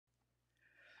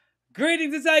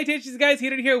Greetings and salutations, guys.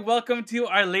 Here. Welcome to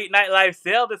our late night live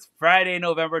sale this Friday,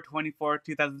 November 24th,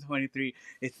 2023.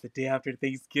 It's the day after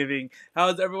Thanksgiving.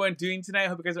 How's everyone doing tonight? I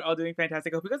hope you guys are all doing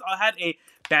fantastic. I hope you guys all had a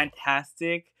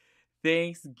fantastic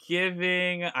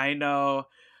Thanksgiving. I know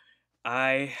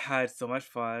I had so much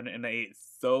fun and I ate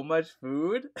so much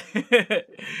food.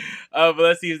 But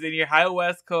let's see who's in here. Hi,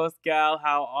 West Coast gal.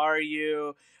 How are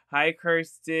you? Hi,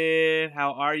 Kirsten.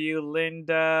 How are you,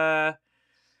 Linda?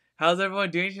 How's everyone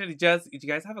doing today? Did you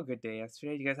guys have a good day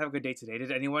yesterday? Did you guys have a good day today?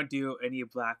 Did anyone do any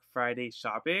Black Friday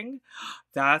shopping?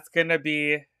 That's gonna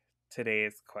be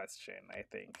today's question, I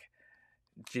think.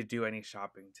 Did you do any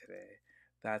shopping today?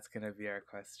 That's gonna be our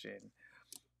question.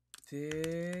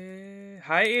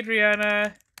 Hi,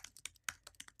 Adriana.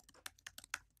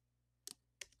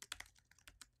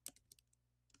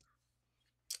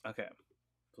 Okay.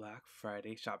 Black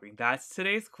Friday shopping. That's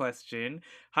today's question.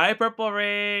 Hi, Purple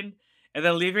Rain. And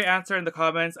then leave your answer in the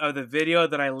comments of the video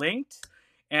that I linked.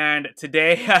 And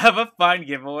today I have a fun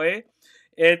giveaway.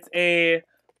 It's a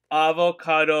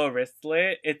avocado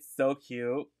wristlet. It's so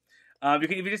cute. You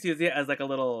can even just use it as like a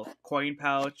little coin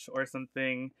pouch or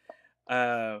something.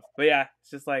 But yeah,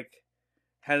 it's just like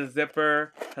has a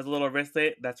zipper, has a little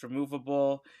wristlet that's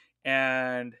removable,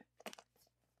 and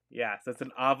yeah, so it's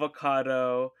an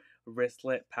avocado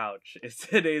wristlet pouch. It's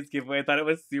today's giveaway. I thought it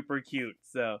was super cute.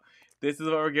 So this is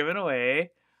what we're giving away.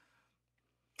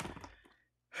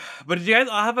 But did you guys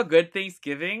all have a good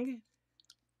Thanksgiving?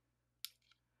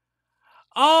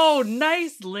 Oh,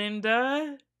 nice,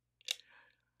 Linda.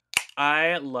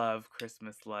 I love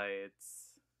Christmas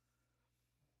lights.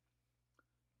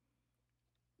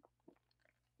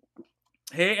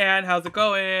 Hey, Anne, how's it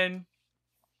going?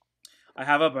 I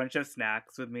have a bunch of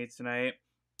snacks with me tonight.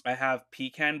 I have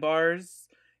pecan bars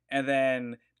and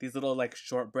then these little like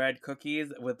shortbread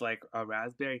cookies with like a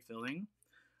raspberry filling,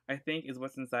 I think is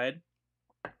what's inside.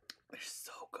 They're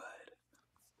so good.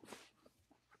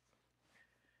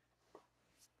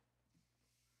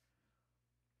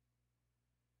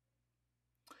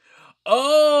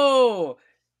 Oh,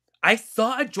 I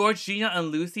saw a Georgina and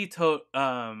Lucy tote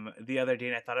the other day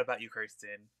and I thought about you,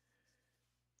 Kirsten.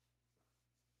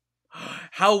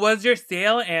 How was your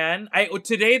sale, Anne?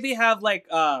 Today they have like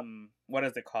what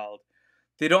is it called?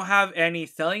 They don't have any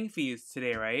selling fees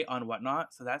today, right? On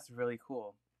Whatnot, so that's really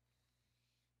cool.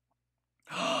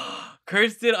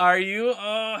 Kirsten, are you?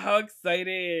 Oh, how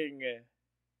exciting!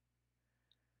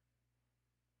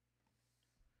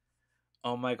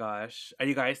 Oh my gosh. Are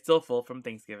you guys still full from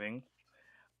Thanksgiving?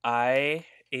 I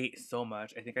ate so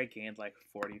much. I think I gained like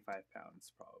 45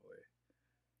 pounds probably.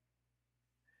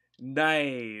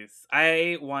 Nice.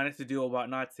 I wanted to do a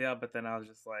Whatnot sale, but then I was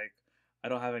just like, I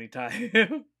don't have any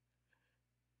time.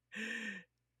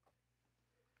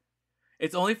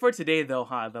 It's only for today though,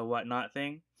 huh? The Whatnot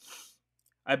thing.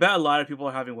 I bet a lot of people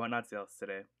are having Whatnot sales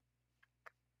today.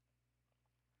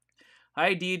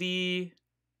 Hi, Dee Dee.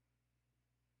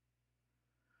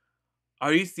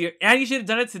 Are you serious? And you should have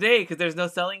done it today because there's no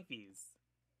selling fees.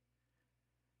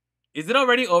 Is it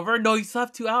already over? No, you still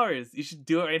have 2 hours. You should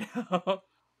do it right now.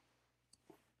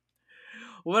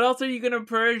 What else are you gonna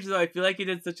purge though? I feel like you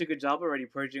did such a good job already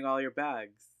purging all your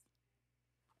bags.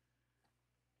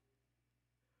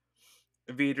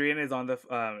 Vidrian is on the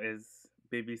is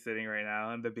babysitting right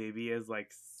now, and the baby is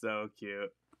like so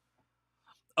cute.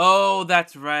 Oh,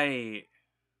 that's right.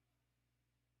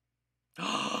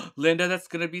 Linda, that's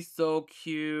gonna be so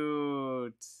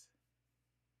cute.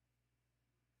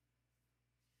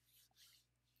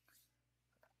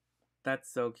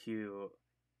 That's so cute.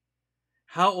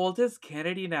 How old is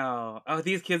Kennedy now? Oh,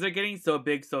 these kids are getting so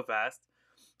big so fast.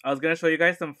 I was gonna show you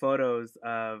guys some photos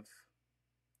of.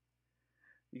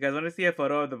 You guys want to see a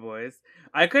photo of the boys?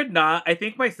 I could not. I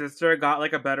think my sister got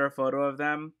like a better photo of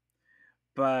them,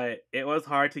 but it was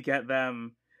hard to get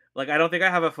them. Like, I don't think I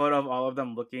have a photo of all of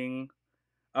them looking.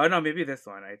 Oh no, maybe this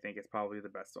one. I think is probably the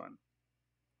best one.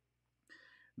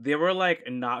 They were like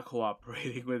not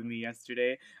cooperating with me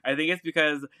yesterday. I think it's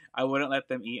because I wouldn't let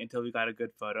them eat until we got a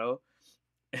good photo.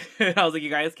 I was like, you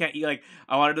guys can't eat. Like,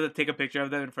 I wanted to take a picture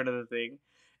of them in front of the thing,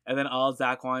 and then all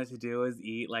Zach wanted to do was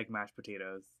eat like mashed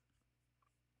potatoes.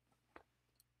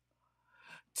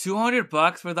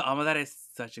 $200 for the omelet, that is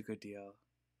such a good deal.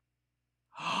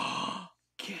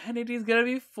 Kennedy's gonna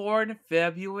be 4 in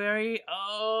February.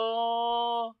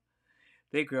 Oh,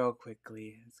 they grow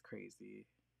quickly. It's crazy.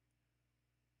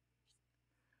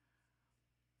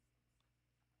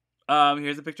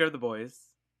 Here's a picture of the boys.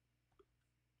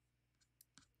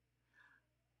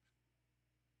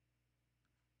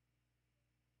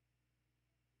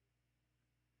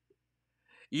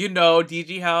 You know,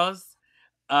 DG House.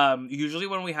 Usually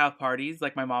when we have parties,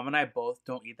 like my mom and I both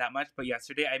don't eat that much, but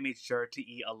yesterday I made sure to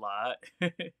eat a lot.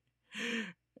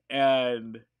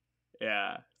 And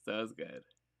yeah, so it was good.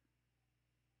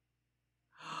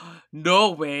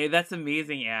 No way, that's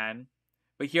amazing, Anne.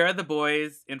 But here are the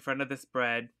boys in front of the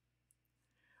spread.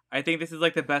 I think this is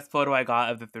like the best photo I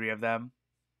got of the three of them.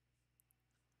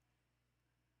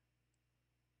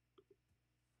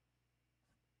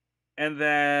 And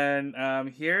then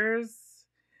here's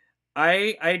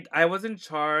I was in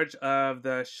charge of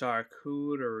the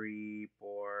charcuterie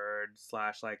board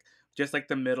slash like just like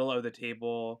the middle of the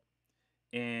table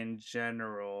in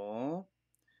general.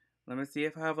 Let me see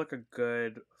if I have like a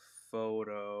good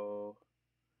photo.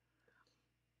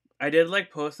 I did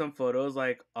like post some photos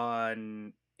like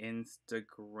on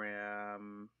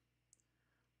Instagram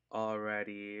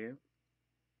already.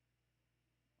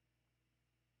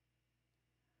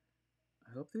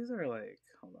 I hope these are like,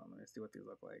 hold on, let me see what these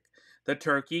look like. The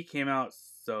turkey came out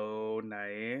so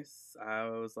nice. I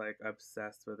was like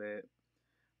obsessed with it.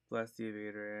 Bless you,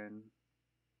 Adrian.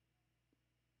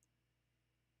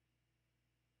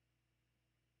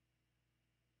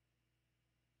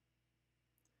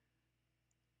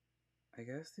 I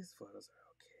guess these photos are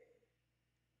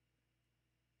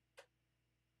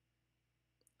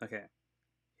okay. Okay,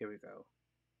 here we go.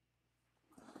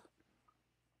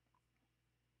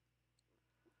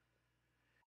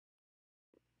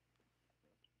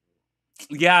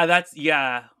 Yeah,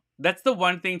 that's the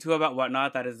one thing too about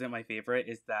Whatnot that isn't my favorite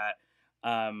is that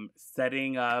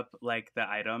setting up like the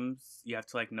items, you have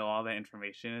to like know all the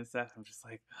information and stuff. I'm just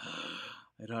like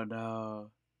I don't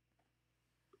know.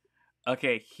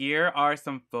 Okay, here are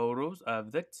some photos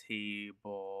of the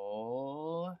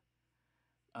table.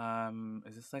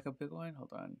 Is this like a big one?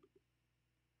 Hold on.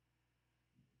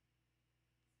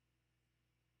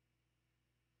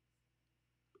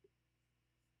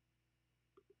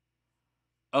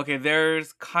 Okay,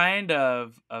 there's kind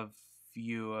of a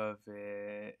view of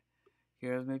it.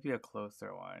 Here's maybe a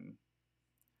closer one.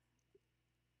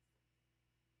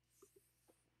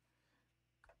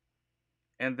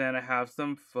 And then I have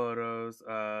some photos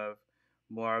of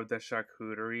more of the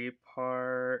charcuterie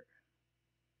part.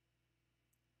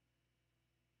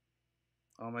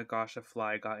 Oh my gosh, a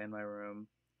fly got in my room.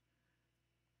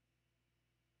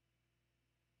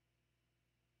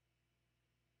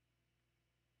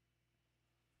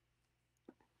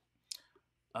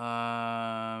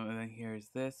 And then here's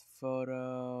this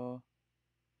photo.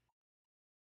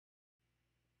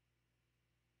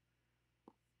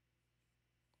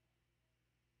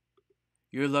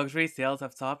 Your luxury sales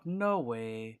have stopped? No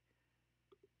way.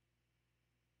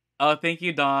 Oh, thank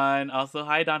you, Dawn. Also,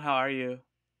 hi, Dawn. How are you?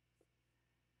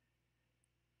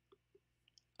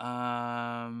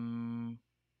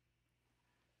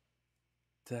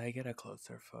 Did I get a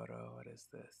closer photo? What is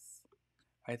this?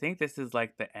 I think this is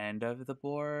like the end of the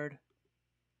board.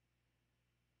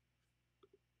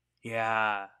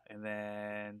 Yeah, and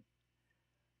then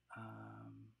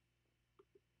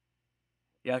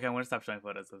yeah, okay, I'm gonna stop showing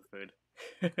photos of food.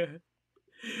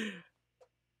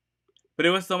 But it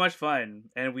was so much fun,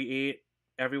 and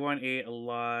everyone ate a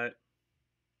lot,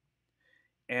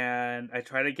 and I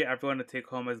try to get everyone to take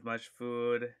home as much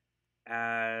food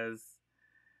as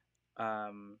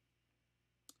um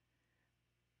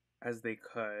as they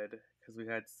could because we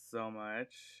had so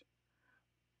much.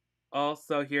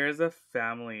 Also, here's a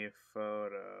family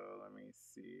photo. Let me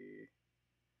see.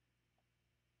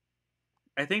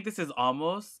 I think this is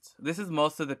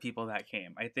most of the people that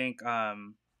came. I think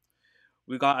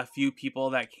we got a few people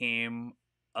that came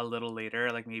a little later,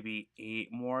 like maybe 8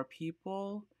 more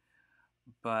people.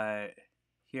 But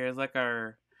here's like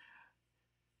our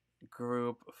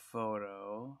group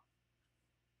photo.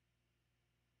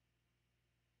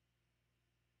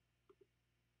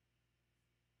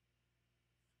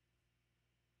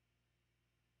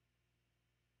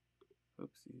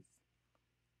 Oopsies.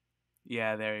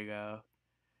 Yeah, there you go.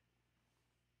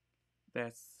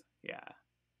 That's yeah.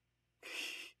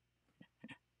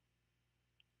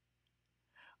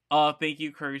 Oh, thank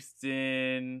you,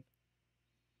 Kirsten.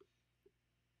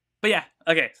 But yeah,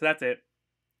 okay, so that's it.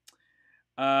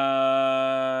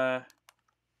 But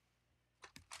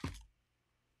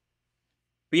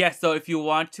yeah, so if you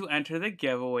want to enter the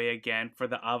giveaway again for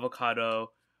the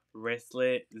avocado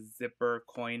wristlet zipper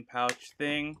coin pouch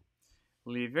thing,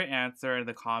 leave your answer in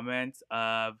the comments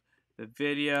of the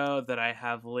video that I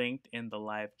have linked in the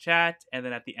live chat, and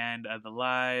then at the end of the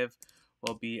live,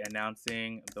 we'll be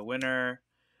announcing the winner.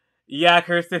 Yeah,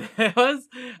 Kirsten, it was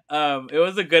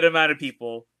a good amount of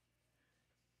people.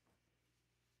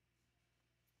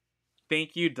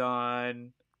 Thank you,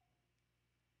 Dawn.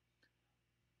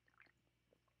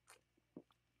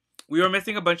 We were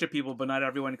missing a bunch of people, but not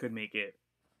everyone could make it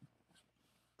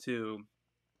to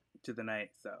the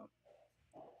night, so.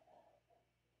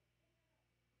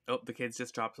 Oh, the kids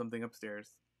just dropped something upstairs.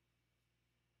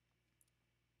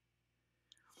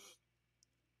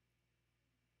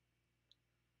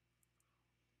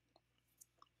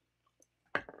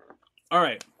 All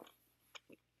right.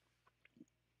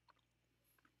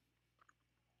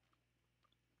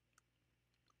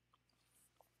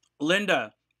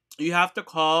 Linda, you have to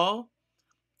call,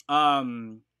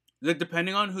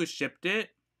 depending on who shipped it,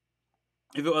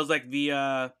 if it was like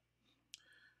via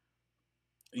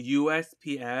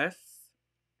USPS,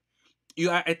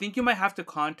 I think you might have to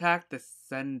contact the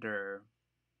sender.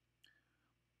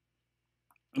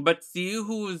 But see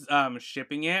who's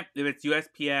shipping it, if it's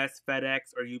USPS,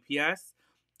 FedEx, or UPS,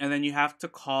 and then you have to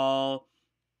call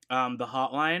the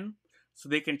hotline so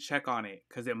they can check on it,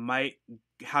 because it might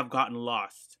have gotten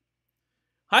lost.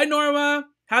 Hi, Norma!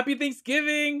 Happy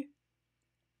Thanksgiving!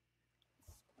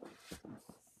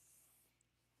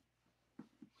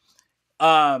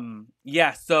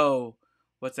 Yeah, so,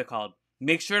 what's it called?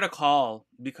 Make sure to call,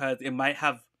 because it might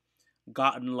have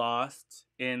gotten lost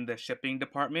in the shipping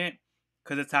department,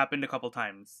 because it's happened a couple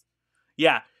times.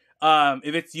 Yeah,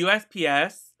 if it's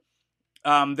USPS,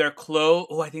 they're closed.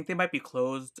 Oh, I think they might be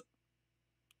closed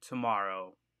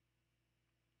tomorrow.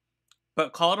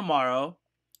 But call tomorrow.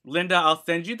 Linda, I'll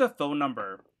send you the phone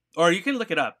number. Or you can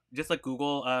look it up. Just like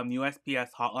Google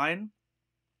USPS hotline.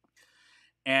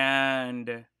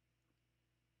 And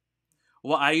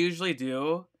what I usually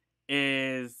do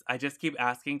is I just keep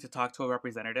asking to talk to a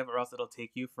representative, or else it'll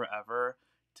take you forever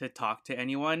to talk to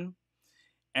anyone.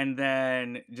 And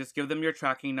then just give them your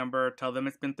tracking number, tell them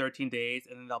it's been 13 days,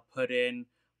 and then they'll put in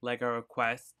like a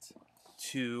request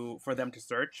for them to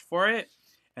search for it,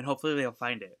 and hopefully they'll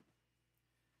find it.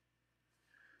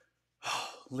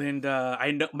 Linda,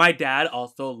 I know my dad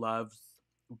also loves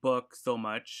books so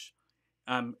much.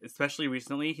 Especially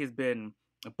recently, he's been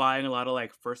buying a lot of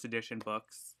like first edition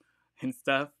books and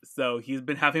stuff. So he's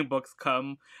been having books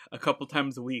come a couple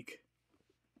times a week.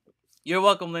 You're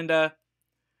welcome, Linda.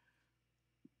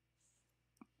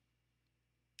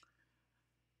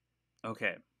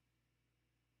 Okay.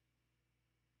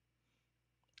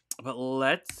 But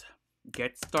let's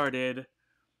get started.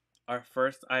 Our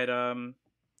first item.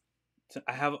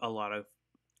 I have a lot of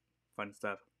fun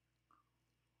stuff.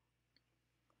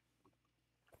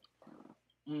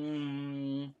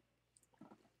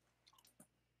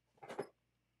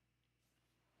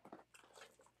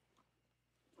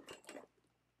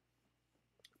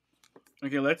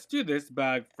 Okay, let's do this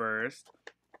bag first.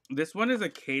 This one is a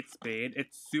Kate Spade.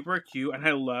 It's super cute, and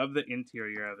I love the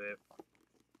interior of it.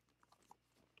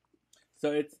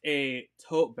 So it's a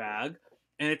tote bag,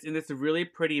 and it's in this really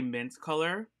pretty mint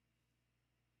color.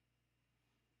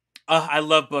 I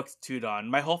love books too, Dawn.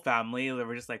 My whole family, they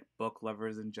were just like book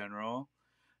lovers in general.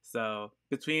 So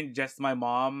between just my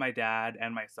mom, my dad,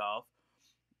 and myself,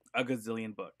 a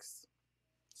gazillion books.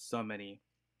 So many.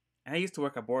 And I used to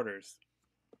work at Borders.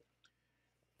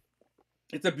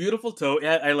 It's a beautiful tote.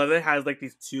 I love that it has like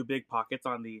these two big pockets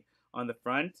on the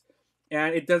front.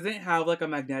 And it doesn't have like a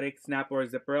magnetic snap or a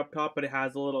zipper up top, but it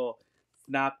has a little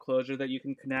snap closure that you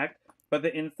can connect. But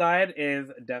the inside is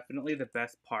definitely the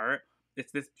best part.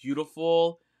 It's this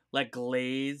beautiful, like,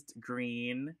 glazed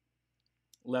green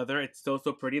leather. It's so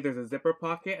pretty. There's a zipper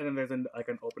pocket, and then there's an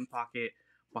open pocket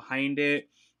behind it.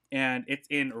 And it's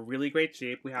in really great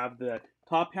shape. We have the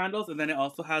top handles, and then it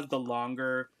also has the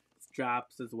longer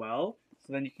straps as well.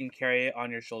 So then you can carry it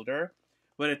on your shoulder.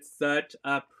 But it's such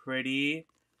a pretty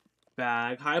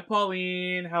bag. Hi,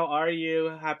 Pauline. How are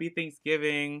you? Happy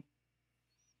Thanksgiving.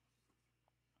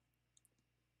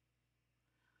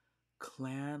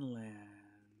 Clanlands.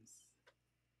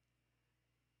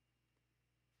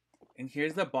 And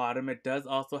here's the bottom. It does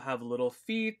also have little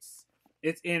feet.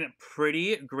 It's in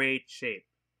pretty great shape.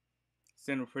 It's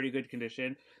in pretty good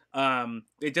condition.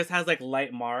 It just has like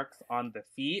light marks on the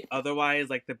feet.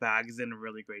 Otherwise, like the bag is in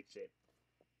really great shape.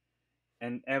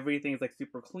 And everything's like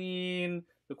super clean.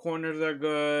 The corners are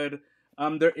good.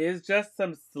 There is just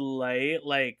some slight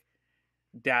like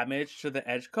damage to the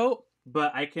edge coat,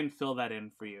 but I can fill that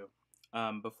in for you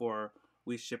before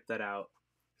we ship that out.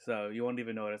 So you won't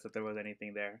even notice that there was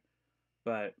anything there.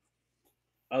 But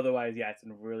otherwise, yeah, it's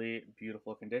in really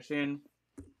beautiful condition.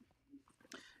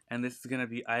 And this is going to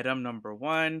be item number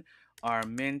 1, our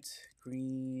mint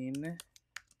green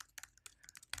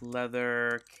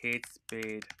leather Kate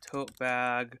Spade tote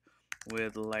bag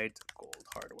with light gold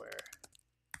hardware.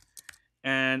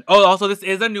 And, oh, also this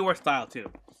is a newer style too.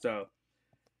 So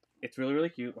it's really, really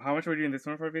cute. How much are we doing this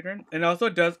one for, Adrian? And it also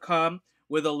does come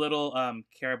with a little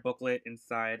care booklet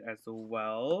inside as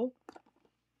well.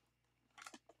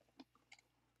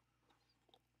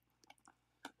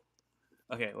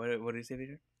 Okay, what did you say,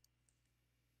 Peter?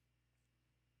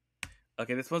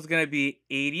 Okay, this one's gonna be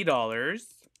 $80. And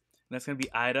that's gonna be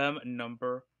item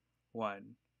number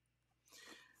 1.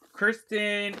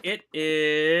 Kirsten, it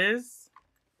is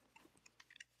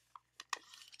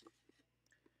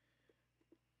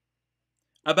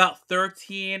about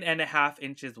 13.5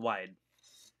 inches wide.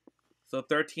 So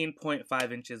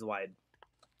 13.5 inches wide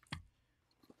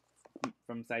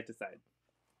from side to side.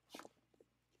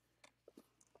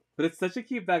 But it's such a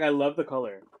cute bag. I love the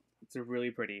color. It's really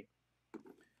pretty.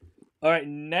 All right,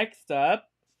 next up,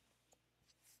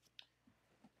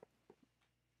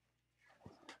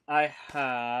 I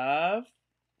have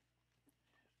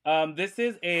this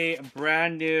is a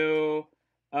brand new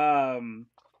the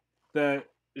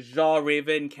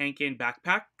FJALLRAVEN Kanken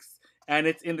backpacks, and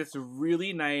it's in this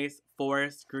really nice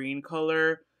forest green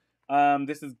color.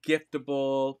 This is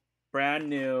giftable, brand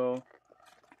new.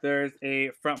 There's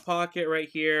a front pocket right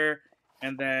here,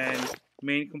 and then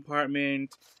main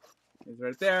compartment is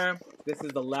right there. This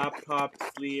is the laptop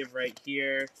sleeve right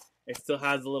here. It still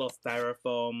has a little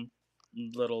styrofoam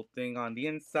little thing on the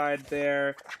inside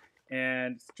there,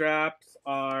 and straps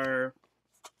are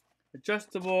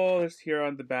adjustable. There's here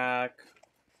on the back.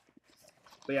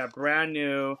 But yeah, brand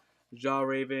new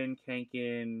FJALLRAVEN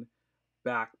Kanken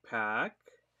backpack,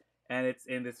 and it's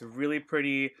in this really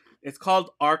pretty. It's called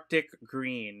Arctic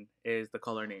Green. Is the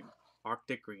color name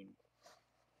Arctic Green?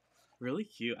 Really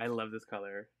cute. I love this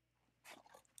color.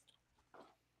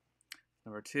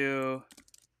 Number 2,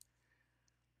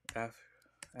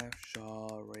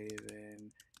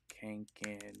 FJALLRAVEN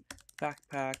Kanken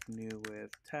backpack, new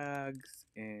with tags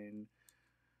in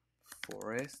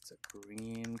forest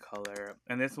green color.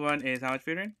 And this one is how much,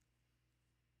 Peter?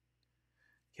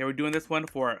 Okay, we're doing this one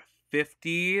for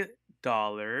 $50.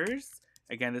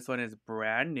 Again, this one is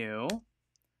brand new.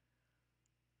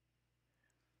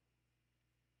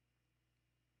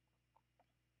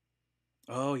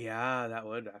 Oh yeah, that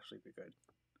would actually be good.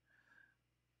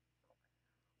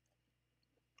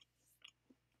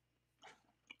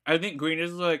 I think green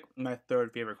is like my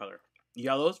 3rd favorite color.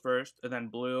 Yellow's first, and then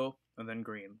blue, and then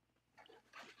green.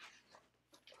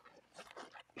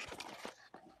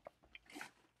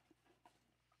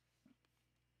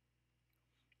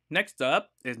 Next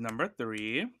up is number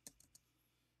 3.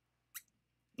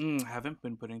 I haven't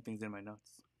been putting things in my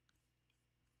notes.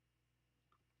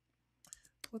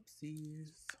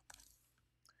 Whoopsies.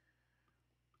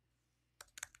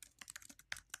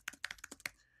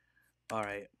 All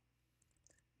right.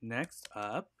 Next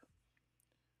up,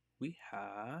 we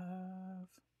have...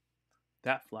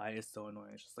 That fly is so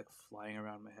annoying. It's just like flying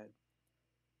around my head.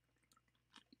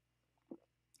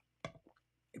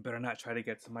 You better not try to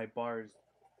get to my bars.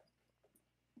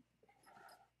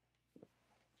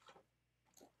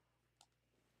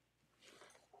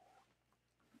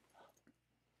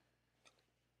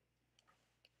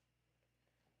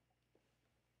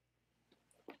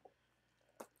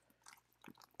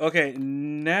 Okay,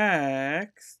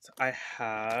 next I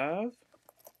have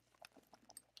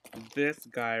this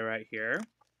guy right here.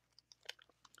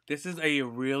 This is a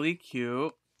really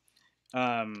cute,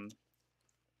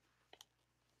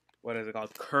 what is it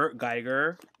called?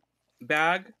 Geiger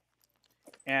bag.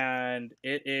 And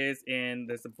it is in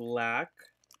this black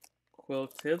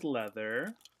quilted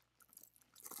leather.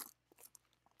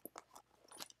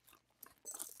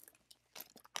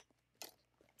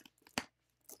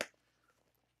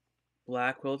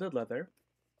 Black quilted leather.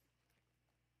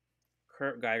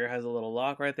 Geiger has a little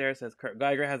lock right there. It says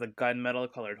Geiger has a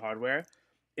gunmetal colored hardware.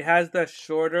 It has the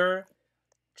shorter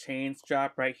chain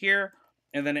strap right here,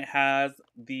 and then it has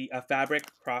a fabric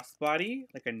crossbody,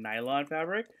 like a nylon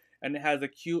fabric, and it has a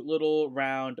cute little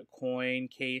round coin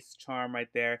case charm right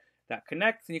there that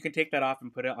connects, and you can take that off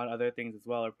and put it on other things as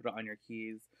well, or put it on your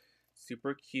keys.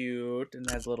 Super cute, and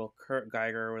it has a little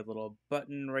Geiger with a little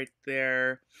button right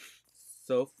there.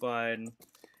 So fun.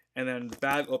 And then the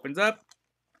bag opens up.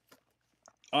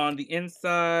 On the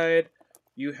inside,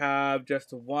 you have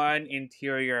just one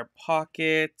interior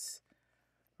pocket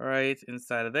right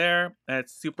inside of there. And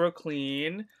it's super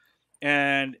clean.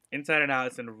 And inside and out,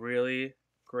 it's in really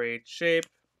great shape.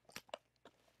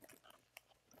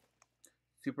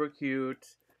 Super cute.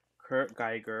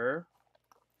 Geiger.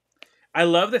 I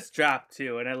love the strap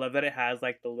too. And I love that it has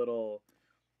like the little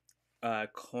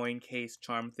coin case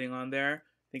charm thing on there.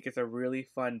 I think it's a really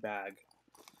fun bag.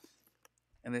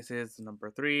 And this is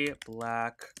number 3,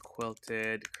 black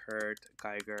quilted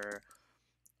Geiger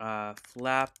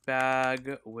flap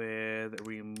bag with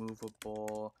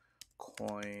removable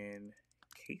coin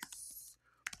case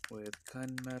with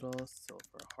gunmetal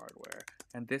silver hardware.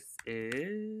 And this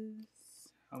is,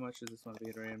 how much is this one,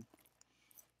 Adrian?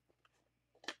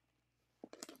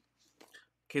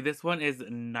 Okay, this one is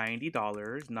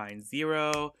 $90,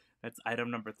 90. That's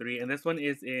item number 3. And this one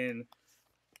is in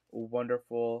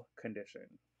wonderful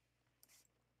condition.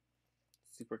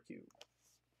 Super cute.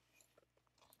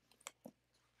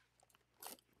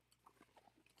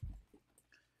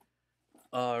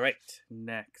 Alright,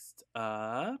 next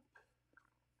up,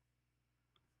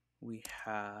 we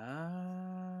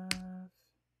have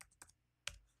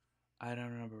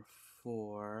item number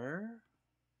 4.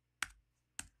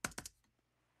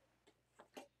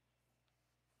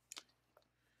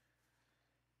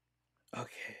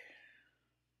 Okay.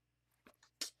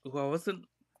 Well, I wasn't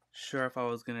sure if I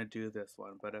was gonna do this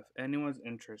one, but if anyone's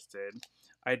interested,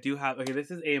 I do have. Okay,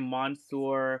 this is a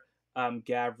Mansur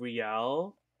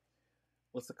Gavriel.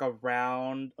 Looks like a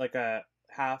round, like a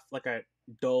half, like a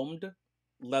domed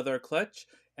leather clutch,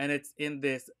 and it's in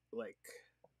this like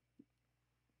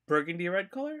burgundy red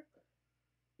color.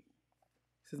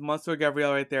 This is Mansur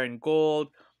Gavriel right there in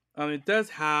gold. It does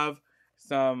have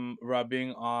some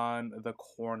rubbing on the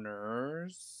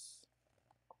corners.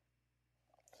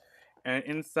 And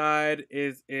inside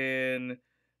is in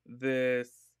this,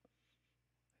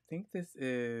 I think this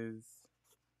is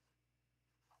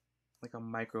like a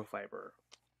microfiber.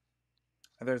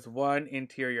 And there's one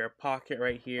interior pocket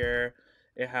right here.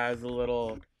 It has a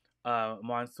little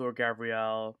Mansur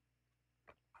Gavriel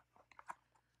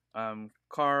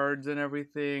cards and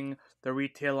everything. The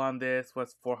retail on this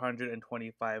was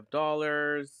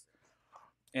 $425.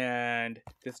 And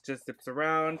this just zips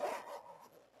around.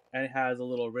 And it has a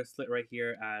little wristlet right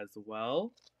here as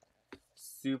well.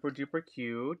 Super duper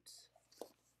cute.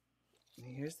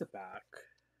 And here's the back.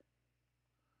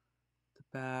 The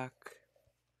back.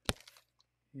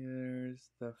 Here's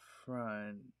the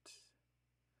front.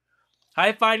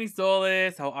 Hi, Finding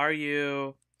Solace. How are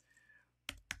you?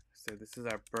 So this is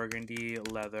our burgundy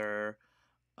leather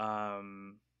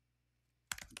domed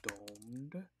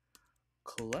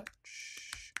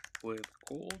clutch with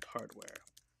gold hardware.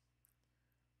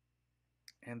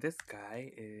 And this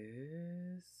guy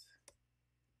is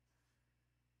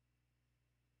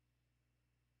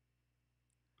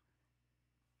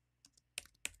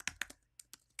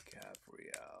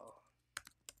Gavriel.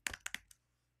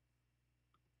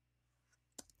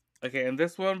 Okay, and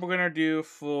this one we're gonna do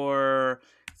for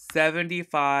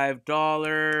 $75.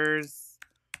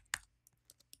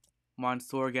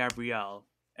 Mansur Gavriel.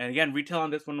 And again, retail on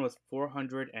this one was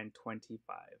 $425.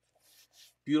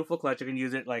 Beautiful clutch. You can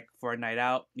use it like for a night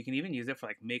out. You can even use it for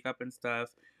like makeup and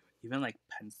stuff. Even like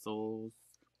pencils.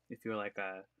 If you're like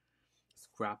a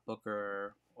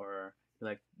scrapbooker or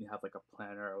you have like a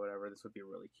planner or whatever, this would be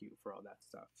really cute for all that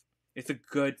stuff. It's a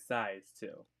good size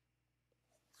too.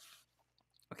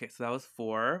 Okay, so that was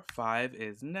 4. 5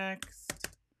 is next.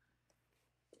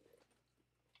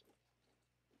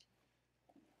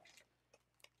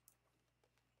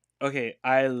 Okay,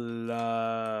 I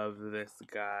love this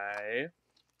guy.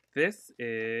 This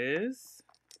is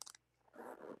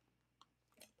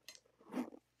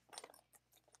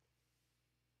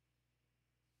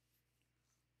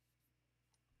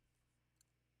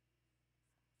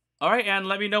alright, Anne,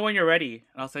 let me know when you're ready.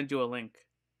 And I'll send you a link.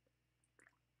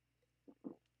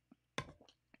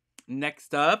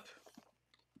 Next up,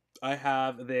 I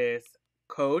have this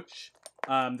Coach.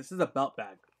 This is a belt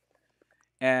bag.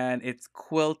 And it's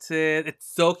quilted. It's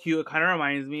so cute. It kind of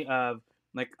reminds me of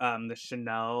like the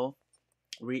Chanel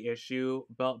reissue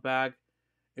belt bag.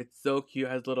 It's so cute.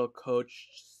 It has a little Coach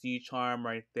C charm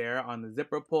right there on the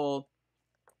zipper pull.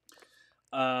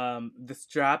 The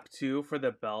strap too for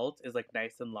the belt is like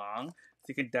nice and long, so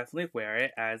you can definitely wear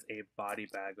it as a body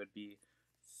bag. Would be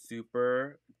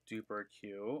super duper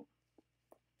cute.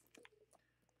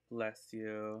 Bless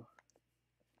you.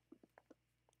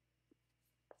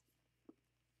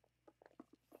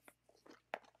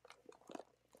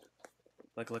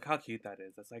 Like, look how cute that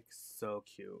is. That's like so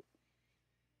cute.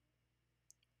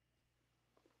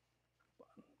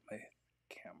 My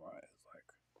camera is like,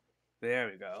 there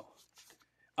we go.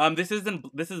 This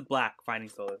is black, Finding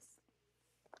Solace.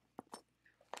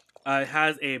 It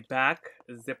has a back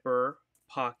zipper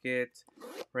pocket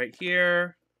right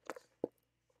here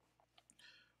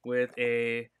with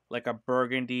a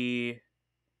burgundy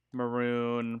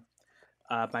maroon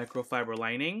microfiber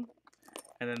lining.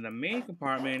 And then the main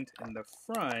compartment in the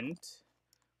front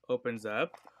opens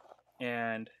up,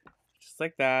 and just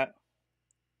like that,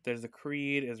 there's the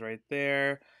Creed is right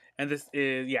there. And this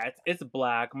is, yeah, it's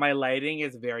black. My lighting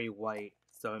is very white,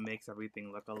 so it makes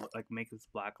everything look like make this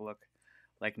black look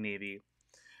like navy.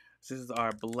 So this is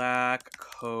our black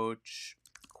Coach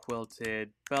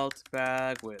quilted belt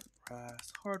bag with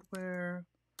brass hardware.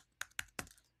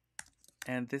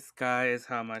 And this guy is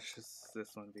how much is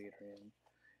this one, Adrian?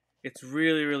 It's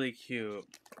really, really cute.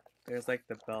 There's like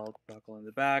the belt buckle in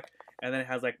the back, and then it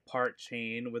has like part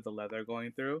chain with the leather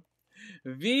going through.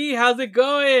 V, how's it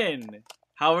going?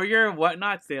 How are your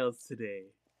whatnot sales today?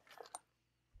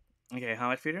 Okay, how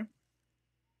much, Peter?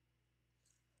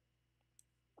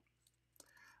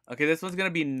 Okay, this one's gonna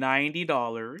be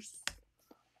 $90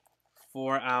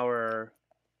 for our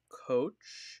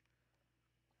Coach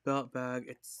belt bag.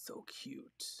 It's so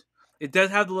cute. It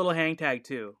does have the little hang tag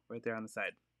too, right there on the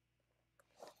side.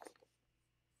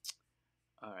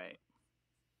 All right.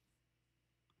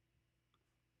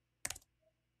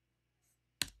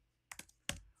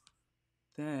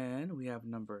 Then we have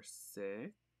number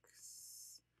 6.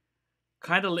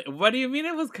 Kind of lame. What do you mean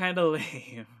it was kind of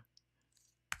lame?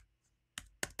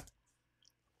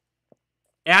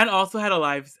 And also had a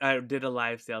live, did a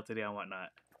live sale today on whatnot.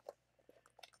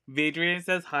 Vadrian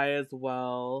says hi as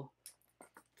well.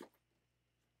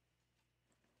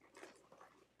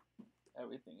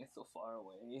 Everything is so far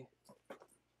away.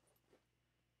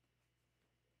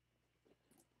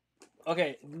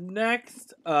 Okay,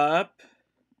 next up.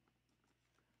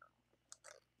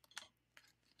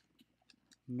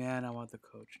 Man, I want the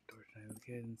Coach door tonight. The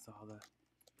kids saw the.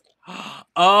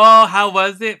 Oh, how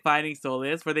was it? Finding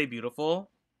Solace? Were they beautiful?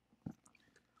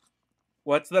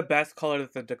 What's the best color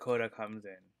that the Dakota comes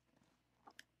in?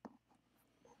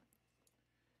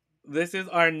 This is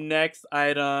our next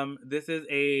item. This is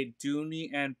a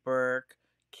Dooney and Bourke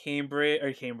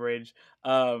Cambridge.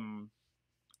 Hold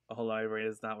on, my brain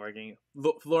is not working.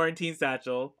 Florentine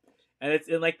satchel, and it's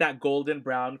in like that golden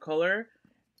brown color.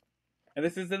 And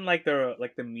this is in like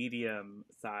the medium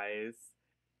size.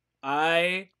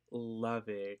 I love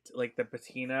it. Like the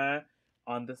patina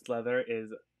on this leather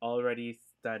is already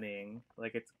stunning.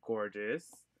 Like it's gorgeous.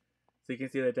 So you can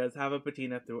see that it does have a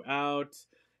patina throughout.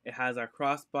 It has our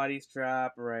crossbody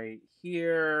strap right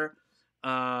here.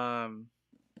 There's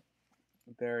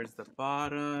the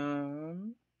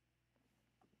bottom.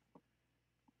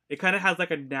 It kind of has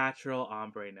like a natural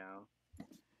ombre now.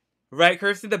 Right,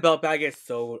 Kirsty, the belt bag is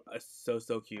so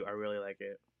cute. I really like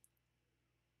it.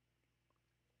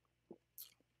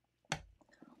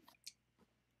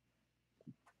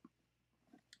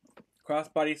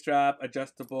 Crossbody strap,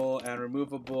 adjustable and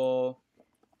removable.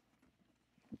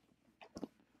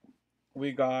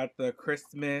 We got the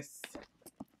Christmas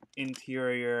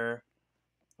interior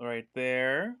right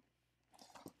there.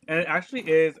 And it actually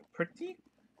is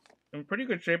in pretty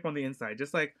good shape on the inside.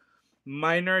 Just like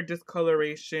minor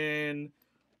discoloration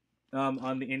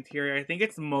on the interior. I think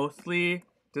it's mostly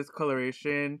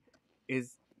discoloration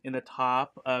is in the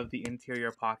top of the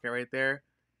interior pocket right there.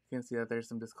 You can see that there's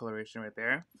some discoloration right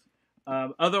there.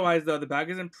 Otherwise, though, the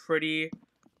bag is in pretty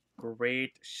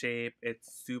great shape.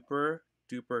 It's super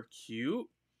duper cute.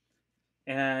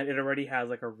 And it already has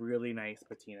like a really nice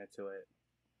patina to it.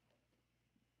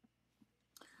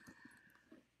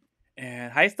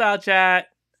 And hi, Style Chat.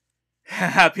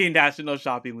 Happy National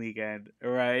Shopping Weekend,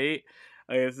 right?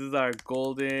 Okay, this is our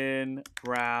golden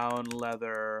brown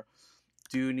leather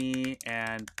Dooney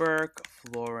and Bourke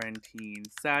Florentine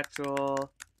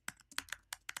satchel.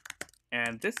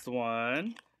 And this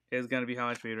one is going to be how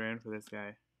much we ran for this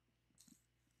guy.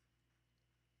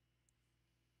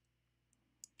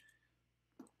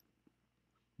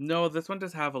 No, this one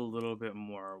does have a little bit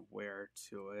more wear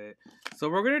to it. So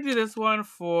we're going to do this one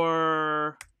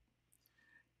for...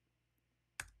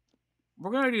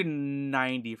 We're going to do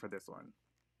 90 for this one.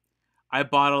 I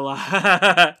bought a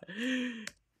lot.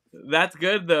 That's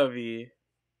good though, V.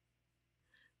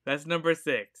 That's number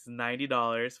 6.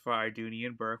 $90 for our Dooney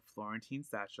and Bourke Florentine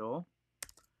satchel.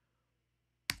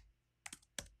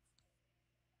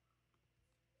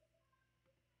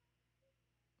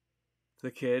 The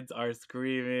kids are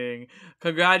screaming.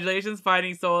 Congratulations,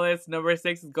 Finding Solace. Number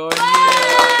 6 is going to you.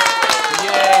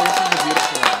 Yay, this is a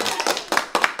beautiful one.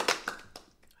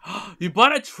 You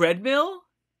bought a treadmill?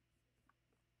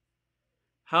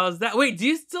 How's that? Wait, do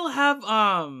you still have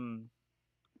one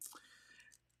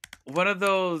of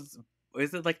those,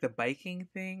 is it like the biking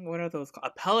thing? What are those called?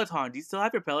 A Peloton. Do you still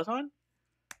have your Peloton?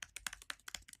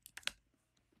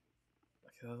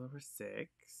 Okay, that's number 6.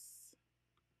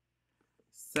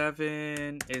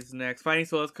 7 is next. Finding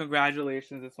Solace,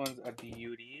 congratulations. This one's a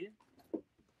beauty.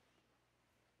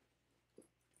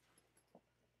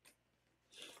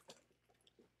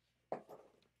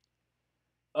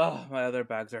 Oh, my other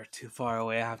bags are too far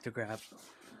away. I have to grab.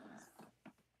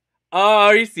 Oh,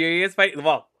 are you serious?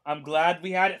 Well, I'm glad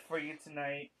we had it for you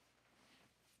tonight.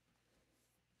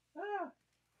 Ah.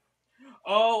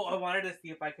 Oh, I wanted to see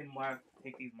if I can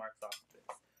take these marks off of this.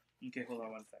 Okay, hold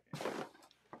on one second.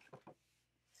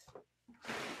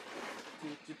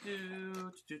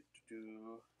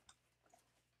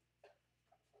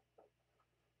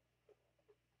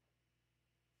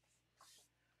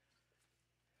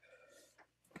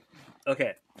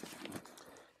 Okay,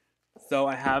 so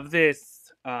I have this.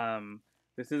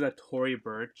 This is a Tory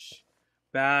Burch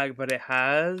bag, but it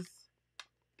has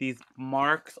these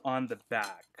marks on the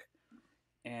back,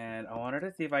 and I wanted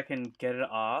to see if I can get it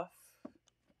off,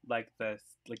 like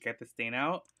get the stain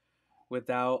out,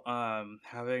 without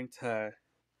having to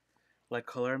like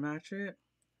color match it.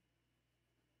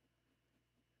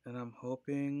 And I'm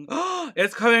hoping, oh,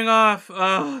 it's coming off.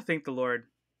 Oh, thank the Lord.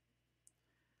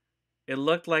 It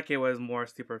looked like it was more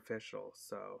superficial,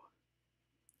 so.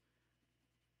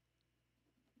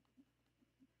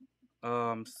 Oh,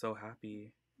 I'm so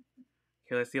happy.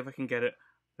 Okay, let's see if I can get it.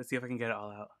 Let's see if I can get it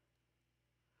all out.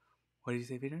 What did you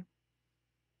say, Peter?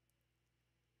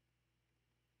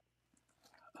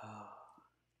 Oh.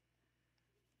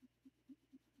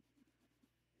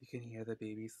 You can hear the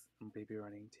baby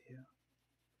running to you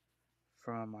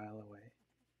from a mile away.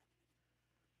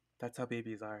 That's how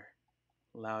babies are.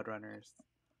 Loud runners.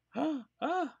 Ah!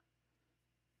 Ah!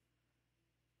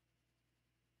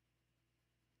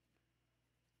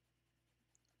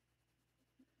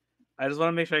 I just want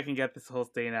to make sure I can get this whole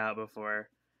stain out before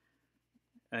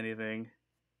anything.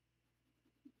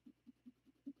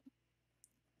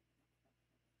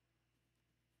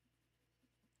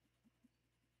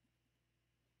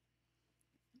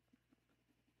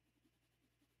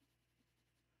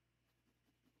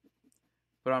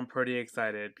 But I'm pretty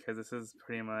excited because this is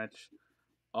pretty much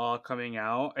all coming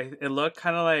out. It looked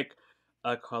kind of like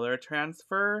a color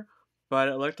transfer, but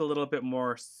it looked a little bit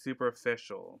more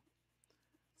superficial.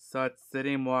 So it's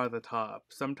sitting more at the top.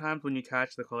 Sometimes when you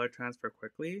catch the color transfer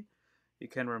quickly, you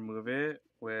can remove it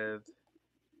with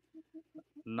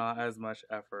not as much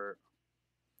effort.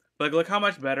 But look how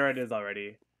much better it is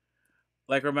already.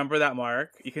 Like, remember that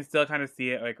mark? You can still kind of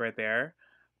see it like right there,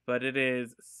 but it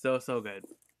is so good.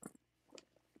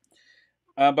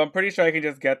 But I'm pretty sure I can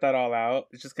just get that all out.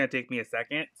 It's just gonna take me a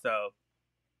second, so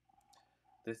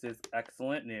this is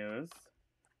excellent news.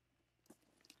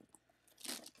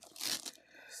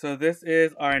 So this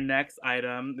is our next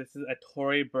item. This is a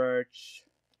Tory Burch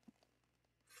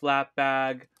flat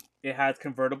bag. It has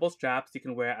convertible straps. You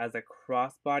can wear it as a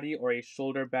crossbody or a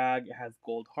shoulder bag. It has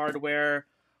gold hardware.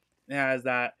 It has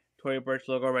that Tory Burch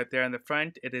logo right there in the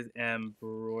front. It is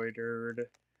embroidered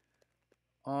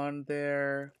on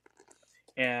there.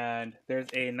 And there's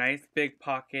a nice big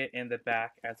pocket in the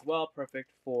back as well.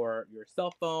 Perfect for your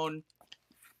cell phone.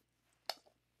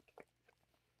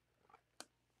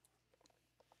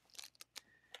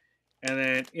 And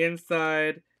then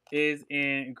inside is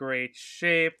in great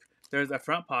shape. There's a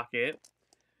front pocket.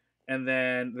 And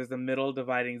then there's a middle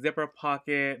dividing zipper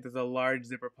pocket. There's a large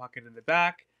zipper pocket in the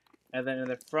back. And then in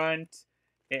the front,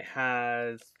 it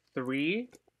has 3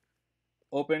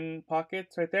 open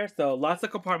pockets right there. So lots of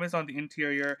compartments on the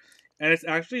interior. And it's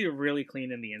actually really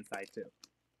clean in the inside too.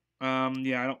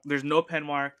 Yeah, there's no pen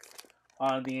marks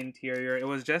on the interior. It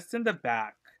was just in the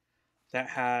back that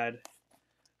had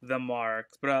the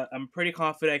marks. But I'm pretty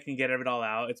confident I can get it all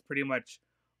out. It's pretty much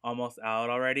almost out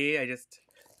already. I just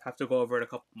have to go over it a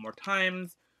couple more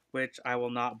times, which I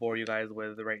will not bore you guys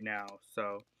with right now.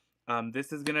 So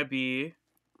this is going to be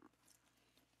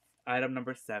item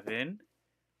number 7.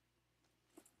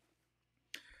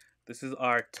 This is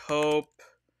our taupe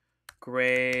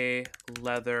gray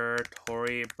leather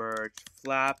Tory Burch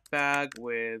flap bag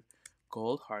with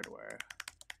gold hardware.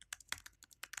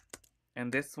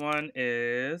 And this one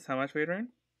is, how much, Adrian?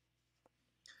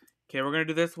 Okay, we're going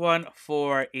to do this one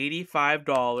for $85.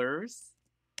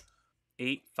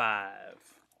 $85.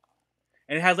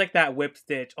 And it has like that whip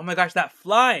stitch. Oh my gosh, that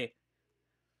fly!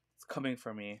 It's coming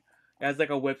for me. It has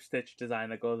like a whip stitch design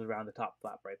that goes around the top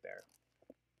flap right there.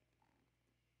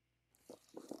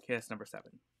 Okay, that's number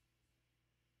 7.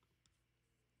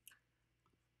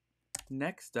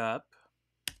 Next up.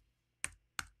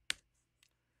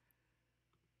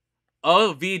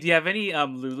 Oh, V, do you have any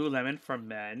Lululemon for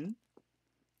men?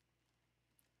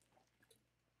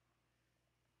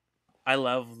 I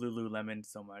love Lululemon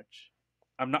so much.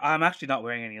 I'm actually not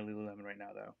wearing any Lululemon right now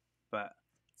though, but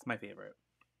it's my favorite.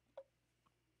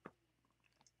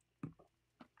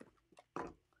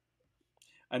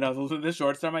 I know the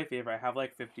shorts are my favorite. I have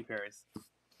like 50 pairs.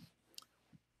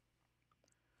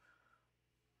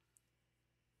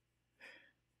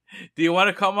 Do you want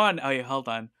to come on? Oh, yeah, hold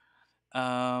on.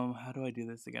 How do I do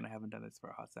this again? I haven't done this for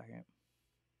a hot second.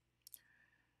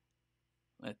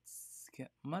 Let's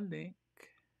get my link.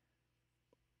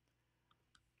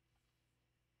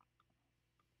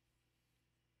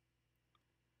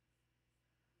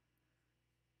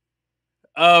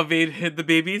 Oh, the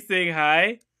baby's saying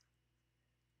hi.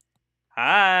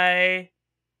 Hi.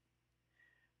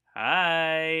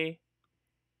 Hi.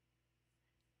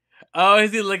 Oh,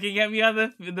 is he looking at me on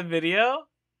the video?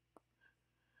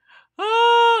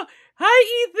 Oh,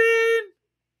 hi, Ethan.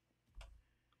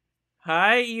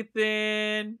 Hi,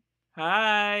 Ethan.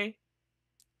 Hi.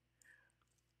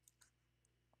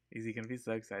 Is he gonna be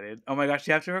so excited? Oh my gosh,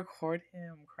 you have to record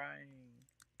him crying.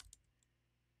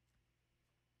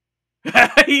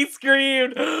 He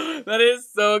screamed. That is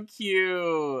so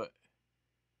cute.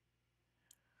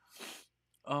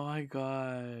 Oh my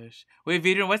gosh. Wait,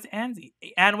 Adrian, what's Anne's?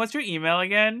 Anne, what's your email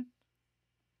again?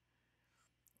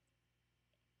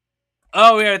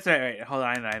 Oh, yeah, it's right. Hold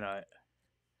on, I know it.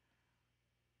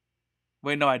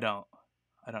 Wait, no, I don't.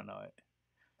 I don't know it.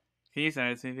 Can you send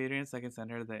it to me, Adrian, so I can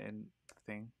send her the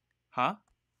thing? Huh?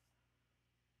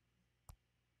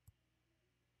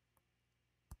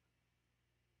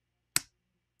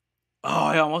 Oh,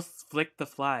 I almost flicked the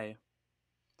fly.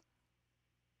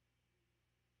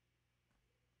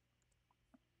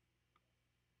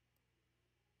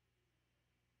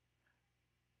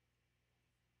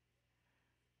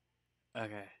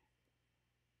 Okay.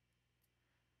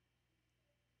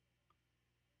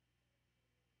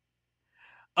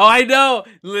 Oh, I know!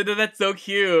 Linda, that's so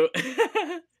cute.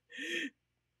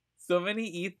 So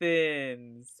many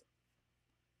Ethans.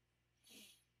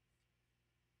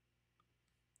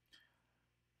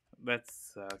 That's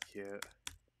so cute.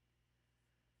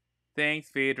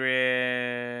 Thanks,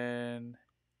 Adrian.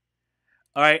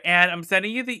 All right, and I'm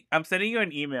sending you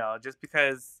an email just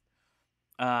because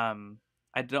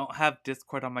I don't have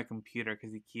Discord on my computer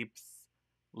because he keeps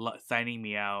signing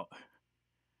me out.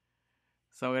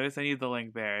 So I'm gonna send you the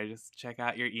link there. Just check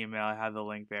out your email. I have the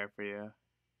link there for you.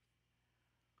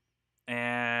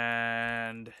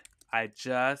 And I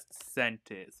just sent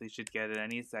it, so you should get it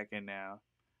any second now.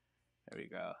 There we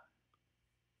go.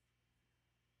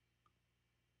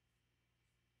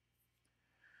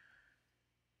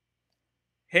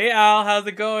 Hey Al, how's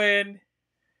it going?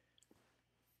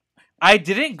 I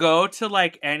didn't go to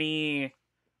like any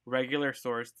regular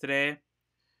stores today.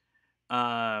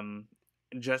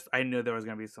 Just I knew there was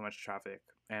gonna be so much traffic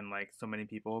and like so many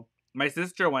people. My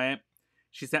sister went.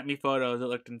 She sent me photos. It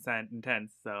looked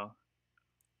intense. So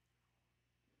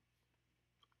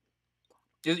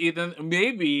is Ethan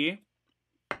maybe?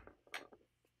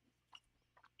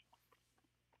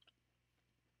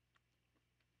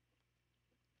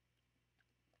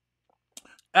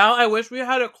 Al, I wish we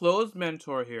had a closed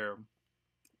mentor here.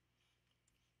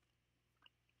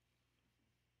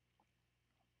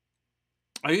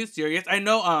 Are you serious? I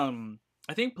know.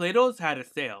 I think Plato's had a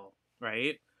sale,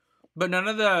 right? But none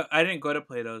of the. I didn't go to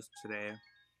Plato's today.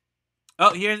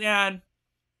 Oh, here's Anne.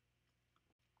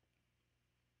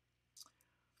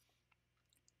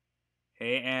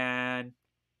 Hey, Anne.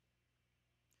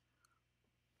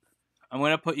 I'm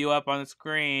gonna put you up on the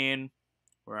screen.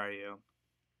 Where are you?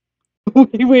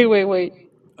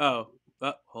 Wait. Oh,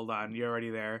 hold on. You're already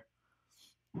there.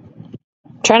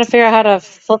 Trying to figure out how to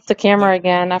flip the camera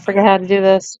again. I forget how to do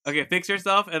this. Okay, fix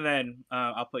yourself, and then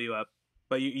I'll put you up.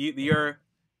 But your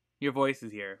voice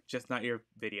is here, just not your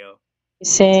video.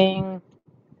 Saying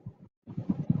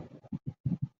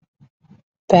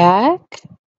back.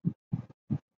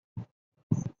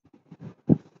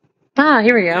 Ah,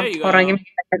 here we go. There you Hold on, go. give me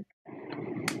a second.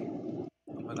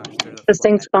 Oh my gosh, there's a This fly.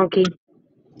 thing's funky.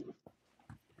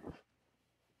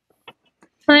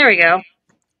 Oh, there we go.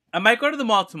 I might go to the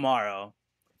mall tomorrow,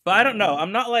 but I don't know.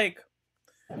 I'm not like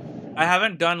I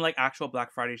haven't done like actual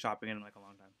Black Friday shopping in like a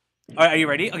long time. All right, are you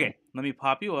ready? Okay, let me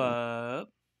pop you up.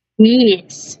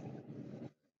 Yes.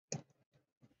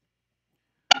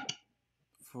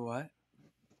 For what?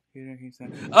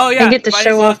 Oh I yeah, get to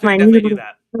Finding show Solace. off We my can definitely do new.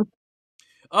 that.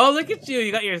 Oh, look at you!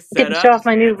 You got your Get to show setup off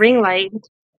my new ring fancy. light.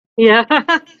 Yeah.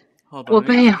 Hold on, Well, let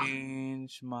me bam.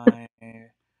 change my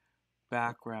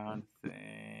background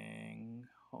thing.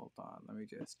 Hold on, let me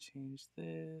just change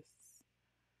this.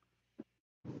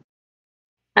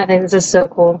 I think this is so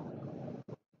cool.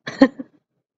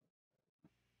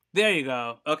 There you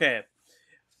go. Okay.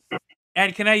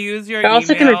 And can I use your I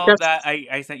also can email adjust. that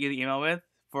I sent you the email with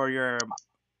for your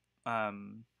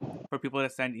for people to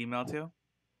send email to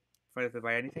for if they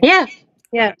buy anything? Yeah. Okay.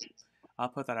 Yeah. I'll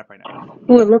put that up right now.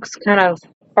 Ooh, it looks kind of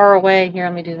far away. Here,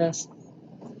 let me do this.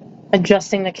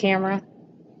 Adjusting the camera.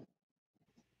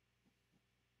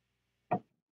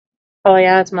 Oh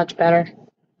yeah, that's much better.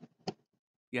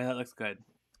 Yeah, that looks good.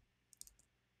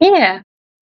 Yeah.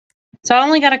 So I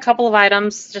only got a couple of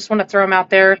items. Just want to throw them out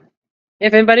there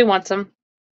if anybody wants them.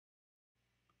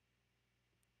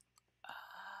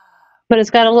 But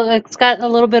it's got a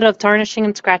little bit of tarnishing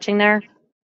and scratching there.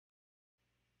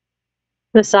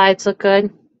 The sides look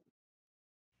good.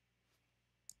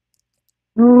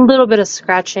 A little bit of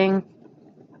scratching.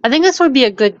 I think this would be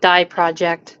a good dye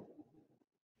project.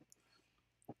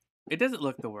 It doesn't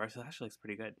look the worst. It actually looks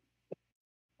pretty good.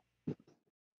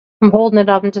 I'm holding it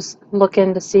up and just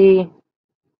looking to see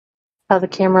how the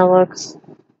camera looks.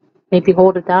 Maybe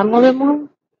hold it down a little bit more.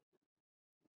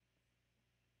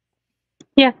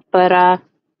 Yeah, but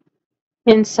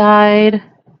inside.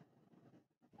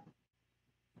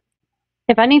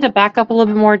 If I need to back up a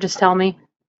little bit more, just tell me.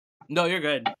 No, you're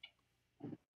good.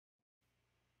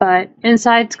 But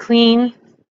inside's clean.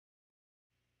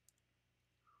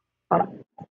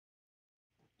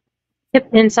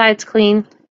 Yep, inside's clean.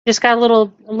 Just got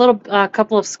a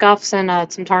couple of scuffs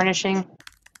and some tarnishing.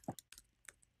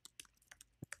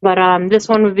 But this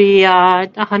one would be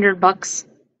 $100.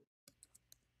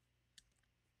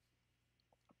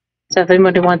 So if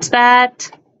anybody wants that,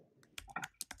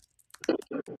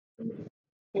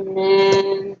 and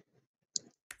then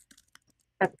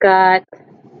I've got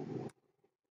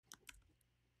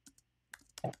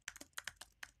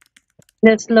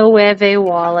this Loewe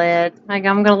wallet. I'm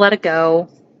gonna let it go.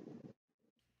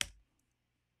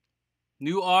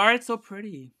 New art, so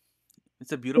pretty.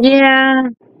 It's a beautiful. Yeah,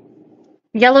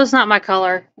 yellow's not my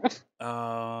color.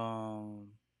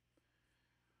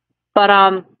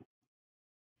 But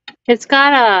it's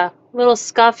got a little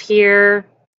scuff here.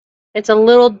 It's a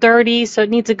little dirty, so it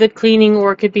needs a good cleaning,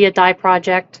 or it could be a dye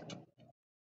project.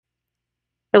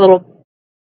 It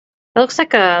looks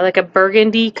like a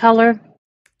burgundy color.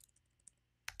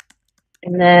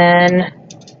 And then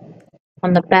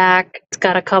on the back, it's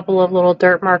got a couple of little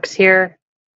dirt marks here.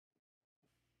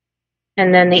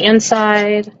 And then the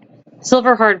inside,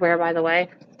 silver hardware, by the way.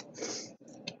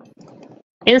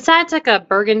 Inside's like a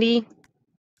burgundy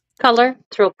color.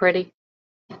 It's real pretty.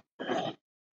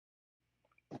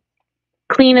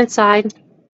 Clean inside.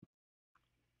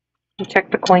 And check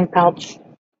the coin pouch.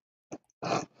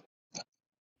 It's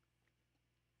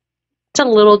a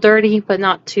little dirty, but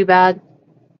not too bad.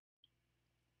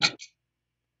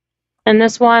 And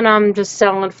this one I'm just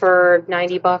selling for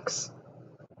 $90.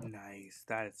 Nice.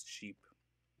 That is cheap.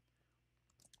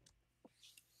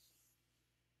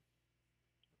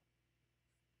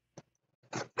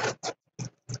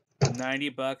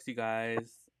 $90, you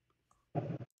guys.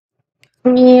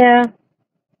 Yeah.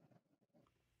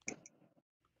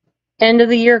 End of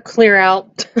the year clear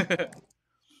out.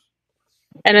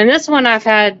 And in this one I've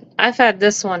had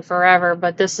this one forever,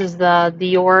 but this is the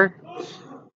Dior.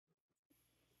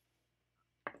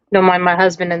 Don't mind my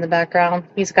husband in the background.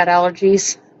 He's got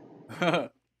allergies.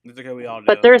 It's okay, we all do.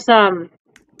 But there's some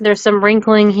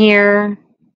wrinkling here.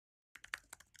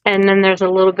 And then there's a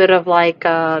little bit of like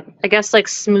I guess like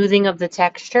smoothing of the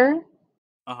texture.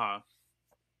 Uh-huh.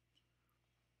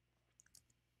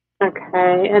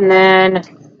 Okay, and then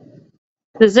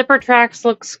the zipper tracks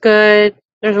looks good.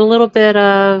 There's a little bit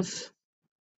of,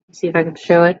 let's see if I can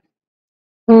show it.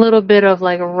 A little bit of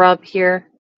like a rub here.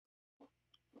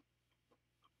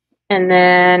 And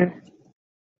then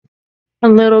a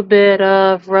little bit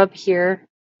of rub here.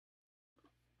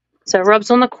 So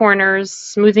rubs on the corners,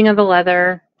 smoothing of the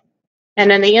leather. And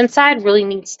then the inside really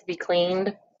needs to be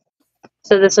cleaned.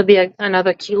 So this will be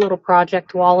another cute little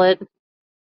project wallet.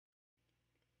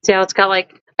 See how it's got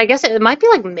like, I guess it might be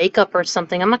like makeup or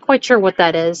something. I'm not quite sure what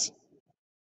that is.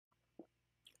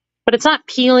 But it's not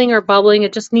peeling or bubbling.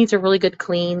 It just needs a really good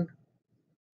clean.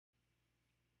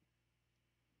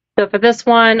 So for this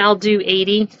one, I'll do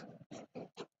 $80. If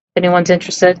anyone's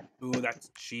interested. Ooh, that's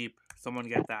cheap. Someone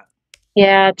get that.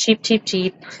 Yeah, cheap, cheap,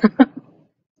 cheap.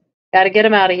 Gotta get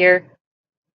them out of here.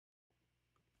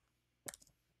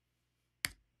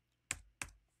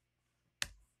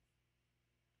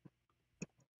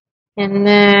 And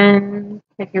then,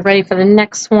 if you're ready for the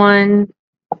next one,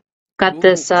 got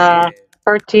this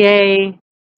Cartier.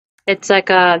 It's like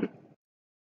I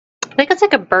think it's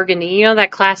like a burgundy. You know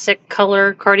that classic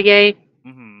color Cartier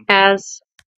has?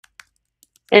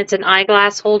 And it's an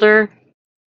eyeglass holder.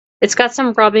 It's got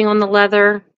some rubbing on the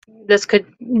leather. This could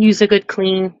use a good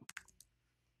clean.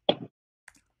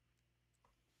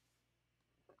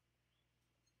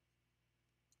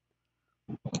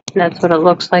 That's what it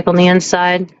looks like on the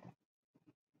inside.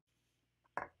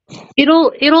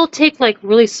 It'll take like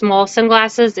really small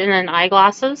sunglasses and then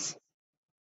eyeglasses.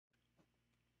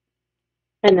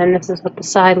 And then this is what the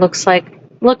side looks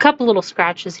like. A couple little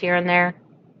scratches here and there.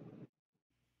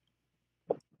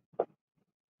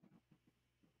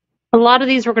 A lot of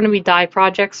these were going to be dye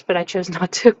projects, but I chose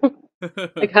not to.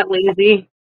 I got lazy.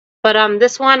 But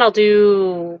this one I'll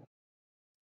do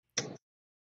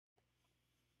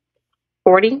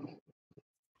 40.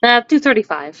 Do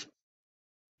 35.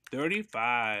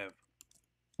 35.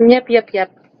 Yep.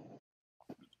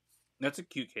 That's a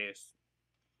cute case.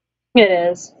 It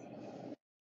is.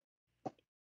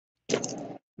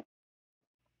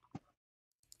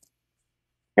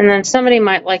 And then somebody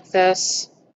might like this.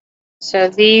 So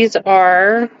these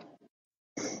are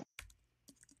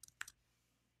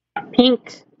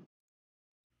pink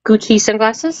Gucci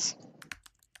sunglasses.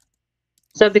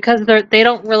 So because they're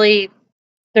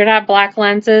not black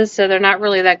lenses, so they're not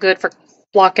really that good for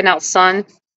blocking out sun.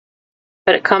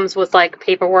 But it comes with like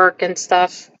paperwork and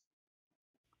stuff.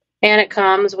 And it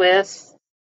comes with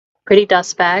a pretty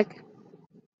dust bag.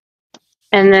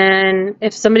 And then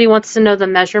if somebody wants to know the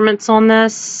measurements on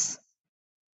this,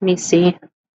 let me see.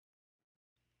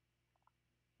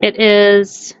 It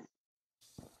is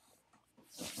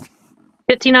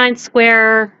 59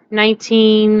 square,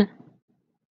 19,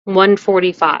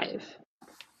 145.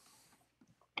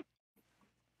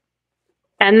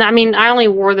 And I mean, I only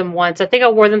wore them once. I think I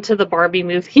wore them to the Barbie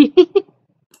movie.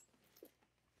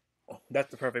 That's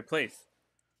the perfect place.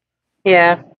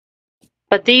 Yeah.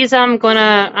 But these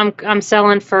I'm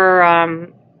selling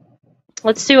for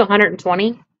let's do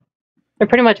 120. They're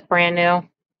pretty much brand new.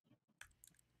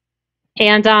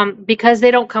 And because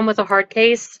they don't come with a hard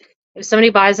case, if somebody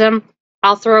buys them,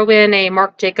 I'll throw in a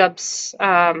Marc Jacobs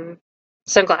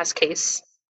sunglass case.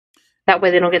 That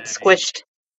way they don't get squished.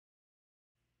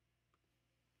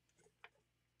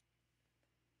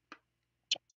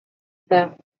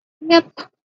 So, yep.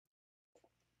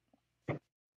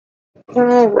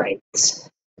 All right.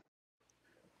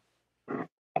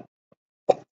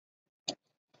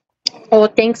 Oh,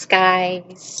 thanks,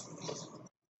 guys.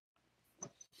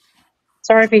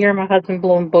 Sorry if you hear my husband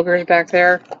blowing boogers back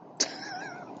there.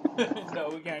 No,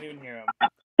 we can't even hear him.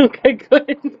 Okay,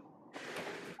 good.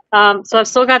 So I've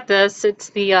still got this. It's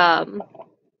the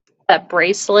that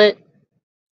bracelet,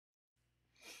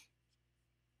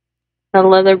 the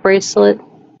leather bracelet.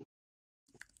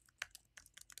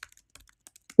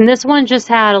 And this one just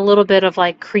had a little bit of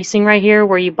like creasing right here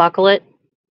where you buckle it.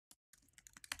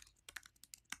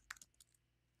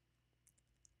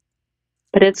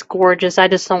 But it's gorgeous. I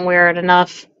just don't wear it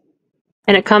enough.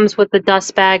 And it comes with the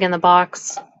dust bag in the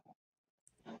box.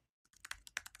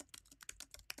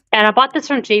 And I bought this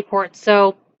from J-Port,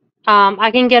 so I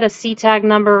can get a C-tag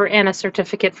number and a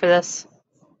certificate for this.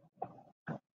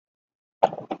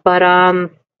 But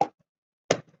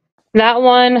that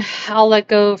one I'll let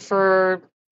go for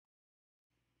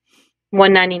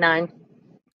 $199.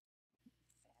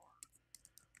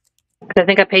 I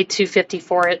think I paid $250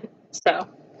 for it. So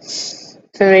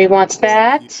if anybody wants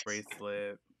that. Cute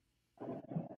bracelet.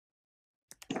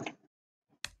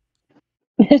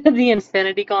 The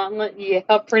Infinity Gauntlet?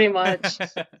 Yeah, pretty much.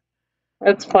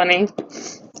 That's funny.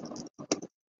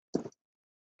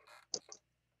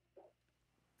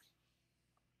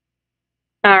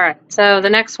 Alright, so the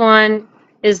next one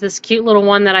is this cute little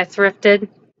one that I thrifted.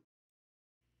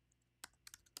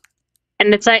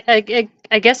 And it's I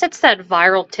guess it's that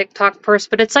viral TikTok purse,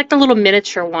 but it's like the little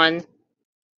miniature one.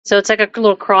 So it's like a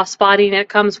little crossbody, and it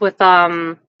comes with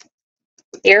AirPod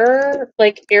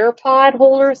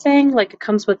holder thing. Like it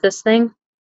comes with this thing.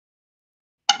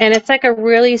 And it's like a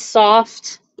really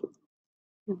soft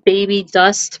baby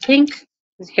dust pink.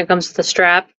 Here comes the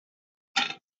strap.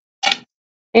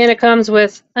 And it comes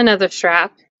with another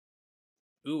strap.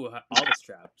 Ooh, all the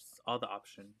straps, all the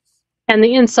options. And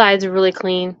the inside's really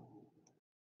clean.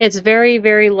 It's very,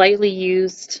 very lightly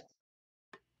used.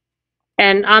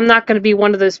 And I'm not going to be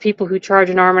one of those people who charge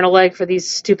an arm and a leg for these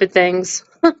stupid things.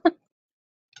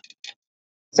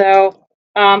 So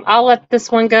I'll let this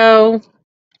one go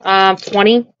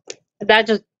 20.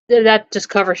 That just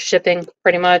covers shipping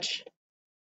pretty much.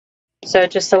 So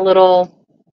just a little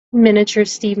miniature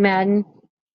Steve Madden.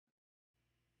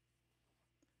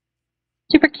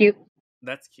 Super cute.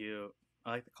 That's cute.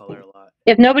 I like the color a lot.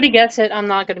 If nobody gets it, I'm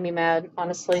not going to be mad,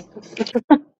 honestly.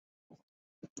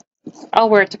 I'll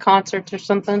wear it to concerts or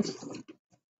something.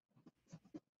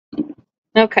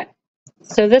 Okay.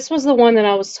 So this was the one that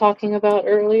I was talking about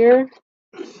earlier.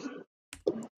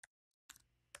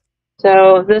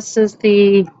 So this is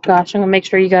the, gosh, I'm going to make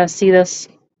sure you guys see this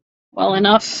well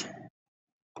enough.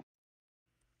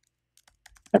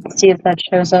 Let's see if that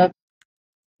shows up.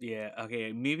 Yeah,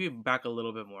 okay, maybe back a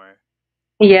little bit more.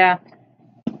 Yeah.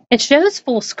 It shows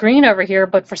full screen over here,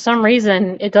 but for some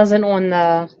reason it doesn't on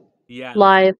the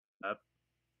live.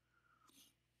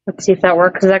 Let's see if that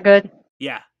works. Is that good?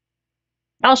 Yeah.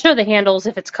 I'll show the handles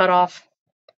if it's cut off.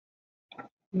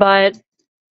 But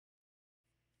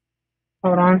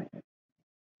hold on.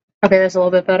 Okay, that's a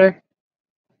little bit better.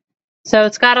 So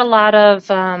it's got a lot of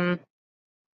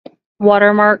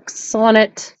watermarks on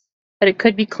it, but it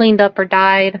could be cleaned up or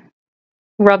dyed.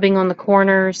 Rubbing on the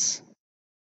corners.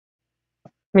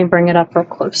 Let me bring it up real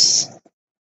close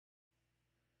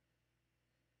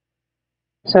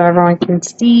so everyone can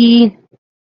see.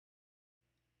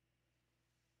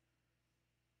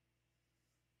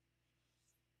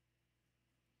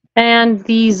 And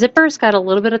the zipper's got a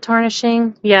little bit of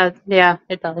tarnishing. Yeah,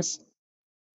 it does.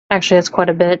 Actually, it's quite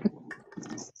a bit.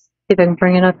 See if I can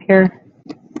bring it up here.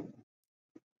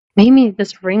 Maybe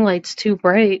this ring light's too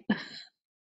bright.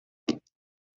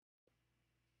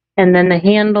 And then the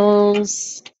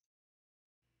handles.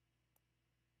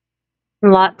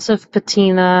 Lots of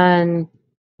patina and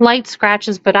light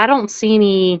scratches, but I don't see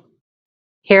any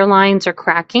hairlines or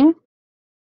cracking.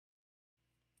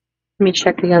 Let me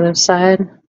check the other side.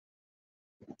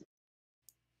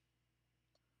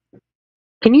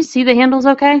 Can you see the handles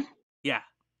okay? Yeah.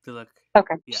 They look.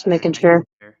 Okay, just making sure.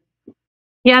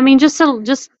 Yeah, I mean, just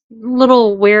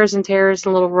little wears and tears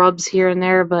and little rubs here and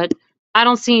there, but I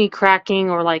don't see any cracking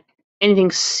or like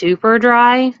anything super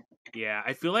dry. Yeah,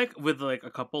 I feel like with like a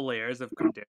couple layers of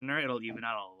conditioner, it'll even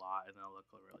out a lot and it'll look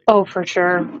really Oh, for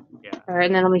sure. Yeah. All right,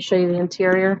 and then let me show you the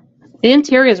interior. The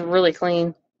interior is really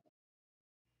clean.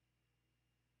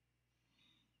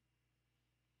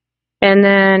 And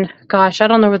then, gosh, I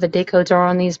don't know where the date codes are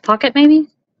on these. Pocket, maybe?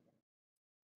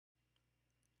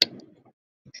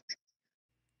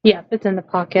 Yeah, it's in the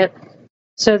pocket.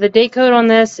 So the date code on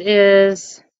this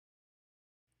is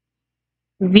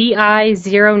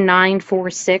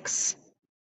VI0946.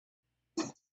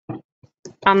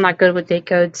 I'm not good with date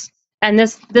codes. And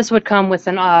this would come with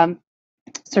an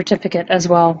certificate as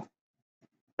well.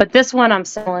 But this one I'm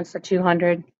selling for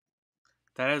 $200.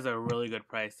 That is a really good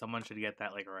price. Someone should get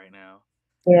that like right now.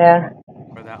 Yeah.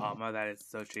 For that Alma, that is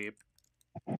so cheap.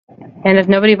 And if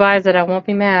nobody buys it, I won't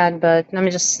be mad, but I'm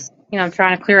just, I'm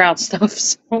trying to clear out stuff.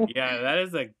 So. Yeah, that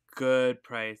is a good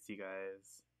price, you guys.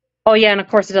 Oh yeah, and of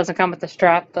course it doesn't come with the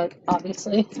strap, but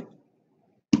obviously.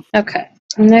 Okay,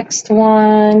 next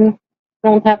one. I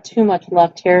don't have too much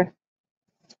left here.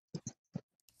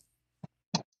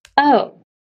 Oh,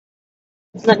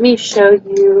 let me show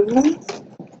you.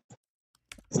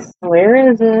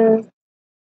 Where is it?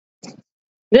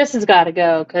 This has got to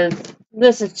go because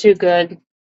this is too good.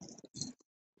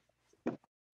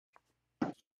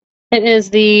 It is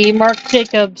the Marc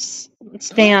Jacobs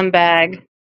Stan bag.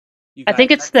 Guys, I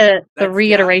think it's the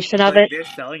reiteration of it. They're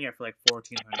selling it for like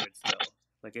 $1,400 still.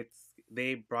 Like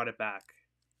they brought it back.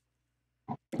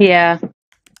 Yeah.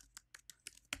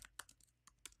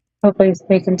 Hopefully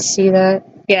they can see that.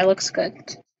 Yeah, it looks good.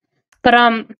 But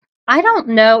I don't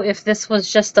know if this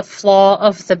was just a flaw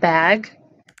of the bag,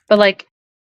 but like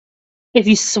if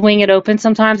you swing it open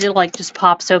sometimes it like just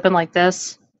pops open like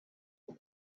this.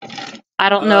 I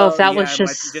don't know if that was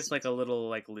just like a little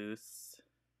like loose.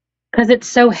 Because it's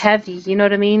so heavy, you know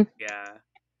what I mean? Yeah.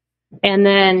 And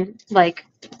then like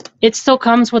it still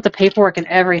comes with the paperwork and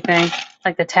everything,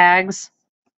 like the tags.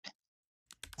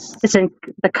 It's in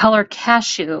the color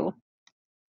cashew.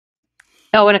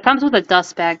 Oh, and it comes with a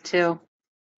dust bag too.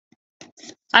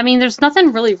 I mean, there's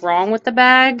nothing really wrong with the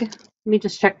bag. Let me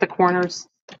just check the corners.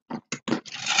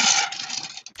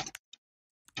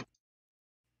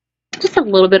 Just a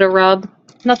little bit of rub.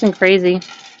 Nothing crazy.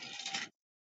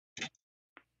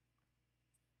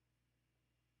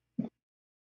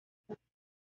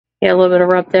 Yeah, a little bit of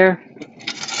rub there.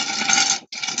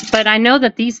 But I know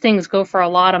that these things go for a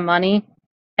lot of money.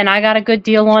 And I got a good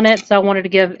deal on it, so I wanted to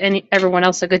give everyone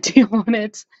else a good deal on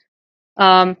it.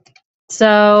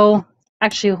 So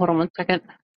actually, hold on one second.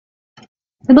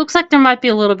 It looks like there might be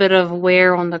a little bit of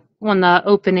wear on the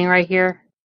opening right here,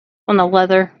 on the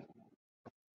leather.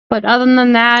 But other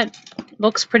than that,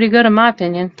 looks pretty good in my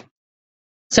opinion.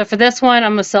 So for this one,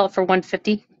 I'm gonna sell it for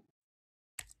 $150.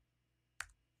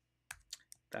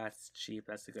 That's cheap.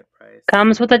 That's a good price.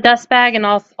 Comes with a dust bag and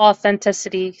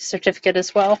authenticity certificate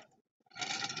as well.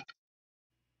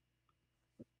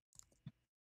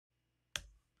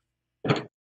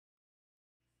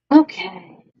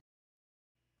 Okay.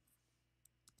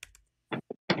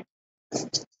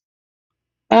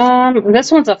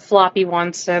 This one's a floppy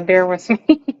one, so bear with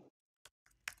me.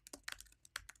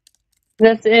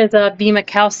 This is a B.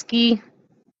 Mikowski.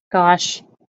 Gosh.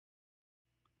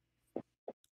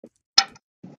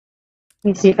 Let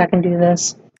me see if I can do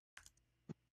this.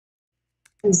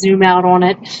 zoom out on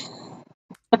it.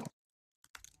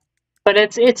 But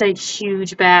it's a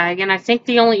huge bag, and I think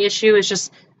the only issue is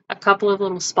just a couple of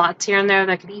little spots here and there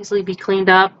that could easily be cleaned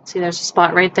up. See, there's a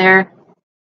spot right there.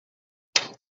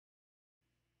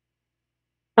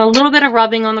 A little bit of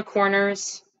rubbing on the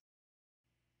corners.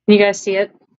 Can you guys see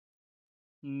it?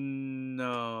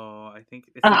 No, I think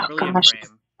it's Oh not really in gosh.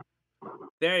 frame.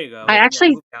 There you go. I Wait, yeah, actually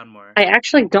move down more. I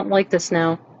actually don't like this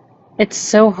now. It's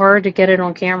so hard to get it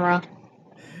on camera.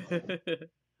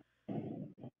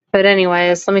 But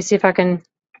anyways, let me see if I can.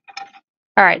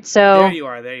 All right, There so you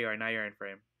are. There you are. Now you're in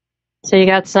frame. you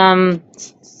got some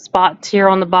spots here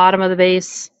on the bottom of the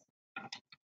base.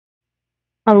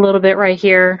 A little bit right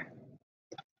here.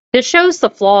 This shows the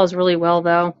flaws really well,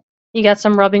 though. You got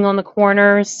some rubbing on the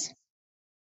corners.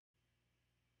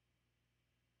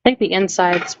 I think the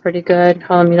inside's pretty good.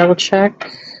 Let me double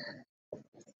check.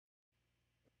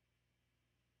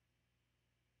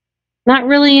 Not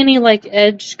really any like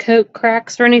edge coat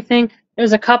cracks or anything.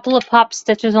 There's a couple of pop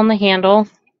stitches on the handle.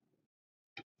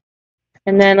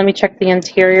 And then let me check the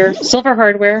interior. Silver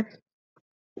hardware.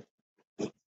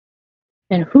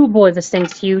 And whoo boy, this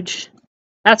thing's huge.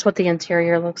 That's what the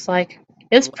interior looks like.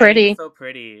 It's The lighting is pretty. so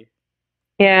pretty.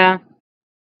 Yeah.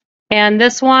 And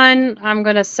this one I'm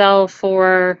gonna sell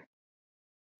for,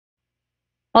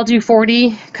 I'll do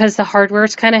 40 because the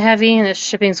hardware's kind of heavy and the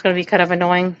shipping's gonna be kind of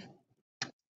annoying.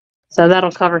 So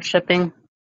that'll cover shipping.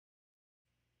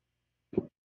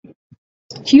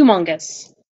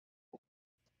 Humongous.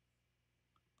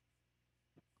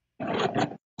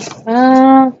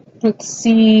 Let's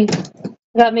see.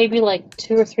 I got maybe like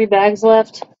 2 or 3 bags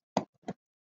left.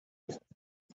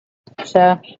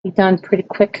 So be done pretty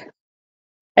quick.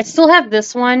 I still have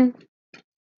this one.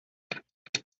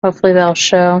 Hopefully that'll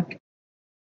show.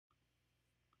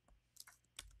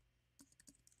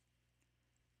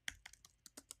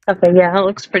 Okay, yeah, that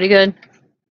looks pretty good.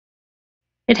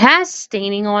 It has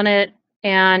staining on it,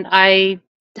 and I've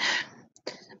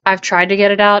tried to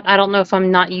get it out. I don't know if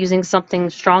I'm not using something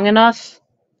strong enough,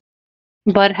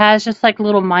 but it has just like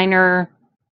little minor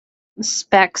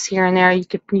specks here and there. You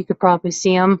could probably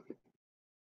see them.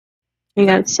 You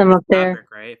got some up there.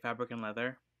 Fabric, right? Fabric and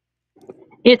leather.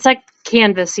 It's like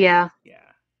canvas, yeah. Yeah.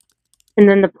 And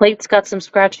then the plate's got some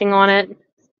scratching on it.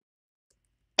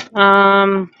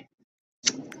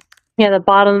 Yeah, the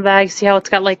bottom of the bag, see how it's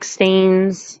got like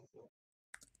stains.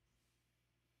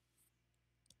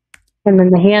 And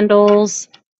then the handles.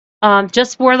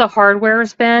 Just where the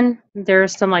hardware's been,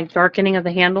 there's some like darkening of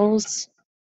the handles.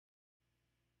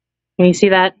 Can you see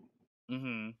that?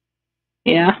 Mm-hmm.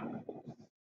 Yeah.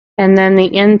 And then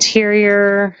the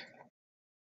interior.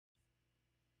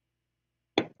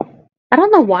 I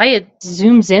don't know why it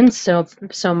zooms in so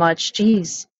much.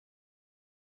 Jeez.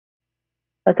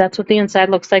 But that's what the inside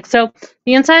looks like. So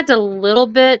the inside's a little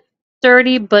bit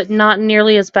dirty, but not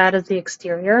nearly as bad as the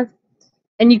exterior.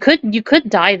 And you could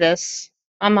dye this.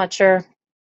 I'm not sure.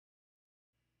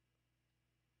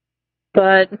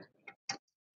 But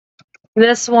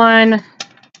this one,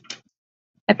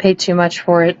 I paid too much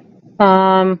for it.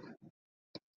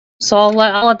 So I'll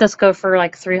let this go for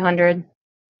like 300.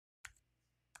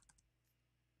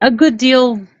 A good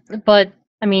deal, but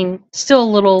I mean, still a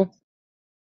little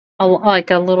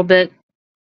bit,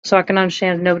 so I can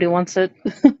understand if nobody wants it.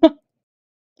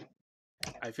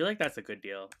 I feel like that's a good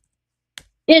deal.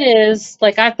 It is.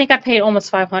 Like, I think I paid almost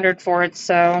 500 for it,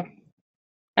 so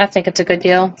I think it's a good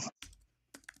deal.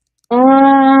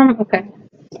 Okay.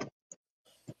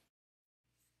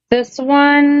 This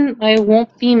one, I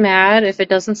won't be mad if it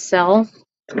doesn't sell,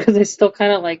 because I still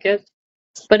kind of like it.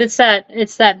 But it's that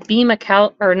B.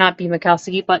 Macau, or not B.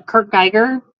 Macalski, but Kurt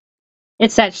Geiger.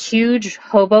 It's that huge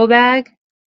hobo bag.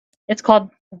 It's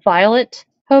called Violet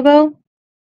Hobo.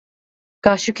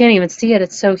 Gosh, you can't even see it.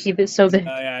 It's so big.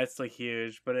 Oh yeah, it's like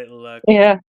huge, but it looks.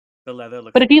 Yeah. The leather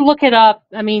looks. But if you look it up,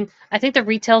 I mean, I think the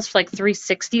retail's for like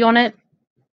 $360 on it.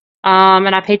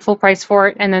 And I paid full price for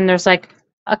it. And then there's like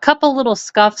a couple little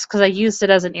scuffs because I used it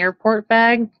as an airport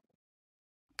bag.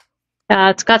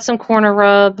 It's got some corner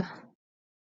rub.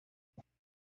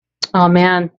 Oh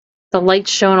man, the light's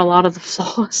showing a lot of the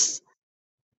flaws.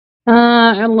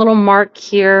 A little mark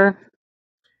here.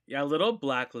 Yeah, a little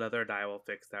black leather dye will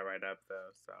fix that right up though.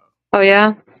 So. Oh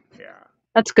yeah? Yeah.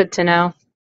 That's good to know.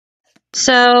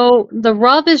 So the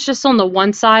rub is just on the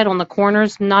one side, on the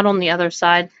corners, not on the other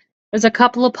side. There's a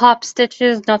couple of pop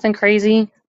stitches, nothing crazy.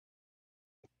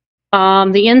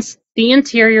 The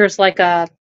interior is like a,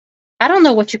 I don't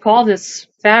know what you call this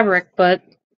fabric, but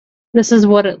this is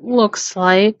what it looks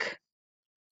like.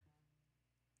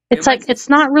 It's like it's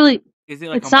not really. Is it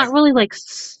like? It's not really like.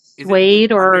 Is Is it the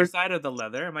suede or underside of the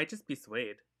leather? It might just be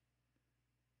suede.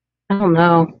 I don't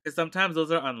know. Because sometimes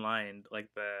those are unlined, like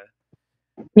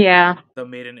Yeah. the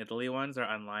made in Italy ones are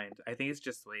unlined. I think it's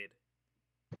just suede.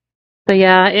 But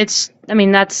yeah, I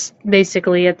mean, that's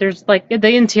basically it. There's like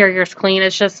the interior's clean.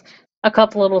 It's just a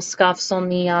couple little scuffs on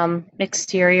the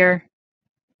exterior.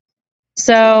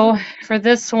 So for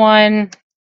this one,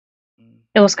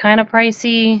 it was kind of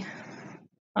pricey.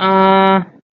 I'll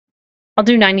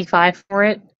do 95 for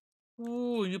it.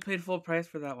 Ooh, you paid full price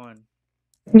for that one.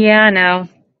 Yeah, I know.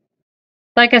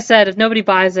 Like I said, if nobody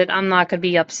buys it, I'm not gonna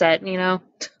be upset, you know?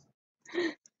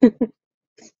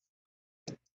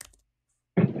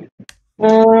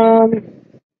 Um,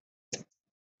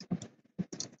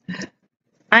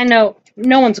 I know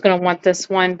no one's gonna want this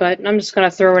one, but I'm just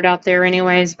gonna throw it out there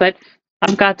anyways. But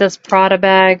I've got this Prada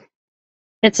bag.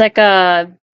 It's like a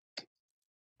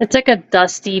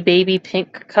dusty baby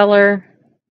pink color,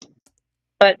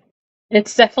 but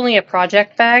it's definitely a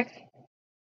project bag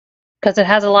because it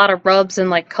has a lot of rubs and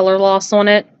like color loss on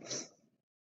it.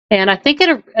 And I think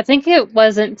it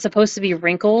wasn't supposed to be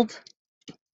wrinkled,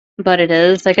 but it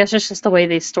is. I guess it's just the way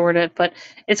they stored it. But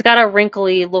it's got a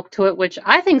wrinkly look to it, which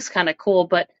I think is kind of cool.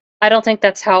 But I don't think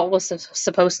that's how it was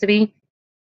supposed to be.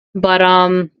 But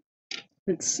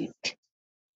let's see.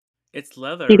 It's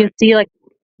leather, You can right? see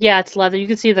yeah, it's leather. You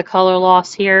can see the color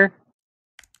loss here,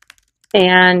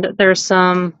 and there's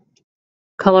some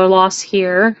color loss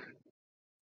here.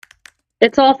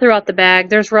 It's all throughout the bag.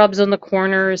 There's rubs on the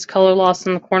corners, color loss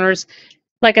on the corners.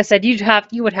 Like I said,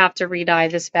 you would have to re-dye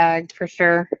this bag for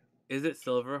sure. Is it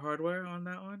silver hardware on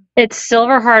that one? It's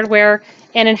silver hardware,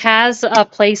 and it has a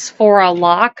place for a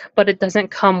lock, but it doesn't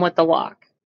come with the lock.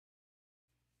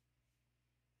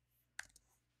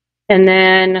 And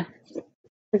then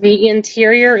the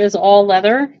interior is all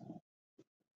leather,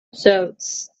 so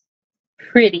it's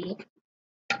pretty.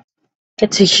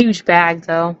 It's a huge bag,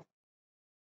 though.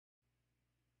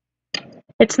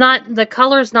 It's not, the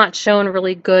color's not shown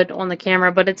really good on the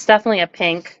camera, but it's definitely a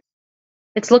pink.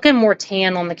 It's looking more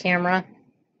tan on the camera.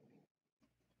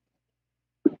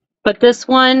 But this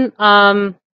one,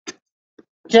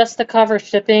 just the cover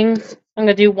shipping, I'm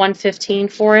gonna do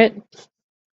 $115 for it.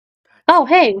 Oh,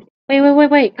 hey,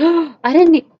 wait. I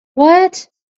didn't, what?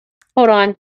 Hold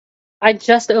on. I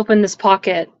just opened this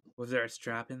pocket. Was there a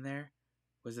strap in there?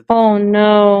 Was it the Oh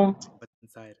no. what's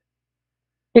inside?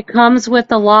 It comes with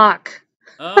the lock.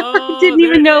 I Oh, didn't there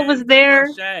even it know it was is. The there.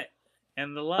 clochette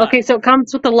and the lock. Okay, so it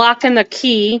comes with the lock and the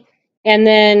key, and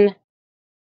then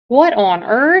what on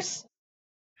earth?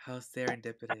 How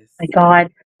serendipitous. My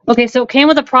God. Okay, so it came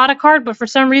with a product card, but for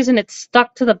some reason it's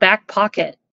stuck to the back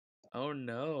pocket. Oh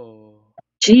no.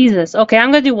 Jesus. Okay,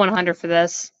 I'm gonna do 100 for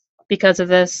this because of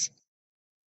this.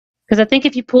 Because I think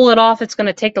if you pull it off, it's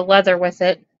gonna take the leather with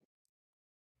it.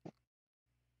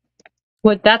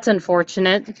 What? That's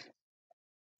unfortunate.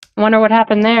 I wonder what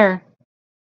happened there.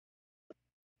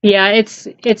 Yeah,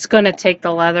 it's gonna take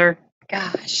the leather.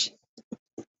 Gosh.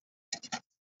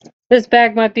 This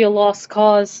bag might be a lost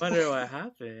cause. Wonder what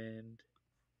happened.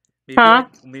 Huh?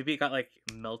 Maybe it got like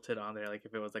melted on there, like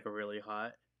if it was like really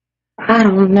hot. I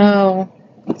don't know.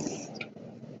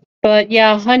 But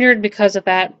yeah, 100 because of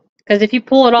that. Because if you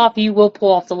pull it off, you will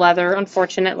pull off the leather,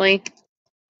 unfortunately.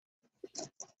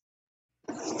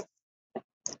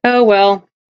 Oh well.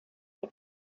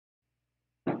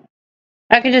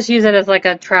 I could just use it as like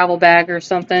a travel bag or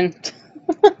something.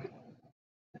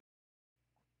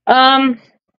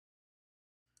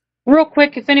 Real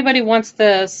quick, if anybody wants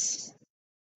this,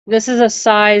 this is a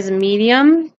size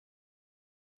medium,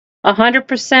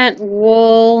 100%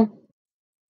 wool,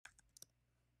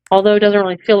 although it doesn't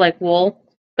really feel like wool,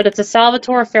 but it's a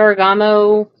Salvatore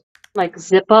Ferragamo like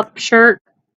zip-up shirt,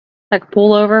 like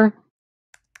pullover.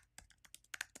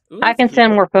 Ooh, I that's can cute.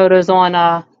 send more photos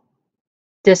on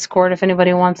Discord if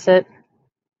anybody wants it.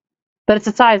 But it's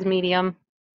a size medium.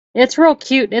 It's real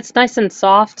cute. It's nice and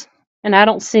soft, and I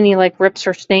don't see any like rips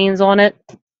or stains on it.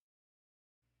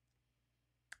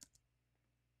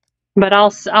 But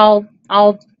I'll sell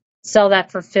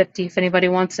that for 50 if anybody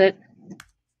wants it.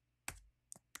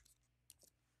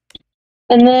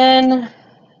 And then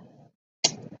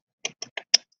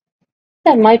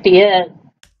that might be it.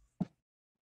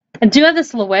 I do have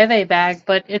this Loewe bag,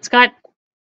 but it's got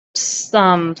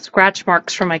some scratch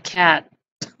marks from my cat.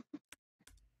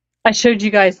 I showed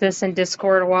you guys this in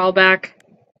Discord a while back.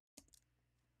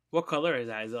 What color is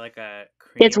that? Is it like a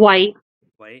cream? It's white.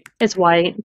 White? It's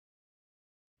white.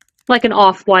 Like an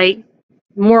off-white.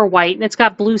 More white. And it's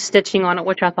got blue stitching on it,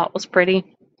 which I thought was pretty.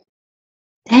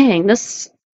 Dang, this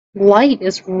light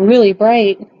is really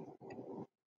bright. Let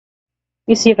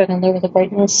me see if I can lower the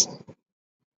brightness.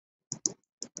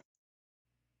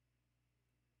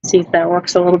 See if that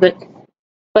works a little bit.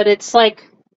 But it's like,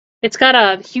 it's got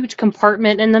a huge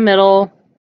compartment in the middle,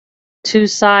 two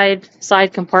side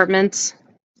compartments.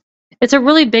 It's a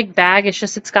really big bag. It's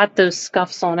just it's got those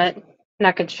scuffs on it, and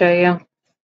I could show you. All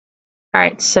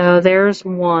right, so there's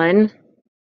one.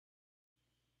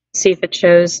 See if it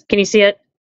shows. Can you see it?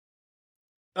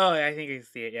 Oh, I think I can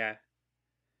see it. Yeah.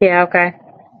 Yeah. Okay.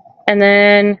 And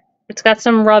then it's got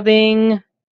some rubbing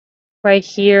right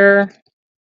here,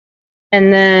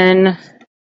 and then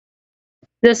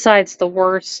this side's the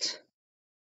worst.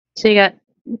 So you got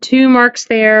 2 marks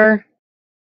there,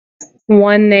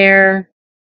 1 there,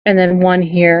 and then 1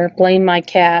 here. Blame my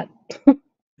cat.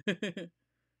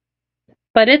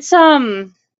 But it's yeah,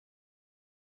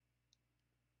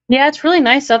 it's really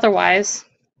nice otherwise.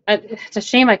 It's a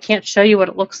shame I can't show you what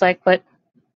it looks like, but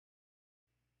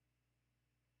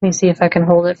let me see if I can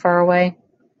hold it far away.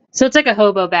 So it's like a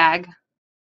hobo bag.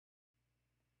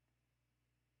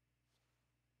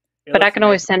 But I can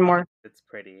always send more. It's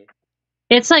pretty.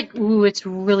 It's like, ooh, it's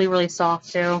really, really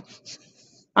soft too.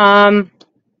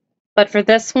 But for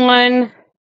this one,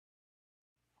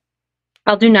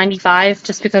 I'll do 95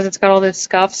 just because it's got all those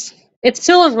scuffs. It's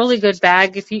still a really good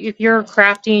bag. If you're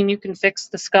crafty and you can fix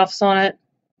the scuffs on it,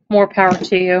 more power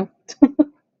to you.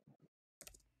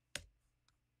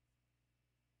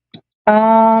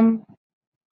 I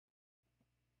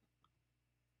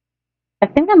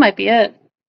think that might be it.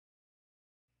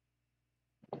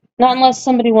 Not unless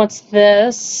somebody wants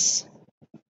this.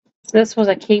 This was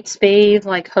a Kate Spade,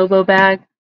 like, hobo bag.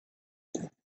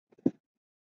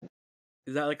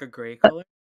 Is that like a gray color?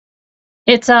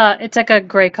 It's like a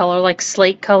gray color, like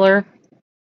slate color.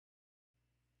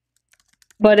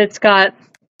 But it's got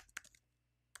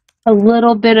a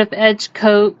little bit of edge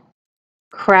coat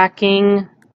cracking,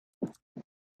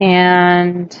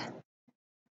 and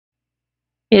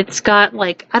it's got,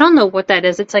 like, I don't know what that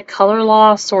is. It's like color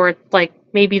loss, or like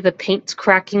maybe the paint's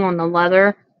cracking on the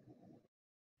leather.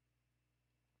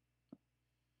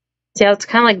 See how it's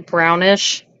kind of like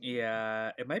brownish?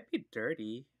 Yeah, it might be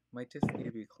dirty. Might just need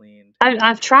to be cleaned.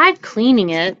 I've tried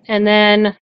cleaning it, and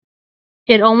then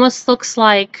it almost looks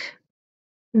like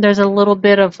there's a little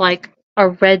bit of like a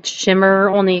red shimmer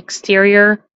on the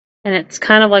exterior, and it's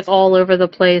kind of like all over the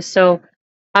place. So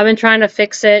I've been trying to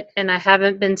fix it, and I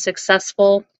haven't been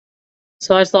successful.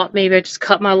 So I thought maybe I'd just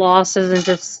cut my losses and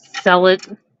just sell it.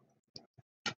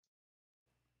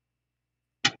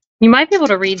 You might be able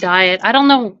to re-dye it. I don't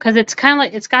know, because it's kind of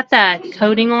like, it's got that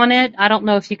coating on it. I don't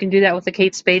know if you can do that with a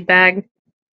Kate Spade bag.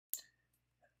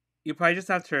 You probably just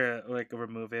have to like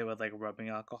remove it with like rubbing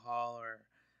alcohol or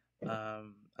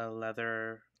a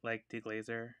leather like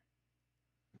deglazer.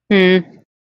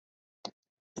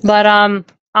 But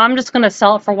I'm just gonna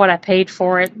sell it for what I paid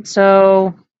for it.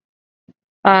 So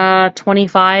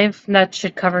 25. That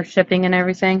should cover shipping and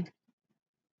everything.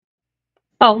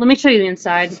 Oh, let me show you the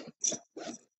inside.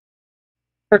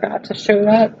 Forgot to show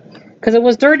that because it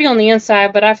was dirty on the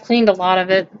inside, but I've cleaned a lot of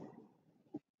it.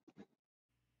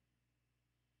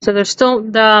 So there's still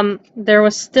there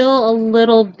was still a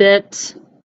little bit,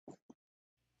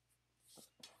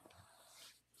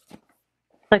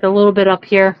 like a little bit up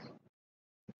here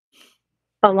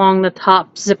along the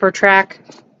top zipper track,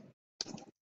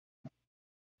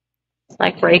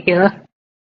 like right here.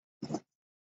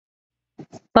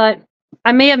 But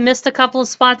I may have missed a couple of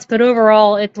spots, but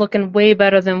overall it's looking way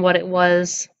better than what it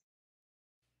was.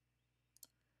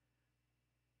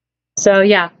 So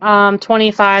yeah,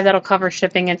 25, that'll cover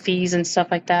shipping and fees and stuff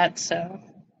like that. So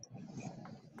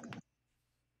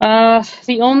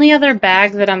the only other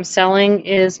bag that I'm selling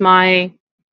is the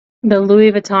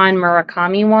Louis Vuitton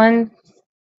Murakami one.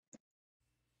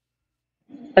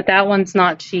 But that one's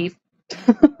not cheap.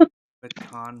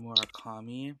 Vuitton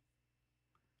Murakami.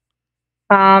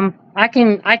 I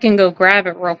can go grab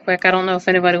it real quick. I don't know if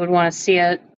anybody would want to see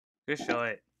it. Just show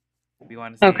it. We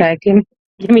want to see. Okay,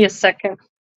 give me a second.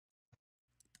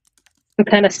 I'm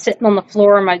kind of sitting on the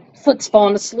floor and my foot's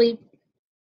falling asleep.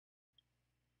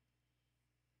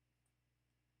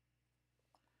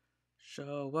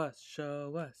 Show us,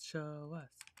 show us, show us.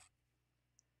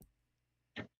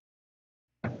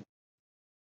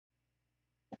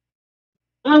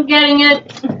 I'm getting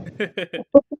it.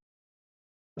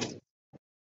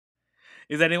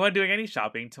 Is anyone doing any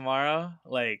shopping tomorrow?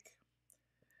 Like,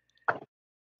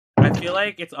 I feel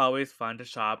like it's always fun to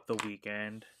shop the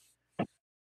weekend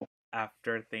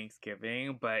after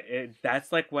Thanksgiving, but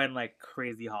that's like when like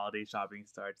crazy holiday shopping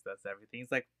starts. That's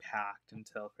everything's like packed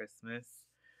until Christmas.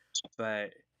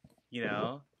 But you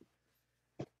know,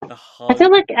 the I feel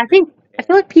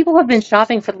like people have been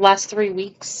shopping for the last 3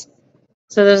 weeks,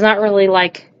 so there's not really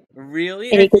like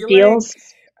really, any good deals.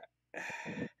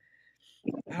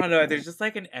 I don't know. There's just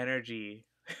like an energy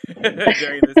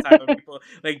during this time of people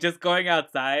like just going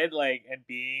outside, like and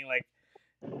being like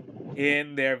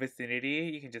in their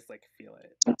vicinity. You can just like feel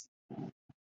it.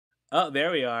 Oh,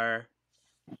 there we are.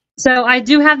 So I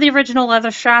do have the original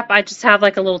leather strap. I just have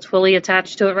like a little twilly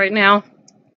attached to it right now.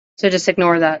 So just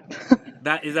ignore that.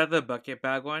 That is that the bucket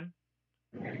bag one?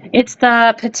 It's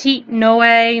the Petite Noe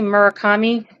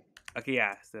Murakami. Okay,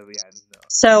 yeah. So yeah, no.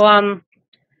 So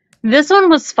this one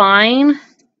was fine.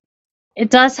 It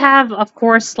does have, of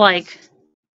course, like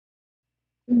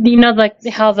like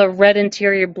how the red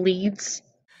interior bleeds.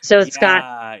 So it's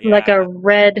got Yeah, like yeah.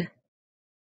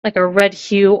 a red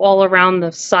hue all around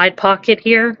the side pocket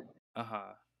here.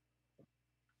 Uh-huh.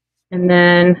 And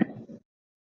then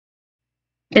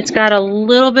it's got a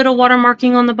little bit of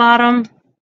watermarking on the bottom.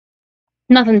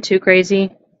 Nothing too crazy.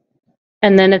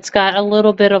 And then it's got a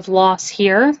little bit of loss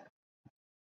here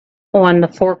on the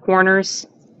four corners.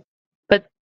 But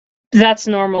that's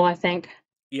normal, I think.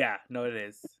 Yeah, no, it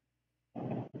is.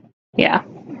 Yeah.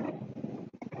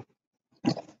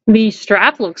 The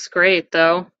strap looks great,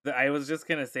 though. I was just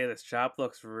gonna say the strap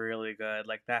looks really good.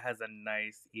 Like that has a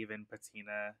nice even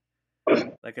patina.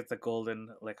 Like it's a golden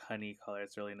like honey color.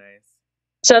 It's really nice.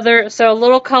 So a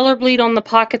little color bleed on the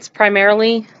pockets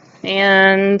primarily,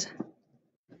 and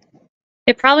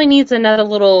it probably needs another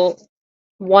little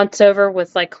once over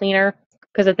with like cleaner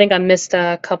because I think I missed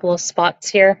a couple of spots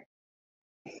here.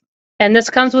 And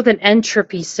this comes with an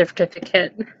entropy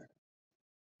certificate.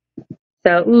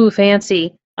 So ooh,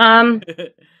 fancy.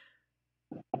 The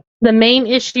main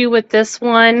issue with this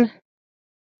one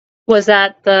was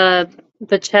that the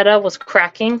cheddar was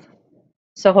cracking.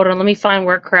 So hold on, let me find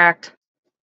where it cracked.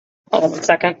 Hold on a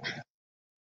second.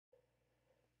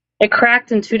 It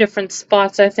cracked in two different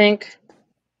spots, I think.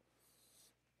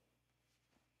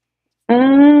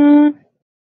 I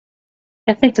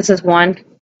think this is one.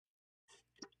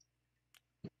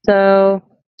 So,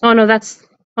 oh no, that's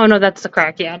the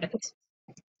crack. Yeah, it is.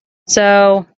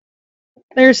 So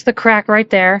there's the crack right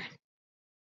there.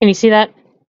 Can you see that?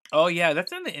 Oh yeah,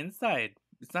 that's on the inside.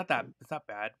 It's not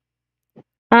bad.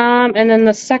 And then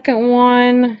the second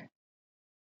one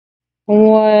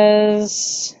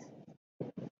was,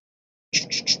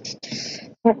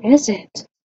 what is it?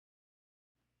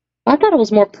 I thought it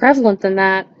was more prevalent than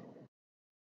that.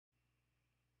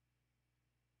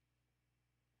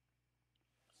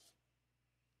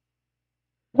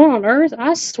 What on earth?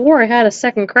 I swore I had a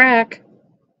second crack.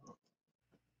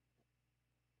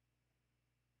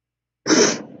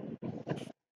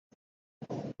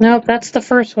 Nope, that's the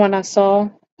first one I saw.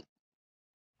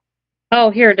 Oh,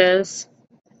 here it is.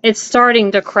 It's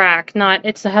starting to crack.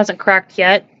 It hasn't cracked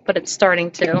yet, but it's starting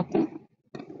to.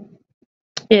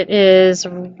 It is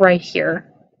right here.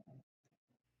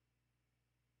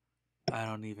 I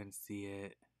don't even see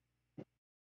it.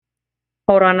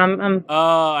 Hold on, I'm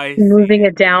I moving see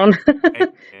it down. I see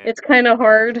it. It's kind of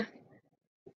hard.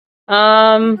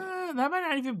 That might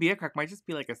not even be a crack. Might just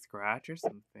be like a scratch or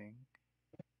something.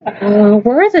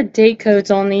 Where are the date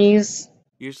codes on these?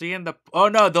 Usually in the oh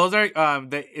no, those are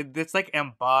it's like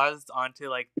embossed onto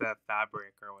like the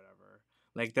fabric or whatever.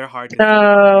 Like they're hard to see.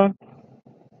 Oh,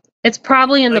 it's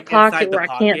probably in the Like pocket inside the where I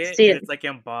can't pocket, see and it. it's like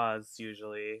embossed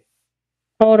usually.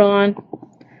 Hold on.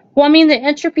 Well, I mean, the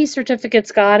entropy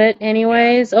certificate's got it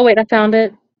anyways. Oh, wait, I found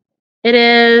it. It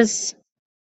is...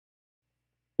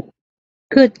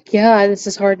 Good God, this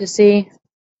is hard to see.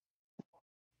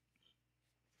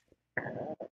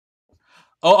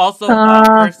 Oh, also,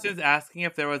 Kirsten's asking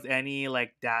if there was any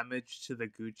like damage to the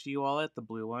Gucci wallet, the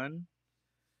blue one.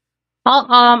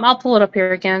 I'll pull it up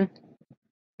here again.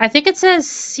 I think it says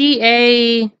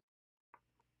CA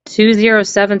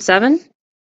 2077.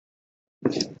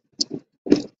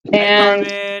 And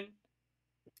Hi,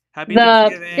 happy the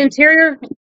Thanksgiving.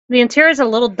 the interior is a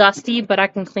little dusty, but I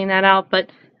can clean that out. But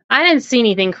I didn't see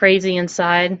anything crazy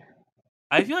inside.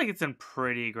 I feel like it's in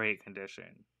pretty great condition.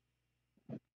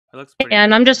 It looks pretty And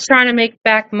good. I'm just trying to make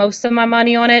back most of my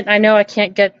money on it. I know I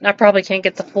probably can't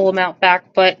get the full amount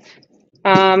back, but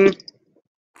I'll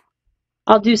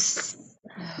do because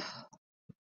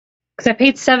I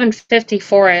paid $750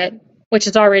 for it, which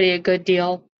is already a good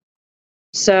deal.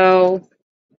 So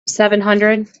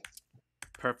 $700.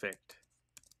 Perfect.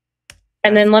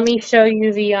 And then let me show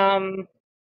you the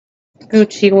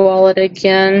Gucci wallet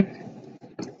again.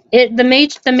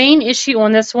 The main issue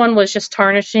on this one was just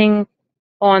tarnishing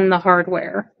on the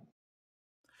hardware.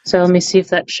 So let me see if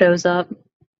that shows up.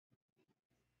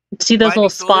 See those little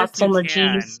spots on the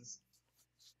G's?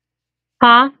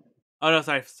 Huh? Oh no,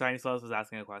 sorry. Shiny Souls was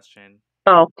asking a question.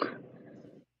 Oh.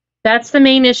 That's the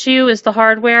main issue is the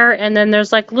hardware, and then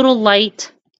there's like little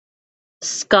light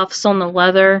scuffs on the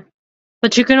leather.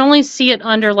 But you can only see it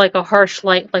under like a harsh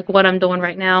light, like what I'm doing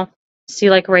right now. See,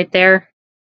 like right there.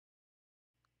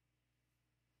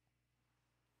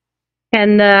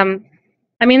 And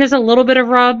I mean, there's a little bit of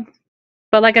rub,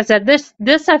 but like I said, this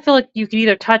I feel like you could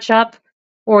either touch up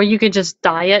or you could just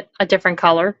dye it a different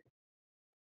color.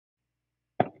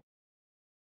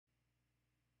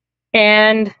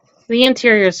 And the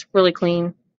interior is really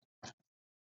clean.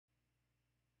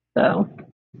 So,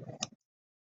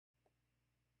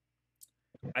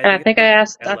 I think I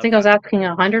was asking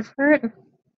 100 for it.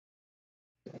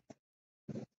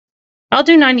 I'll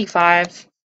do 95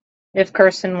 if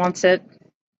Kirsten wants it.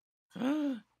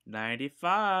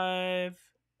 95.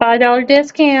 $5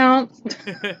 discount.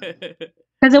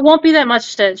 Because it won't be that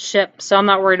much to ship, so I'm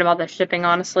not worried about the shipping,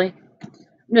 honestly.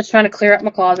 I'm just trying to clear up my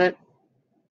closet.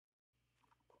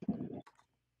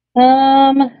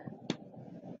 But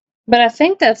I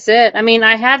think that's it. I mean,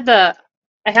 I had the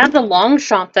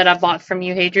Longchamp that I bought from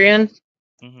you, Hadrian.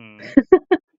 Mm-hmm.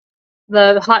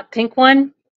 The hot pink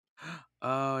one.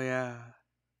 Oh yeah.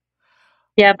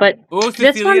 Yeah, but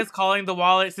Cecilia's calling the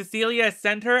wallet. Cecilia,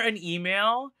 send her an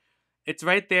email. It's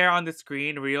right there on the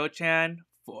screen. Riochan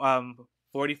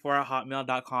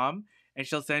 44@hotmail.com, and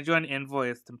she'll send you an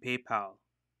invoice to PayPal.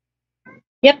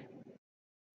 Yep.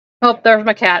 Oh, there's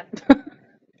my cat.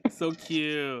 So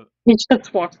cute. He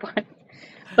just walked by.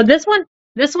 But this one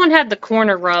had the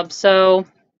corner rub, so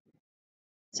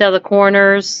see how the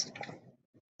corners,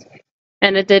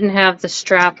 and it didn't have the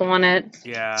strap on it.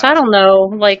 Yeah. So I don't know,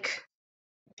 like,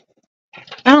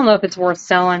 I don't know if it's worth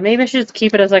selling. Maybe I should just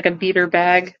keep it as like a beater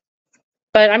bag.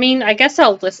 But I mean, I guess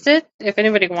I'll list it if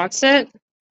anybody wants it.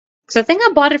 Because I think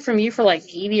I bought it from you for like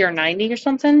 80 or 90 or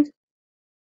something.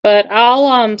 But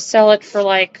I'll sell it for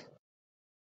like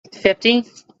 50.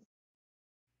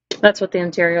 That's what the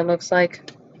interior looks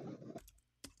like.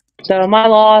 So my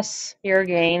loss, your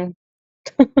gain.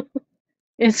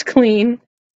 It's clean.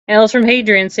 And it was from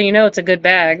Hadrian, so you know it's a good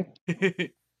bag.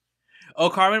 Oh,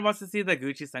 Carmen wants to see the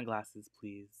Gucci sunglasses,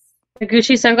 please. The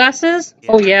Gucci sunglasses?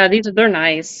 Yeah. Oh yeah, they're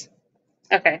nice.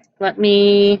 Okay, let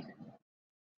me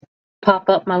pop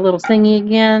up my little thingy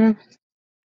again.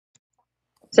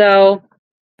 So,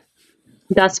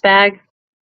 dust bag.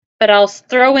 But I'll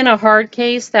throw in a hard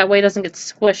case, that way it doesn't get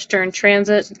squished during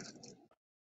transit.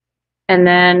 And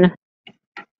then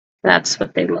that's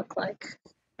what they look like.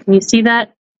 Can you see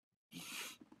that?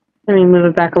 Let me move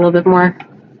it back a little bit more.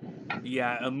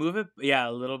 Yeah, move it. Yeah,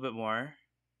 a little bit more.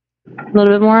 A little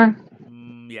bit more?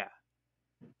 Yeah.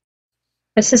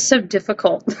 This is so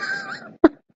difficult.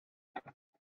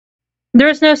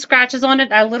 There's no scratches on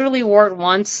it. I literally wore it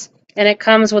once, and it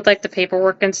comes with like the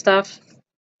paperwork and stuff.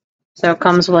 So it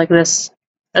comes with like this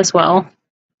as well.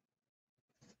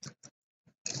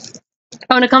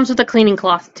 Oh, and it comes with a cleaning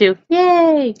cloth too.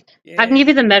 Yay! I can give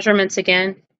you the measurements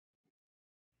again.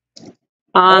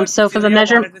 So for the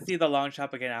measurement, I wanted to see the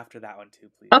Longchamp again after that one too,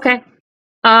 please. Okay.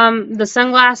 The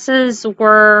sunglasses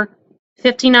were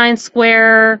 59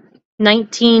 square,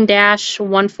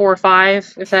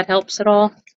 19-145, if that helps at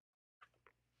all.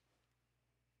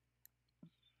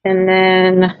 And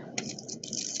then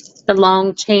the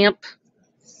Longchamp.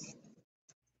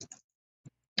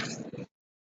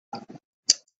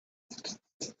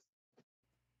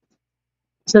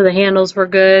 So the handles were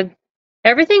good.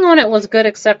 Everything on it was good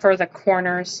except for the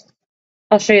corners.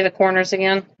 I'll show you the corners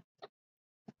again.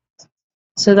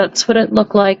 So that's what it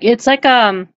looked like. It's like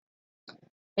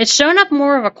it's showing up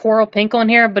more of a coral pink on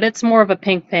here, but it's more of a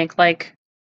pink, like,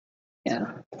 yeah.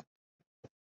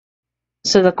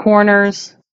 So the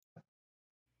corners.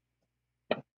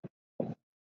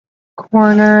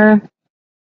 Corner.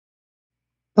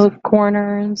 Both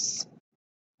corners.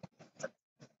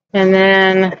 And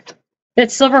then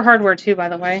it's silver hardware too, by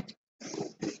the way.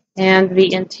 And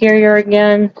the interior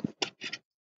again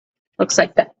looks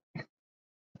like that.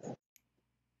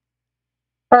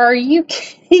 Are you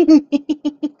kidding me?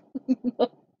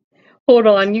 Hold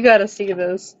on, you gotta see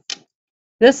this.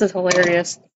 This is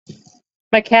hilarious.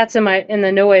 My cat's in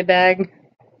the no way bag.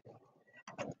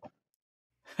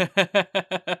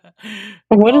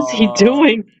 What is he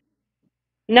doing?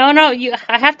 No,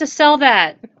 I have to sell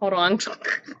that. Hold on.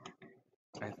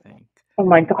 I think. Oh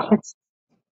my god.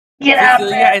 Get out of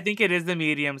Cecilia, I think it is the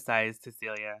medium size,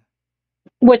 Cecilia.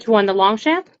 Which one? The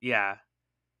Longchamp? Yeah.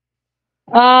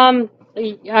 I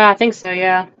think so,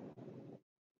 yeah.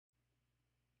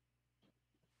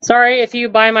 Sorry if you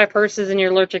buy my purses and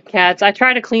you're allergic to cats. I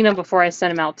try to clean them before I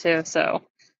send them out too, so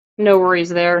no worries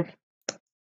there.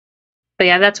 But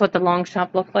yeah, that's what the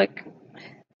Longchamp looked like.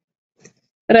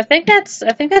 But I think that's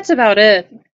about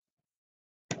it.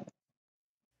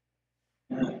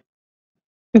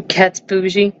 Cat's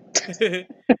bougie.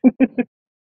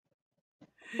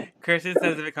 Kirsten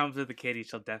says if it comes with a kitty,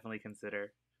 she'll definitely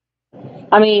consider.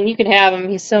 I mean, you can have him.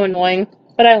 He's so annoying,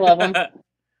 but I love him.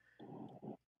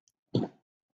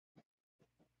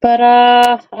 But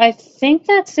I think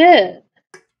that's it.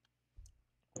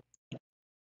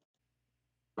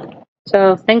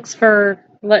 So thanks for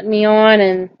letting me on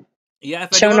and Yeah,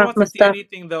 if showing anyone off wants my to see stuff.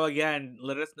 anything, though, again,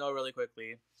 let us know really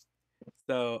quickly.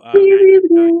 So,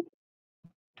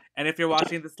 and if you're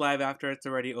watching this live after it's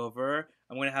already over,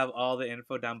 I'm going to have all the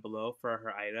info down below for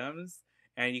her items.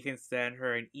 And you can send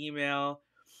her an email.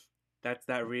 That's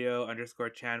that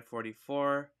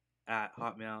Rio_Chan44 at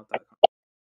hotmail.com.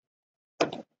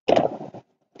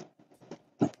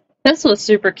 This was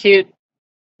super cute,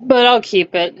 but I'll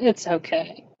keep it. It's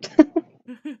okay.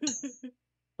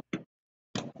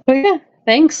 But yeah,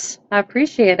 thanks. I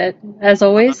appreciate it, as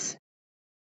always.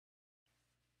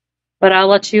 But I'll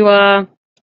let you go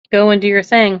and do your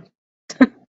thing.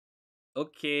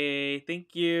 Okay,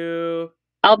 thank you.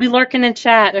 I'll be lurking in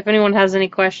chat if anyone has any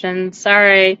questions. All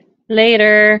right,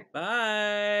 later.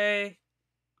 Bye.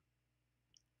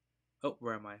 Oh,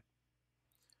 where am I?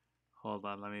 Hold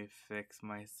on, let me fix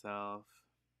myself.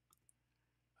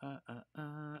 Oh,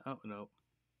 no.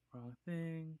 Wrong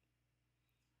thing.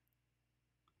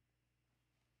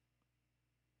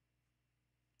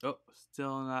 Oh,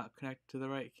 still not connected to the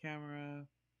right camera.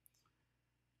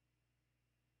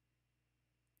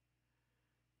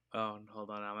 Oh, hold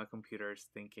on. Now my computer's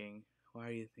thinking. Why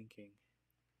are you thinking?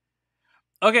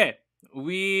 Okay,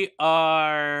 we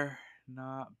are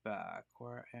not back.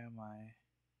 Where am I?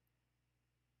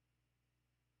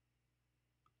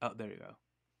 Oh, there you go.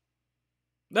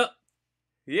 No.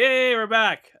 Yay, we're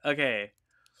back. Okay.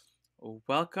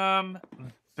 Welcome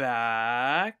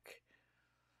back.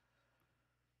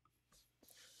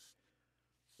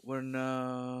 We're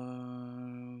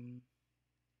no.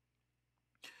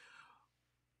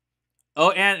 Oh,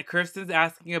 and Kirsten's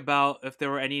asking about if there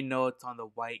were any notes on the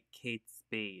white Kate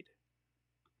Spade.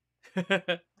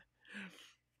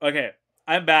 Okay,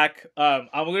 I'm back. I'm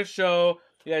gonna show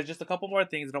you guys just a couple more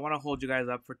things. I don't want to hold you guys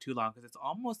up for too long because it's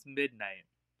almost midnight.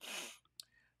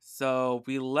 So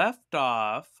we left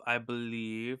off, I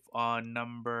believe, on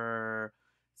number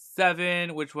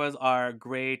 7, which was our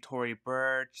gray Tory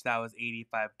Burch. That was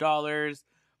 $85.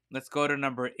 Let's go to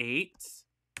number 8.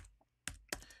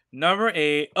 Number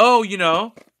 8. Oh,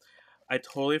 I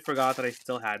totally forgot that I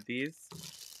still had these.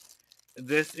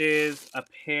 This is a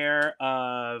pair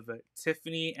of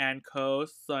Tiffany & Co.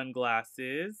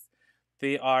 sunglasses.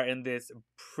 They are in this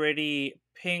pretty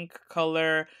pink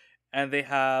color, and they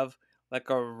have like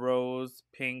a rose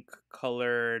pink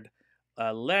colored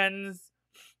lens,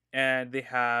 and they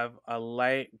have a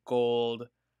light gold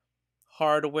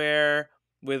hardware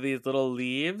with these little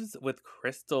leaves with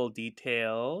crystal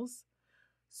details.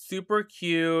 Super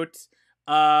cute.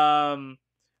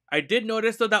 I did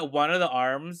notice though that one of the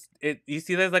arms, you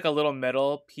see there's like a little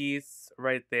metal piece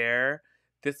right there.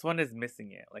 This one is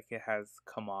missing it, like it has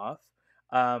come off.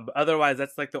 But otherwise,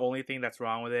 that's like the only thing that's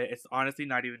wrong with it. It's honestly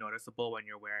not even noticeable when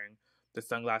you're wearing the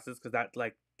sunglasses because that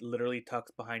like literally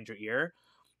tucks behind your ear.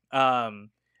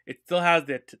 It still has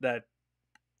the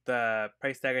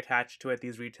price tag attached to it.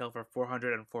 These retail for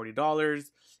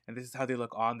 $440, and this is how they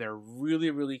look on. They're really,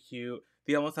 really cute.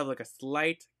 They almost have like a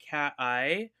slight cat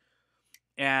eye,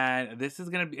 and this is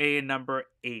gonna be a number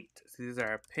 8. So these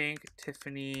are pink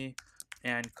Tiffany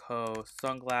 & Co.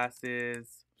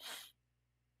 sunglasses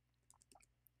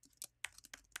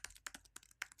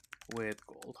with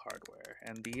gold hardware,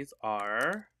 and these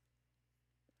are.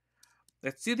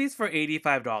 Let's do these for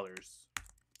 $85.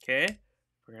 Okay,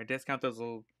 we're gonna discount those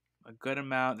a good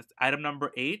amount. That's item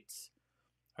number 8.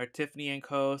 Our Tiffany &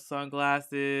 Co.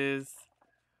 sunglasses.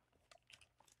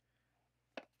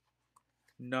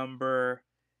 Number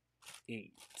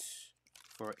 8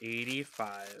 for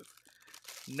 $85.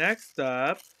 Next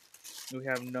up, we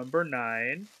have number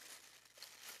 9.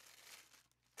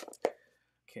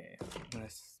 Okay, I'm going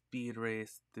to speed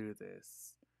race through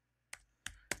this.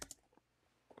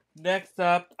 Next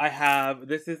up, I have,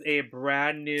 this is a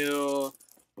brand new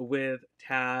with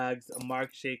tags,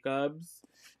 Marc Jacobs.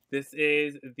 This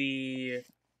is the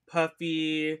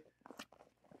puffy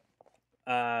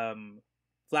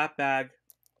flat bag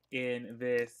in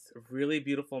this really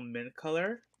beautiful mint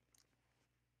color.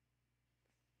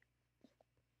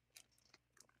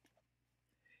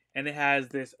 And it has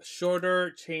this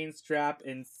shorter chain strap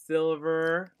in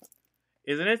silver.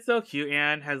 Isn't it so cute?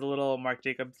 And has a little Marc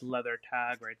Jacobs leather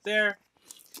tag right there.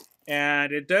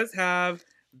 And it does have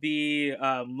The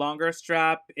longer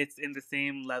strap, it's in the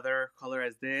same leather color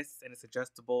as this, and it's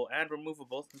adjustable and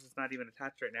removable since it's not even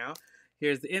attached right now.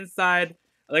 Here's the inside.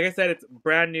 Like I said, it's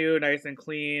brand new, nice and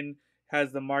clean.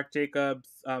 Has the Marc Jacobs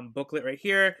booklet right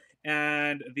here,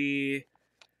 and the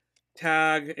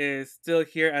tag is still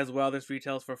here as well. This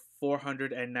retails for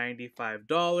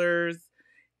 $495.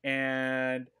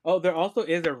 And oh, there also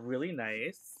is a really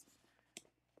nice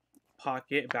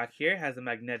pocket back here. It has a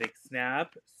magnetic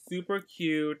snap. Super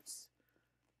cute.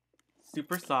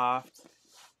 Super soft.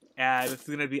 And this is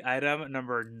going to be item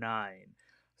number 9.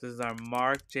 So this is our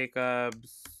Marc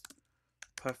Jacobs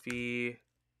puffy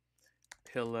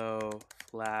pillow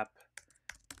flap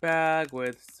bag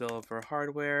with silver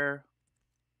hardware.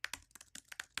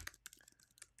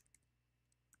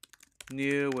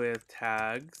 New with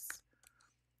tags.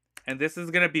 And this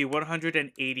is going to be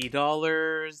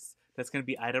 $180. That's going to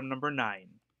be item number 9.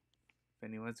 If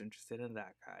anyone's interested in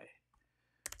that guy.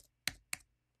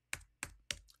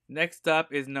 Next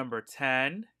up is number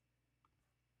 10.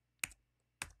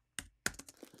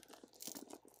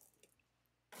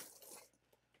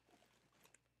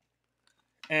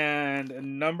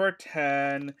 And number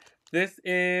 10, this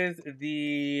is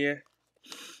the...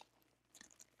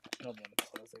 Hold on,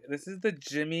 this is the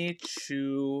Jimmy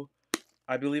Choo,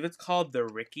 I believe it's called the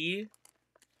Ricky.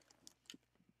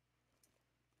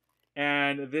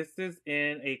 And this is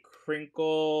in a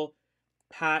crinkle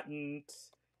patent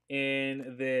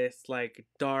in this like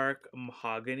dark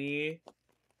mahogany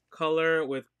color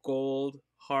with gold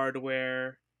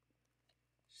hardware.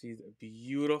 She's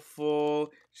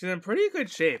beautiful. She's in pretty good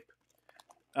shape.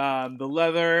 The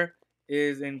leather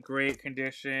is in great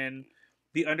condition.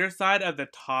 The underside of the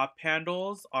top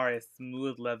handles are a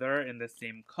smooth leather in the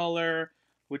same color,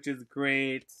 which is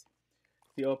great.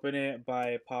 You open it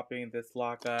by popping this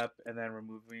lock up and then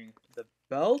removing the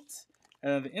belt.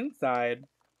 And then the inside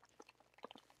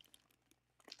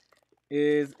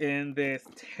is in this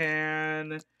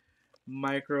tan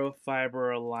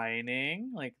microfiber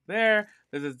lining, like there.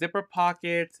 There's a zipper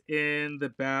pocket in the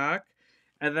back.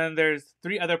 And then there's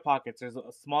 3 other pockets. There's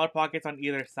smaller pockets on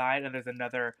either side, and there's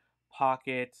another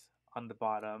pocket on the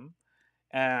bottom.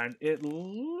 And it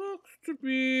looks to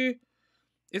be...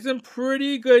 It's in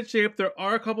pretty good shape. There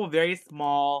are a couple very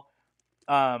small,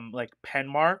 like pen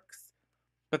marks,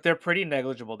 but they're pretty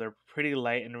negligible. They're pretty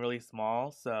light and really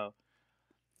small, so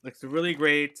looks really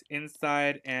great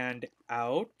inside and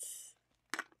out.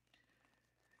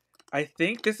 I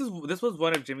think this was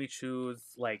one of Jimmy Choo's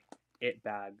like it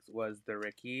bags, was the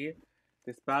Ricky.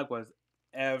 This bag was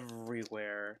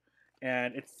everywhere,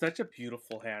 and it's such a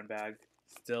beautiful handbag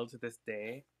still to this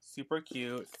day. Super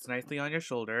cute. It's nicely on your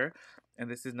shoulder. And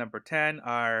this is number 10,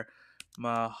 our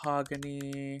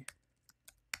mahogany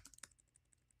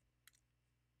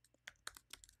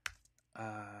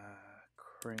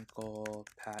crinkle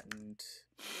patent.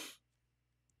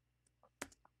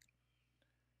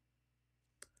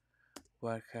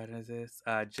 What kind is this?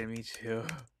 Jimmy Choo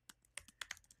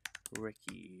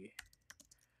Ricky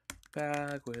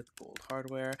bag with gold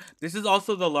hardware. This is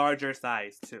also the larger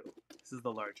size too. This is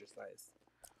the larger size.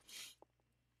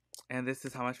 And this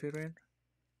is how much we ran?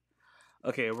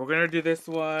 Okay, we're gonna do this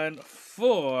one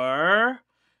for...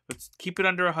 Let's keep it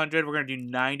under 100. We're gonna do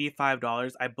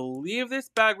 $95. I believe this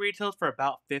bag retails for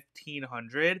about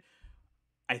 $1,500.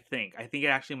 I think it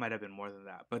actually might have been more than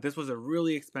that. But this was a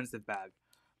really expensive bag.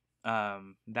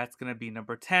 That's gonna be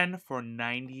number 10 for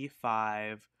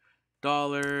 $95.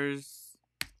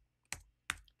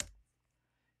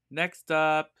 Next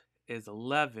up is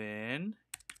 11.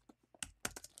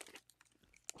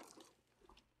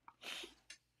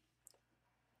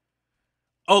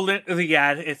 Oh,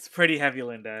 yeah, it's pretty heavy,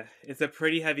 Linda. It's a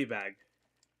pretty heavy bag.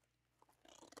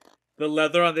 The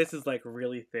leather on this is like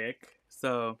really thick,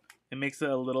 so it makes it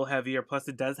a little heavier. Plus,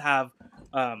 it does have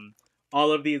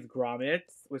all of these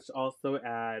grommets, which also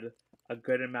add a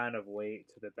good amount of weight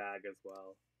to the bag as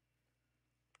well.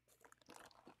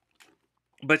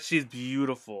 But she's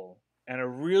beautiful and a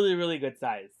really, really good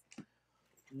size.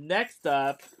 Next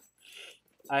up,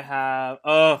 I have...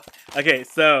 Oh, okay,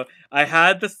 so I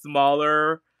had the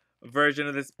smaller version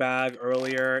of this bag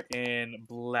earlier in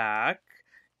black,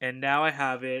 and now I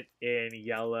have it in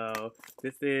yellow.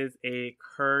 This is a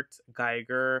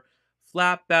Geiger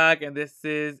flap bag, and this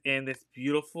is in this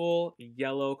beautiful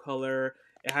yellow color.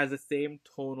 It has the same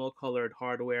tonal colored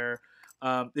hardware.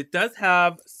 It does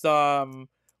have some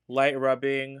light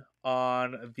rubbing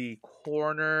on the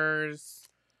corners.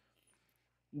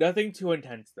 Nothing too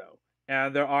intense though.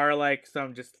 And there are like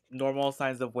some just normal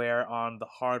signs of wear on the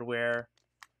hardware.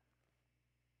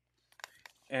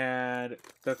 And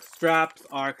the straps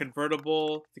are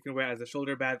convertible. So you can wear it as a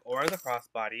shoulder bag or as a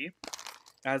crossbody. It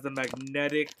has a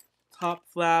magnetic top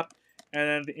flap. And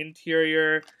then the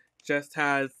interior just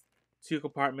has 2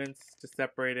 compartments just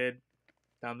separated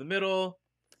down the middle.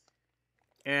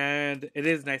 And it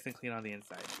is nice and clean on the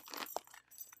inside.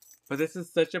 But this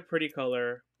is such a pretty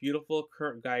color. Beautiful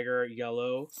Kurt Geiger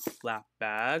yellow flap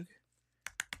bag.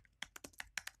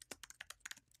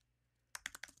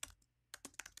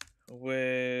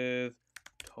 With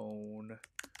tone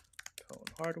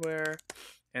hardware.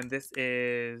 And this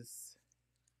is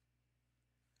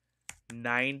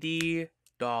 $90.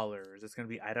 It's going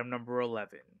to be item number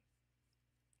 11.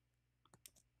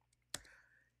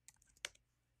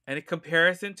 And in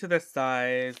comparison to the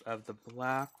size of the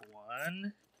black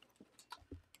one,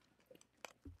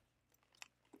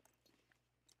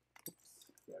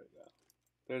 oops, there we go.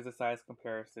 There's a size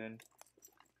comparison.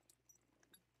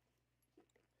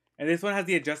 And this one has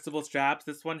the adjustable straps.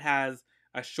 This one has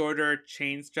a shorter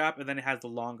chain strap, and then it has the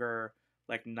longer,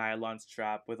 like, nylon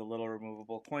strap with a little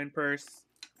removable coin purse.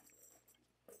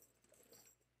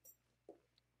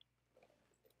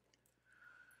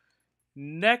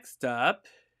 Next up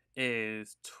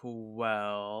is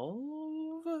 12.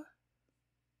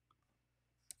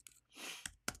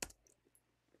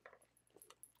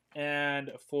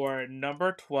 And for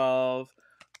number 12,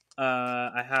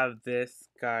 I have this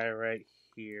guy right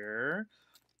here.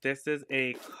 This is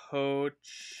a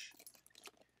Coach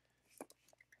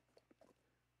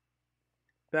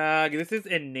bag. This is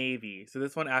in navy. So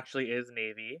this one actually is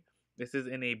navy. This is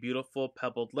in a beautiful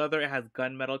pebbled leather. It has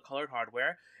gunmetal colored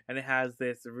hardware. And it has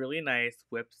this really nice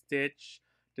whip stitch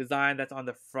design that's on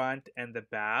the front and the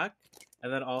back.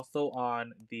 And then also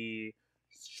on the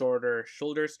shorter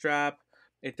shoulder strap.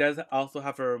 It does also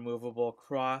have a removable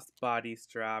crossbody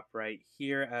strap right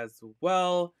here as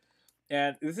well.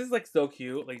 And this is like so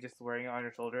cute, like just wearing it on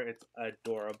your shoulder. It's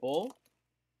adorable.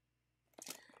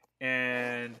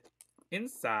 And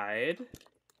inside,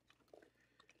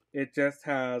 it just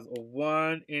has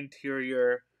one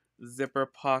interior zipper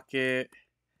pocket.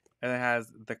 And it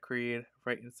has the Creed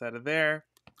right inside of there.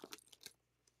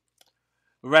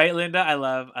 Right, Linda? I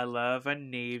love a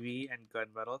navy and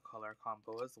gunmetal color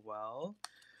combo as well.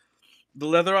 The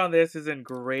leather on this is in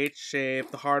great shape.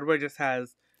 The hardware just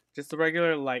has just the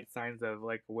regular light signs of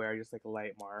like wear, just like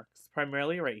light marks.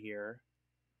 Primarily right here.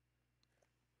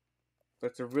 So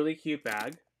it's a really cute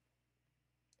bag.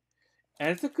 And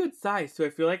it's a good size, so I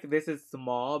feel like this is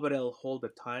small, but it'll hold a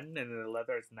ton, and the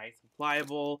leather is nice and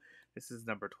pliable. This is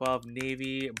number 12,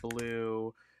 navy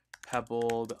blue,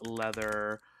 pebbled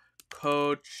leather,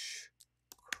 Coach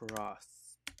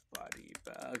crossbody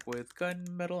bag with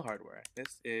gunmetal hardware.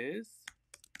 This is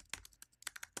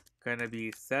gonna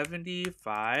be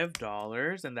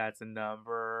 $75, and that's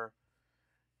number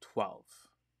 12.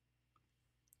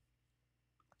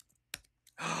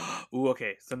 Ooh,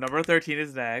 okay, so number 13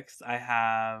 is next. I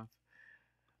have...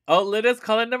 Oh, Linda's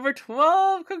calling number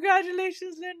 12!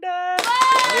 Congratulations, Linda!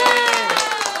 Yay!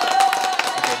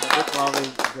 Okay, number 12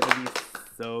 is gonna be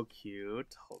so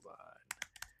cute. Hold on.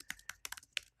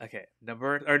 Okay,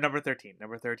 number 13.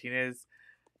 Number 13 is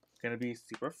gonna be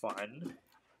super fun.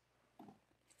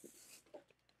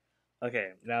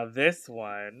 Okay, now this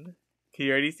one, can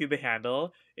you already see the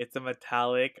handle? It's a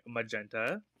metallic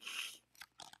magenta.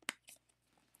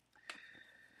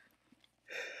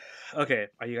 Okay,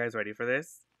 are you guys ready for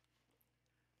this?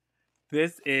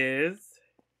 This is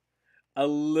a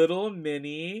little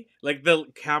mini, like the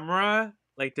camera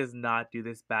like does not do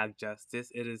this bag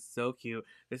justice. It is so cute.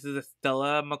 This is a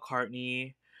Stella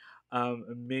McCartney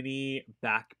mini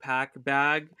backpack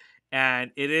bag,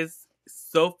 and it is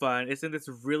so fun. It's in this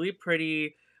really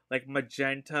pretty like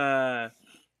magenta.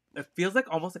 It feels like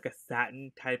almost like a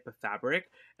satin type of fabric,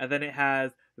 and then it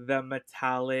has the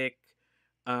metallic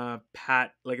like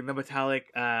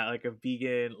a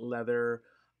vegan leather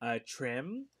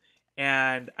trim.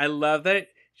 And I love that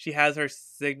she has her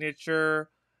signature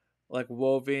like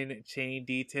woven chain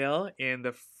detail in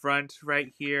the front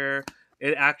right here.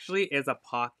 It actually is a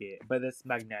pocket, but it's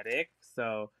magnetic,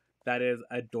 so that is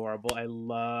adorable. I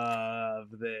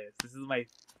love this. This is my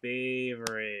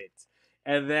favorite.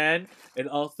 And then it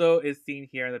also is seen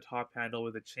here in the top handle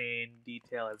with a chain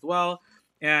detail as well.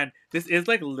 And this is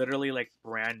like literally like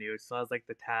brand new. It still has like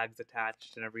the tags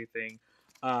attached and everything.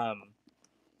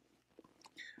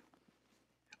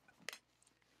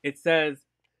 It says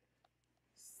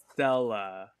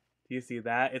Stella. Do you see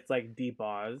that? It's like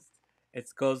debossed. It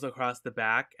goes across the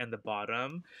back and the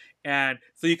bottom. And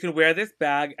so you can wear this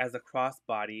bag as a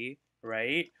crossbody,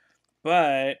 right?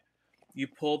 But you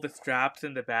pull the straps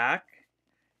in the back,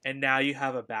 and now you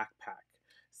have a backpack.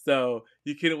 So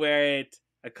you can wear it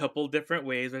a couple different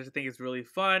ways, which I think is really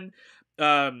fun.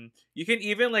 You can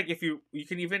even like if you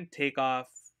can even take off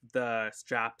the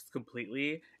straps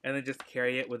completely and then just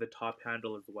carry it with a top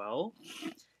handle as well.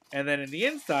 And then in the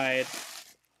inside,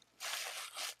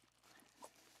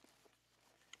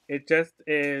 it just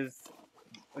is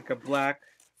like a black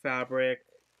fabric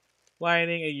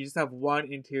lining, and you just have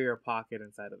one interior pocket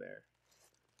inside of there.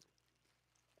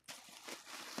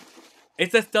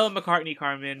 It's a Stella McCartney,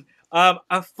 Carmen.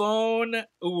 A phone.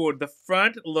 Ooh, the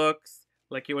front looks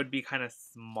like it would be kind of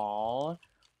small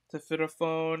to fit a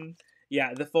phone.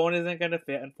 Yeah, the phone isn't gonna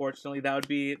fit, unfortunately. That would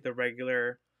be the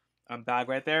regular bag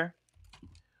right there.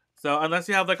 So unless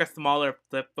you have like a smaller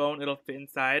flip phone, it'll fit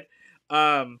inside.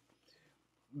 The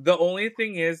only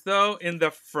thing is though, in the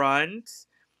front,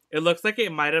 it looks like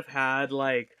it might have had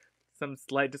like some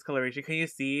slight discoloration. Can you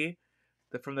see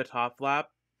from the top flap?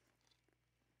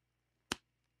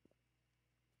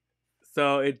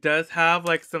 So it does have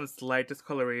like some slight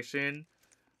discoloration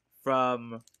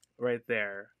from right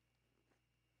there.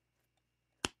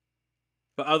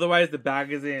 But otherwise the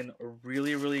bag is in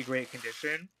really, really great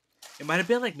condition. It might have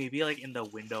been like maybe like in the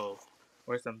window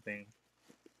or something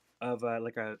of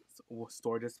like a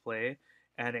store display,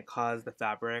 and it caused the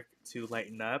fabric to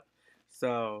lighten up.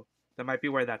 So that might be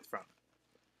where that's from.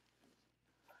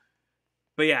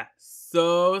 But yeah,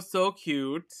 so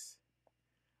cute.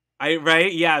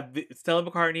 Yeah, Stella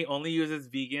McCartney only uses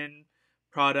vegan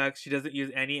products. She doesn't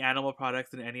use any animal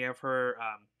products in any of her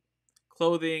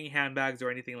clothing, handbags, or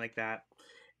anything like that.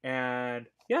 And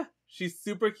yeah, she's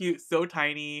super cute, so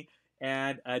tiny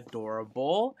and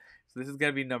adorable. So this is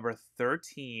gonna be number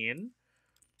 13.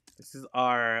 This is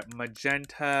our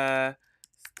magenta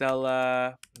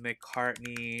Stella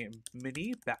McCartney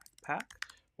mini backpack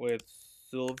with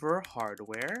silver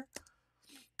hardware.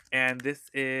 And this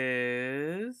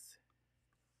is...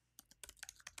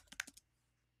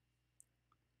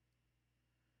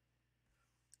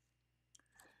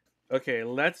 Okay,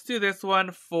 let's do this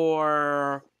one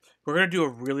for... We're going to do a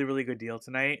really, really good deal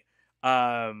tonight.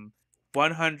 $150.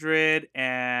 $150.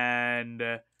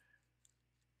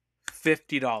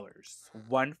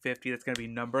 That's going to be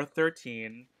number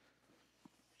 13.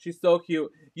 She's so cute.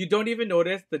 You don't even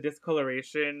notice the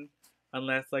discoloration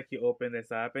unless like you open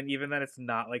this up. And even then it's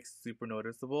not like super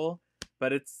noticeable.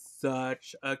 But it's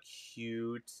such a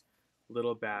cute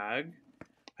little bag.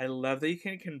 I love that you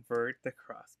can convert the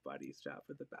crossbody strap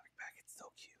with the backpack. It's so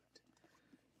cute.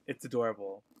 It's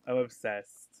adorable. I'm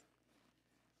obsessed.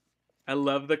 I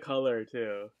love the color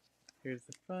too. Here's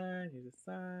the front, here's the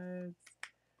sides.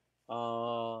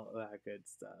 All that good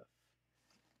stuff.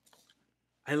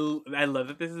 I love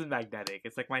that this is magnetic.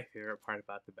 It's like my favorite part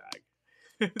about the bag.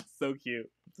 It's so cute.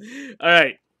 All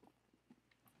right.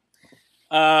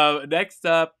 Next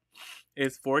up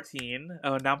is 14.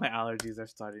 Oh, now my allergies are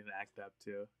starting to act up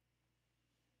too.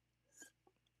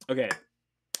 Okay.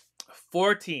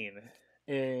 14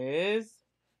 is...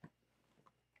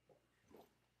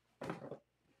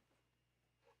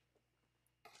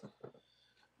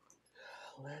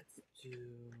 Let's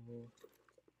do...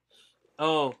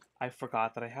 Oh, I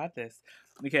forgot that I had this.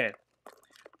 Okay.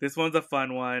 This one's a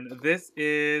fun one. This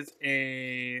is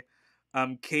a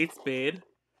Kate Spade.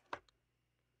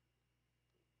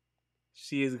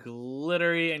 She is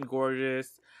glittery and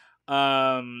gorgeous.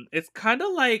 It's kind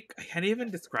of like... I can't even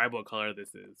describe what color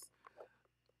this is.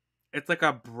 It's like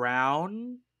a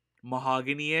brown,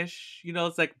 mahogany-ish. You know,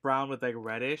 it's like brown with like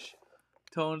reddish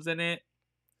tones in it.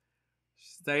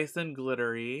 She's nice and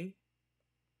glittery.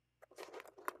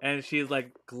 And she's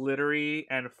like glittery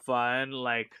and fun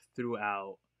like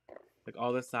throughout. Like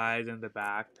all the sides and the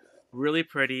back. Really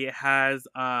pretty. It has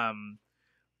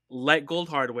light gold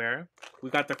hardware. We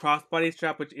got the crossbody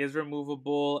strap, which is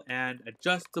removable and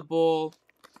adjustable.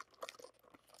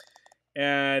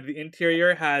 And the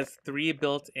interior has 3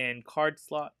 built-in card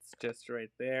slots just right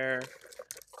there.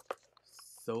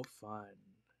 So fun.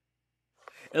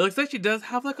 It looks like she does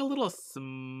have like a little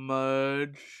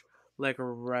smudge like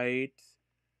right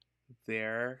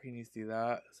there. Can you see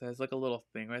that? So there's like a little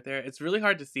thing right there. It's really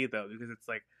hard to see though because it's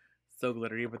like so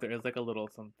glittery, but there is like a little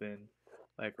something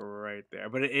like right there.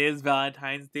 But it is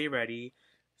Valentine's Day ready.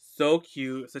 So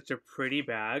cute. Such a pretty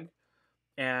bag.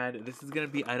 And this is going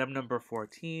to be item number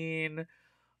 14.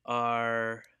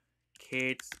 Our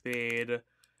Kate Spade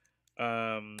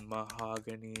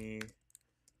mahogany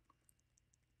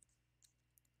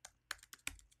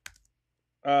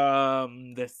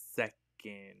the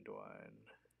second one.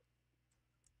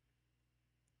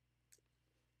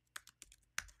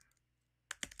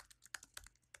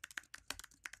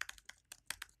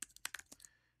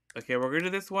 Okay, we're gonna do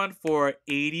this one for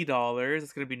 $80.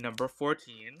 It's gonna be number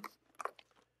 14.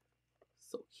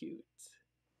 So cute.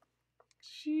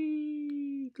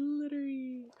 Gee,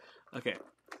 glittery. Okay,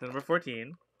 so number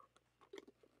 14.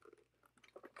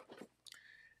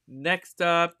 Next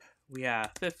up, we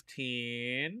have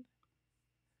 15.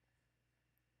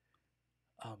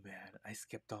 Oh man, I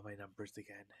skipped all my numbers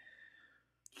again.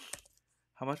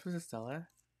 How much was it, Stella?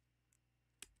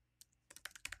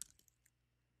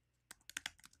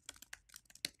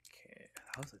 Okay,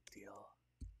 that was a deal.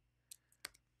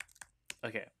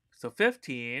 Okay, so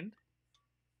 15.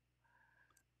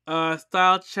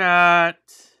 Style chat.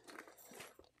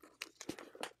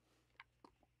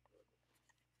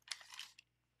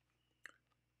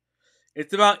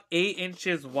 It's about 8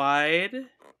 inches wide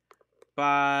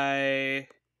by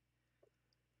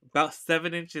about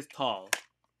 7 inches tall.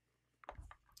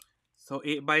 So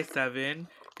 8 by 7.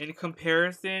 In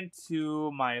comparison to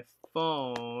my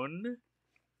phone,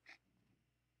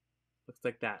 looks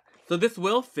like that. So this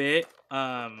will fit.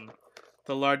 The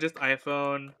largest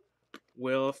iPhone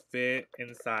will fit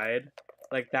inside.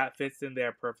 Like that fits in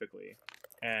there perfectly.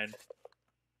 And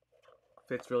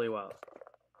fits really well.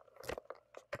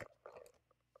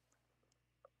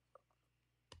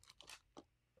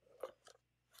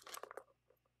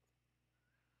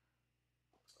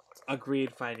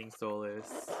 Agreed, finding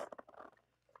solace.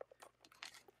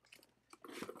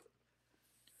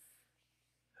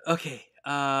 Okay,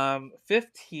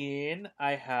 15,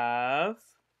 I have...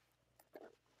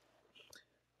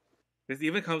 This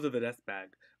even comes with a dust bag.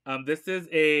 This is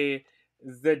a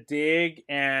Zadig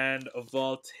and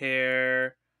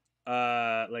Voltaire,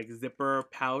 like zipper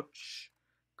pouch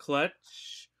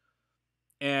clutch.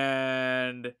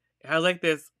 And it has like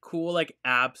this cool, like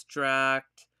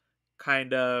abstract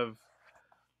kind of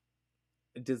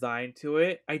design to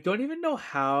it. I don't even know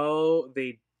how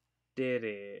they did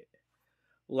it.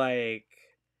 Like,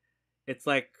 it's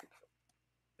like,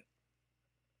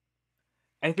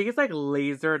 I think it's like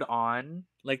lasered on.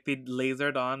 Like they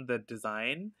lasered on the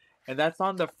design. And that's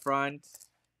on the front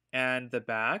and the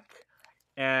back.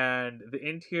 And the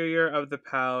interior of the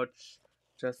pouch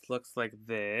just looks like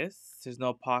this. There's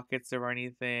no pockets or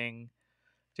anything.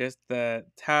 Just the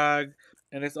tag.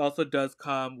 And this also does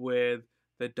come with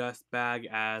the dust bag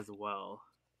as well.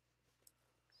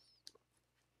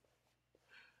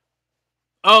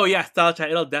 Oh yeah, style chat.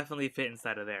 It'll definitely fit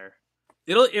inside of there.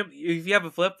 If you have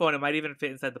a flip phone, it might even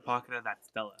fit inside the pocket of that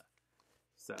Stella.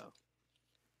 So,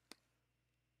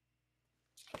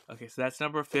 okay, so that's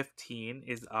number 15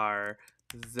 is our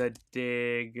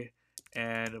Zadig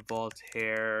and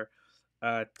Voltaire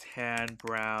tan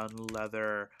brown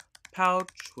leather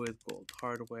pouch with gold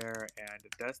hardware and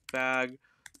a dust bag.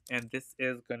 And this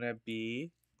is gonna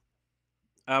be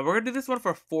we're gonna do this one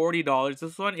for $40.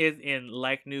 This one is in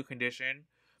like new condition.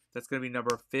 That's gonna be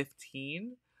number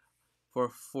 15 for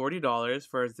 $40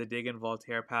 for a Zadig and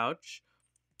Voltaire pouch.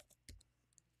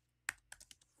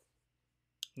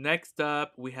 Next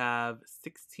up, we have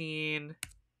 16.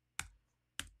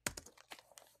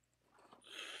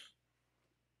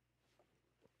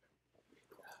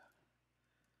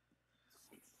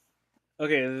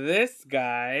 Okay, this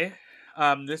guy,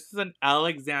 this is an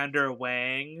Alexander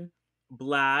Wang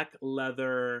black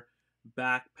leather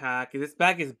backpack. This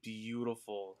bag is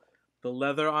beautiful. The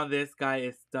leather on this guy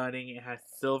is stunning. It has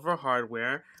silver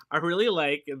hardware. I really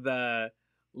like the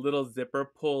little zipper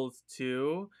pulls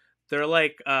too. They're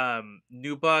like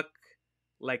nubuck,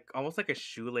 like almost like a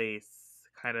shoelace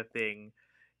kind of thing.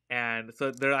 And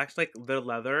so they're actually like they're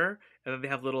leather, and then they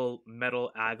have little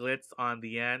metal aglets on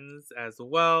the ends as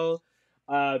well.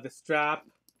 The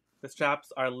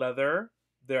straps are leather.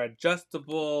 They're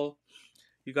adjustable.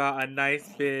 You got a nice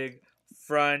big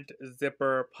front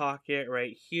zipper pocket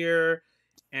right here,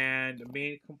 and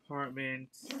main compartment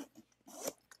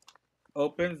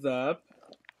opens up.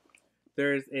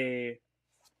 There's a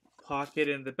pocket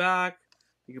in the back.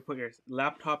 You can put your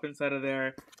laptop inside of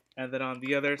there, and then on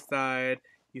the other side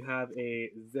you have a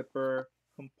zipper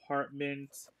compartment.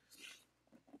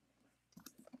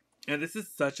 And this is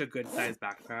such a good size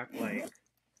backpack. Like,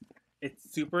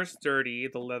 it's super sturdy.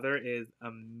 The leather is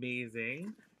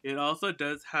amazing. It also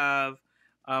does have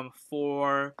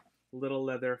 4 little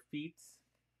leather feet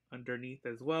underneath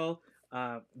as well.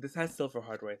 This has silver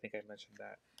hardware. I think I mentioned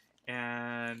that.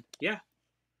 And yeah,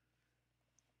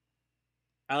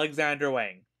 Alexander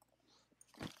Wang.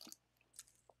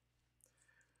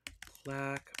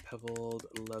 Black pebbled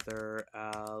leather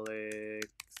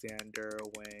Alexander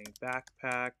Wang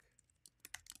backpack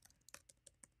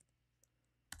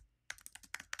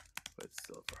with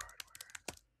silver hardware.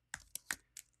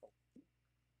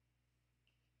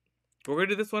 We're gonna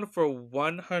do this one for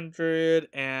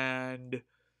 $150.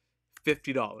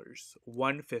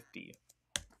 $150.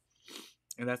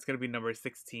 And that's gonna be number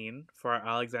 16 for our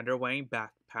Alexander Wang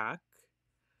backpack.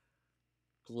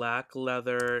 Black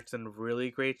leather. It's in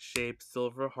really great shape.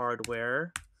 Silver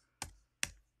hardware.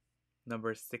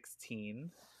 Number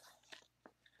 16.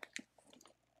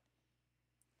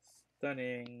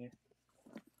 Stunning.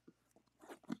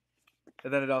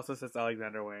 And then it also says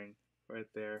Alexander Wang right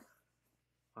there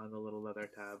on the little leather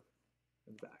tab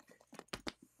in the back.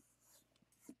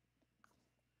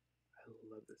 I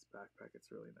love this backpack.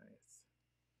 It's really nice.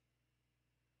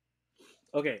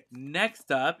 Okay,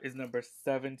 next up is number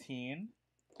 17.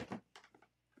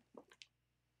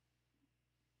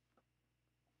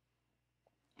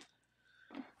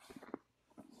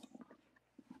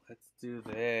 Let's do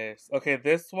this. Okay,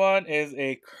 this one is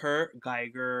a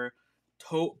Geiger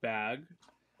tote bag.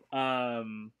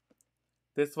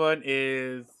 This one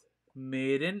is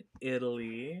made in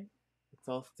Italy. It's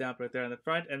all stamped right there on the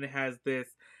front, and it has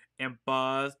this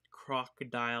embossed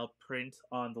crocodile print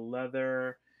on the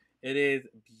leather. It is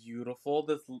beautiful.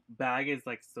 This bag is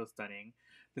like so stunning.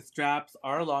 The straps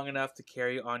are long enough to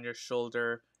carry on your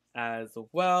shoulder as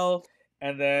well.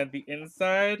 And then the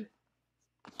inside,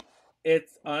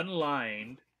 it's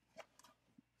unlined.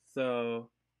 So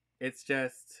it's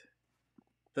just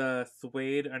the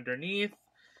suede underneath.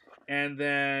 And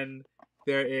then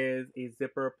there is a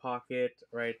zipper pocket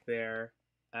right there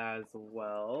as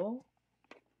well.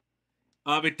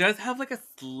 It does have like a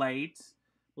slight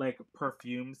like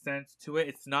perfume scent to it.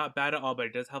 It's not bad at all, but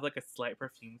it does have like a slight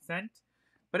perfume scent.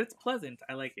 But it's pleasant.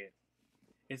 I like it.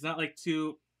 It's not like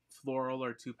too floral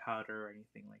or too powder or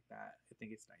anything like that. I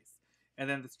think it's nice. And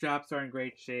then the straps are in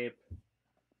great shape.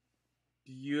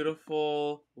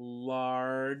 Beautiful,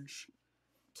 large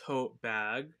tote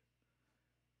bag.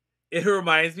 It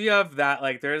reminds me of that,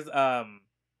 like, there's a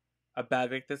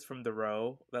bag like this from the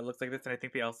Row that looks like this, and I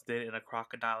think they also did it in a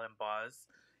crocodile emboss.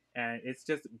 And it's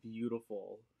just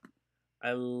beautiful.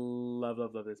 I love,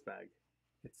 love, love this bag.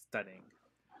 It's stunning.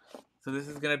 So this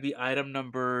is going to be item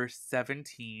number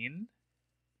 17.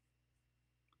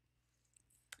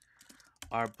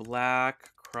 Our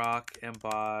black croc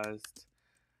embossed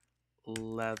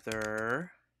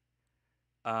leather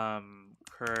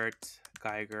Kurt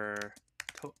Geiger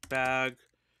tote bag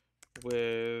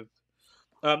with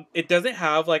it doesn't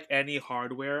have like any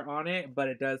hardware on it, but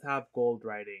it does have gold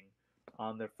writing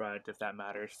on the front, if that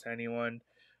matters to anyone.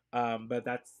 But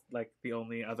that's like the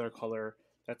only other color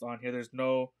that's on here. There's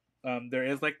no there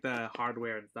is like the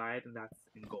hardware inside, and that's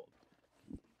in gold.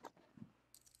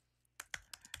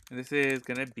 And this is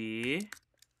gonna be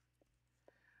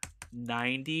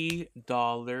 $90.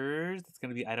 It's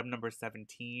gonna be item number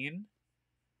 17.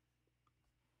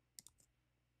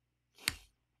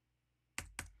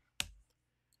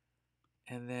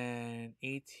 And then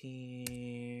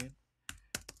 18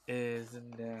 is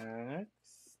next.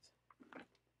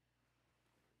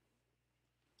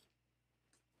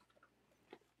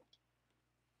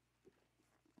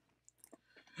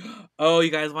 Oh,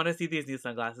 you guys want to see these new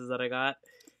sunglasses that I got?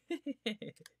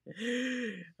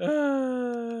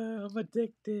 I'm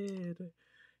addicted.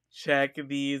 Check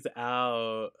these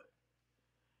out.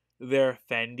 They're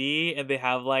Fendi, and they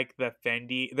have like the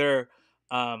Fendi. They're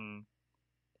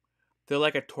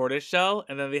like a tortoise shell,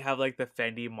 and then they have like the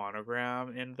Fendi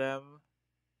monogram in them.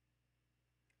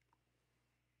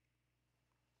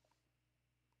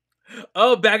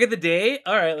 Oh, bag of the day?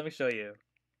 Alright, let me show you.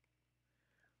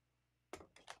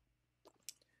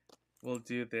 We'll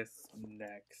do this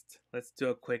next. Let's do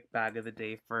a quick bag of the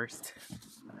day first.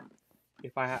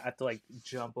 If I had to like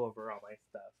jump over all my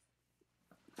stuff.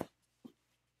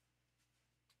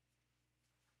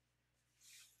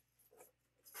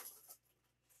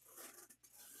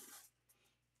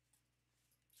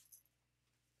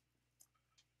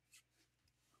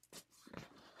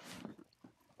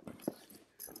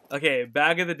 Okay,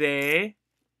 bag of the day.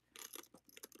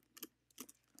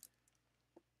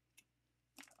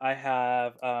 I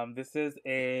have, this is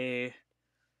a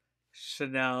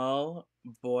Chanel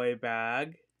boy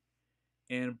bag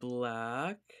in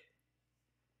black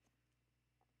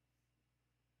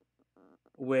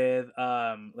with,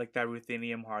 like that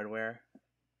ruthenium hardware.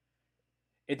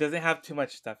 It doesn't have too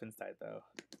much stuff inside though.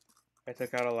 I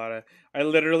took out a lot of, I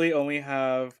literally only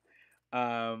have,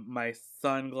 my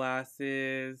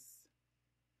sunglasses.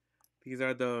 These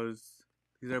are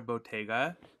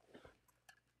Bottega.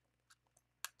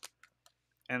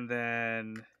 And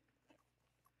then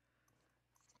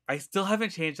I still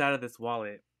haven't changed out of this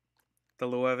wallet. The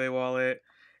Loewe wallet.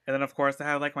 And then of course I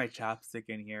have like my chapstick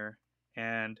in here.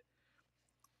 And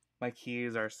my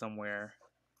keys are somewhere.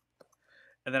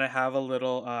 And then I have a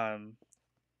little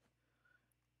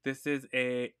this is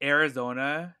a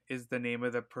Arizona is the name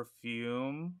of the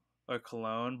perfume or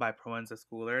cologne by Proenza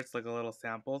Schooler. It's like a little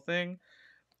sample thing.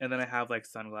 And then I have like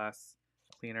sunglass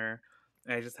cleaner.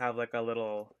 And I just have like a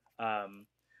little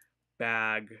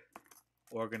bag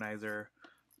organizer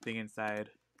thing inside.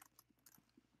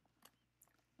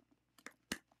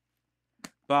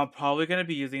 But I'm probably gonna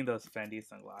be using those Fendi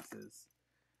sunglasses.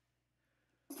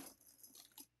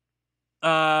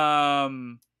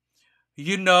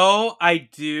 You know, I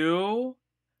do.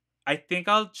 I think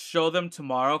I'll show them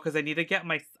tomorrow because I need to get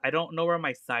my. I don't know where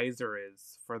my sizer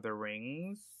is for the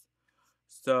rings,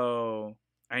 so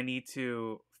I need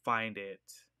to find it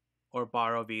or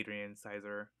borrow Adrian's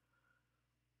sizer.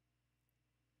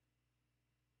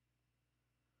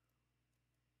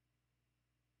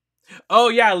 Oh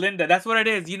yeah, Linda, that's what it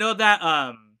is. You know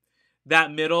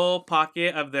that middle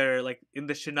pocket of their like in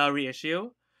the Chanel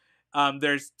reissue.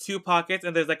 There's two pockets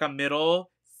and there's like a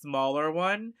middle smaller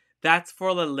one. That's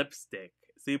for the lipstick.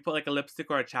 So you put like a lipstick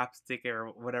or a chapstick or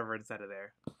whatever inside of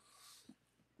there.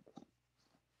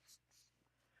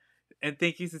 And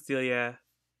thank you, Cecilia.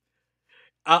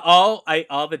 All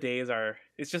the days are.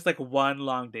 It's just like one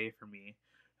long day for me.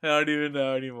 I don't even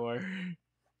know anymore.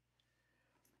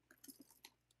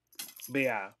 But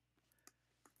yeah,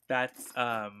 that's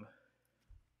that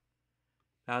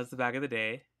was the bag of the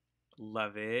day.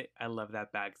 Love it. I love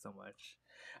that bag so much.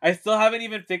 I still haven't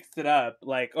even fixed it up.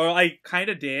 Like, or I kind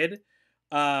of did.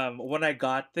 When I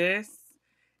got this,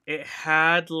 it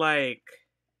had like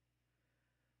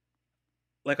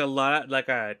a lot, like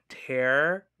a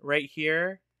tear right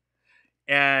here,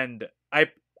 and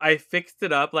I fixed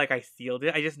it up. Like I sealed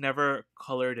it. I just never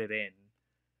colored it in.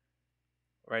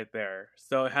 Right there.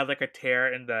 So it had like a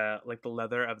tear in the like the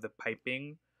leather of the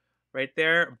piping right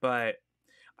there, but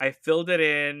I filled it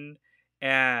in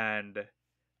and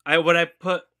I when I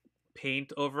put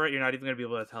paint over it, you're not even gonna be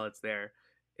able to tell it's there.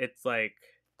 It's like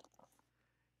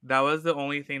that was the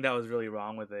only thing that was really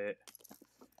wrong with it.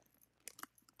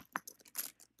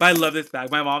 But I love this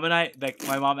bag. My mom and I like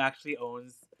my mom actually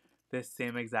owns this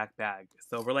same exact bag.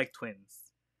 So we're like twins.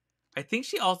 I think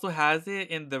she also has it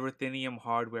in the ruthenium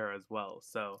hardware as well.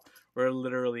 So we're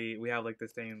literally we have like the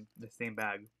same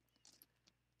bag.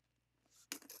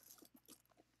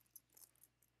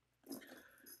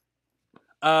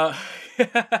 Uh,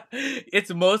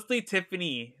 it's mostly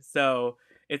Tiffany, so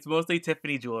it's mostly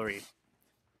Tiffany jewelry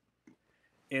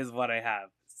is what I have.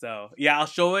 So yeah, I'll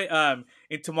show it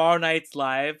in tomorrow night's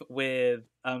live with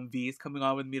V's coming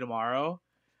on with me tomorrow.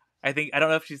 I don't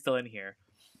know if she's still in here,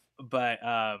 but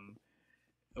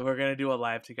we're gonna do a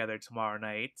live together tomorrow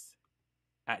night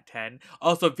at 10.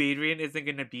 Also, Vadrian isn't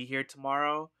gonna be here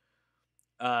tomorrow.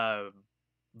 Um,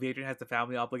 Vadrian has a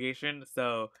family obligation,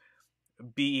 so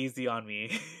be easy on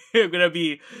me. I'm gonna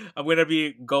be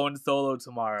going solo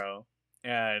tomorrow.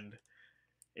 And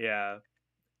yeah.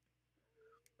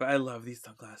 But I love these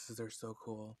sunglasses, they're so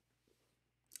cool.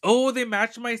 Oh, they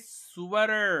match my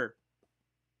sweater.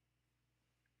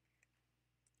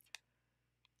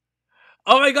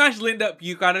 Oh my gosh, Linda,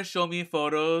 you gotta show me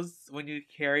photos when you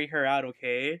carry her out,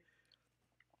 okay?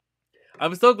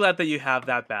 I'm so glad that you have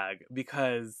that bag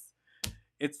because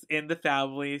it's in the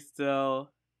family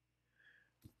still.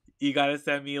 You gotta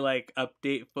send me like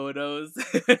update photos.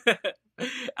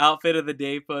 Outfit of the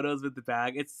day photos with the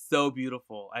bag. It's so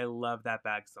beautiful. I love that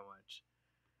bag so much.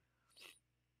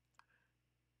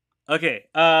 Okay,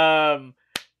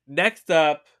 next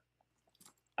up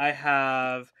I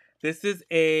have this is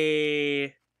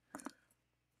a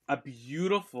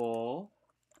beautiful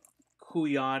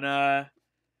Kuyana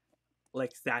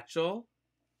like satchel.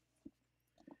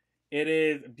 It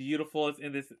is beautiful. It's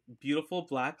in this beautiful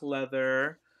black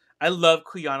leather. I love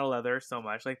Kuyana leather so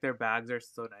much. Like their bags are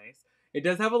so nice. It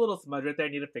does have a little smudge right there. I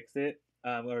need to fix it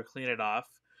or clean it off.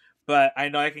 But I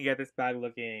know I can get this bag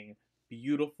looking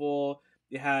beautiful.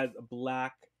 It has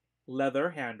black leather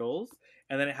handles.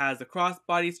 And then it has a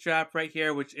crossbody strap right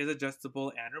here, which is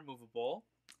adjustable and removable.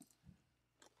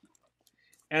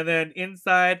 And then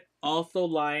inside, also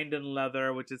lined in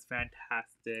leather, which is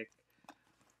fantastic.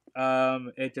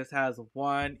 It just has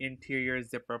one interior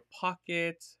zipper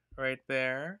pocket right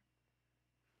there.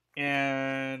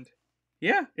 And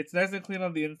yeah, it's nice and clean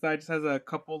on the inside. Just has a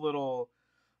couple little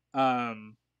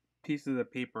pieces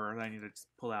of paper that I need to just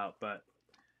pull out, but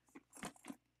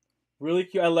really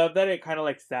cute. I love that it kind of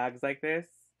like sags like this.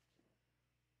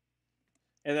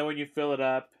 And then when you fill it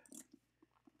up,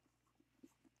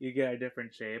 you get a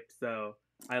different shape. So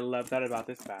I love that about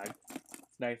this bag.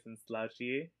 It's nice and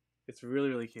slouchy. It's really,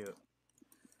 really cute.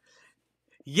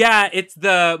 Yeah, it's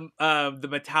the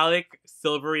metallic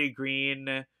silvery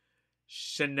green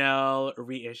Chanel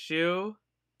reissue.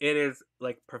 It is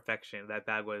like perfection. That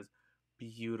bag was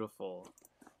beautiful.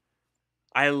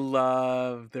 I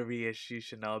love the reissue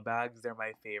Chanel bags. They're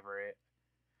my favorite.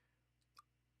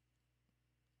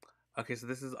 Okay, so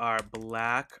this is our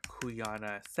black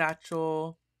Kuyana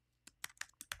satchel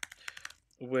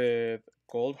with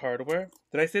gold hardware.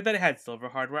 Did I say that it had silver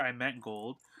hardware? I meant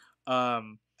gold.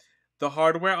 Um, the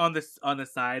hardware on the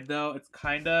side though, it's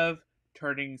kind of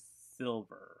turning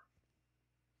silver.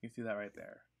 You see that right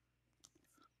there.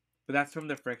 But that's from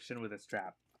the friction with the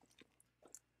strap.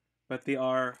 But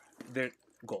they're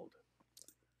gold.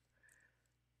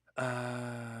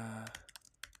 And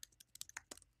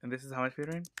this is how much,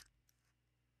 Peter?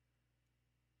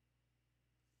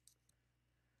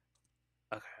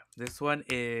 Okay, this one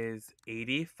is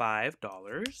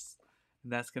 $85.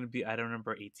 And that's gonna be item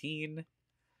number 18.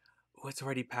 Oh, it's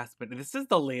already past midnight. This is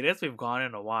the latest we've gone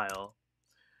in a while.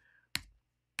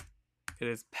 It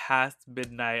is past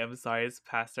midnight. I'm sorry, it's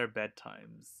past our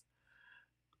bedtimes.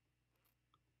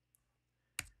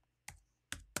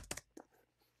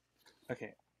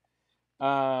 Okay.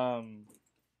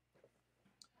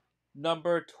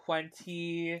 Number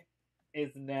 20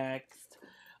 is next.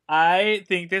 I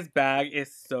think this bag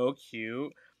is so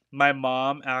cute. My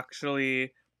mom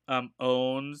actually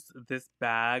owns this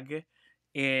bag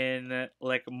in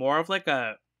like more of like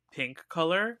a pink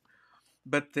color,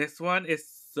 but this one is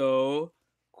so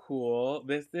cool.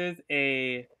 This is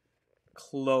a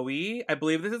Chloe. I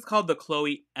believe this is called the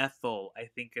Chloe Ethel, I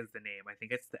think is the name. I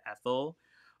think it's the Ethel.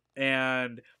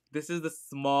 And this is the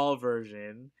small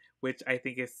version, which I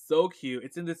think is so cute.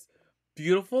 It's in this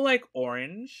beautiful like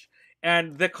orange,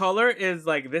 and the color is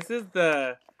like, this is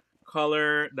the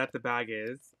color that the bag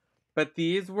is, but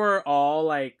these were all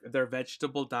like they're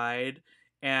vegetable dyed,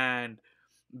 and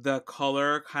the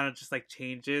color kind of just like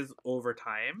changes over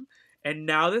time, and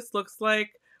now this looks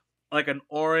like an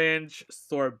orange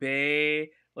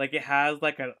sorbet. Like it has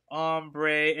like an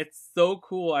ombre. It's so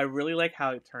cool. I really like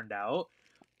how it turned out.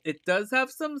 It does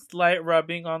have some slight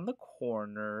rubbing on the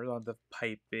corners, on the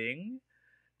piping.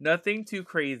 Nothing too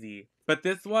crazy. But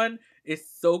this one is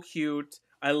so cute.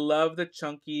 I love the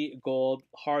chunky gold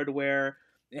hardware.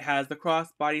 It has the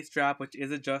crossbody strap, which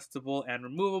is adjustable and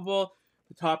removable.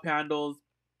 The top handles,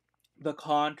 the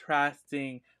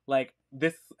contrasting, like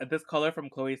this color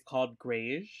from Chloe is called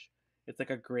grayish. It's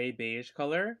like a gray beige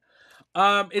color.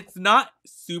 It's not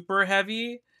super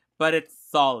heavy, but it's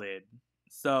solid.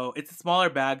 So it's a smaller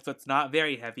bag, so it's not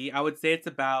very heavy. I would say it's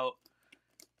about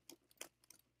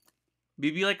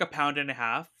maybe like a pound and a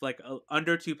half, like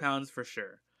under 2 pounds for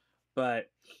sure.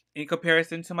 But in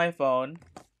comparison to my phone,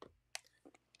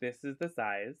 this is the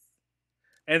size.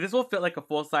 And this will fit like a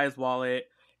full size wallet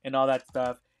and all that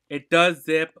stuff. It does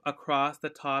zip across the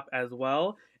top as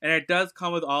well. And it does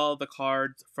come with all of the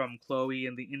cards from Chloe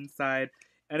in the inside.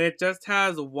 And it just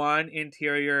has one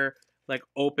interior like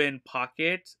open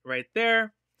pocket right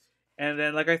there. And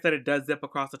then, like I said, it does zip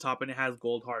across the top and it has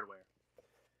gold hardware.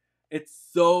 It's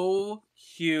so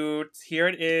cute. Here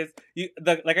it is.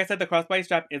 Like I said, the crossbody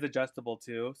strap is adjustable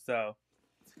too. So,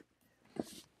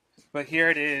 but here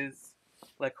it is,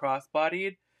 like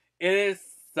crossbodied. It is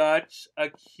such a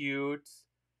cute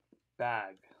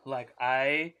bag. Like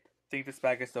I think this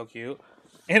bag is so cute,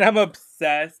 and I'm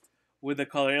obsessed with the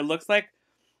color. It looks like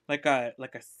a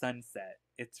sunset.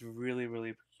 It's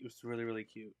really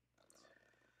cute.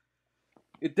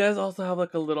 It does also have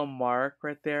like a little mark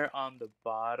right there on the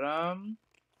bottom.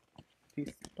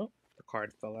 Oh, the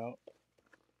card fell out.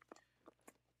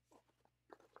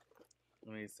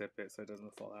 Let me zip it so it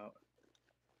doesn't fall out.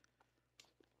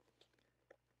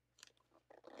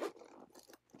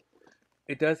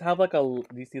 It does have like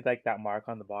you see like that mark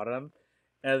on the bottom,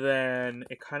 and then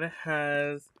it kind of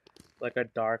has like a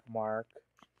dark mark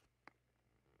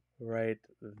right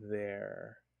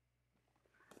there.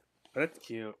 But it's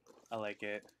cute. I like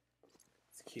it.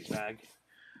 It's a cute bag.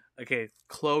 Okay,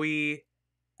 Chloe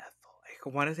Ethel. I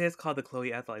want to say it's called the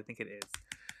Chloe Ethel. I think it is,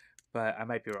 but I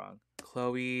might be wrong.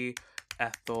 Chloe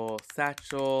Ethel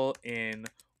satchel in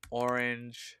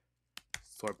orange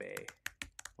sorbet.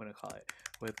 I'm gonna call it,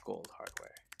 with gold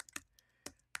hardware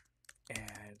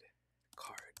and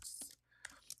cards.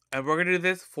 And we're gonna do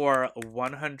this for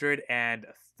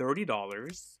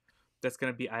 $130. That's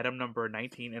gonna be item number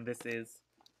 19, and this is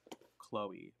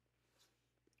Chloe.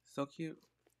 So cute.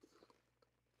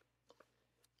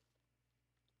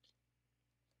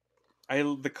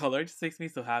 The color just makes me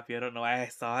so happy. I don't know why. I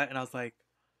saw it and I was like,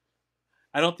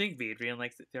 I don't think Vadrian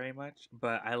likes it very much,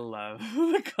 but I love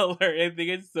the color. I think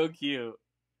it's so cute.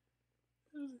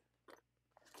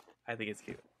 I think it's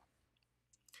cute.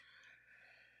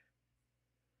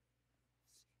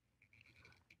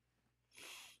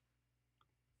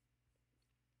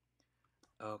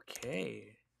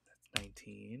 Okay, that's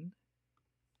 19.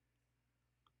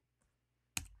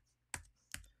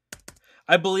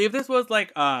 I believe this was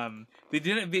like they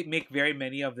didn't make very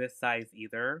many of this size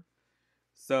either.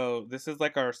 So this is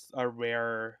like our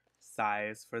rare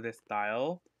size for this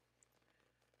style.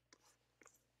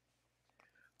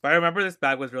 But I remember this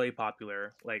bag was really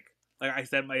popular. Like I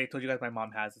said, I told you guys my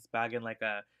mom has this bag in like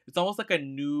it's almost like a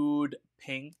nude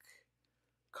pink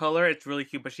color. It's really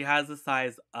cute, but she has the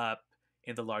size up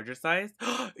in the larger size.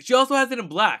 She also has it in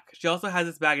black. She also has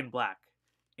this bag in black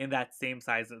in that same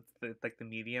size. It's like the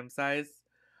medium size.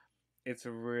 It's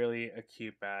really a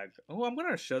cute bag. Oh, I'm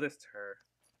gonna show this to her.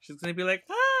 She's gonna be like,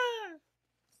 ah.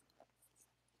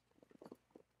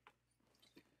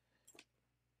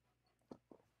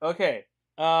 Okay.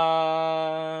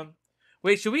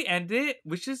 Wait, should we end it?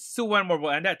 We should do one more.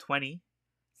 We'll end at 20.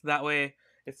 So that way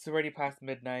it's already past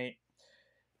midnight.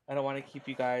 I don't want to keep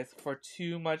you guys for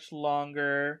too much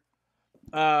longer.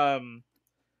 Our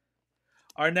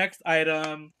next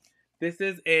item. This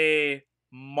is a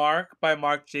Marc by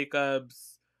Marc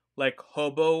Jacobs like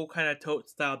hobo kind of tote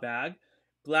style bag.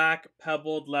 Black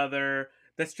pebbled leather.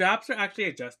 The straps are actually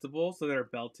adjustable, so they're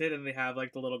belted and they have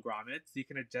like the little grommets, so you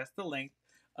can adjust the length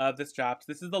of the straps.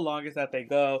 This is the longest that they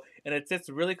go, and it sits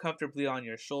really comfortably on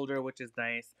your shoulder, which is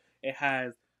nice. It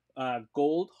has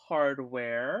gold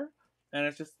hardware, and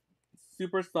it's just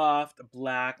super soft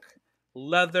black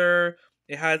leather.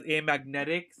 It has a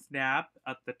magnetic snap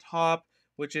at the top,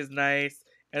 which is nice.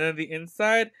 And then the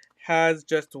inside has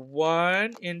just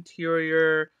one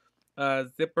interior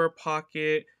zipper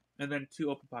pocket and then two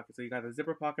open pockets. So you got a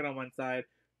zipper pocket on one side,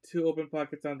 two open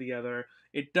pockets on the other.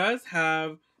 It does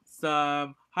have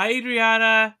some... Hi,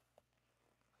 Adriana!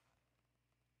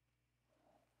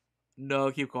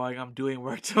 No, keep going. I'm doing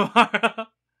work tomorrow.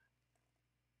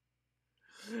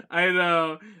 I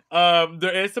know.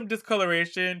 There is some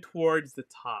discoloration towards the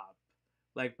top,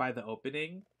 like by the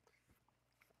opening.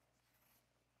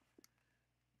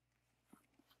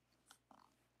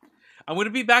 I'm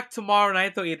gonna be back tomorrow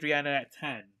night though, Adriana, at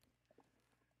 10.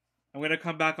 I'm gonna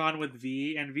come back on with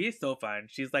V, and V is so fun.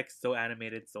 She's like so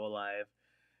animated, so alive.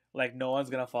 Like no one's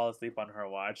gonna fall asleep on her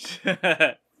watch.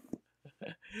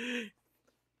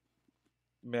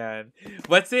 Man,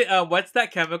 what's it? What's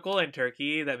that chemical in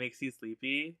Turkey that makes you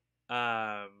sleepy?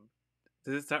 Does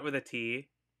it start with a T?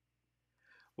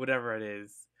 Whatever it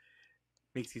is,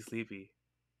 makes you sleepy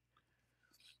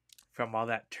from all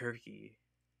that turkey.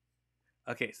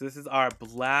 Okay, so this is our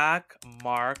black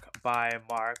Marc by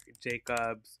Marc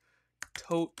Jacobs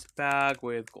tote bag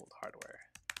with gold hardware.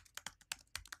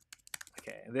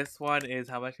 Okay, this one is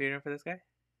how much are you for this guy?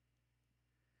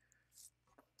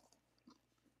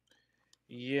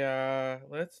 Yeah,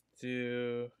 let's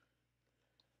do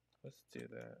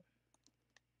that.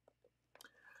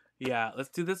 Yeah, let's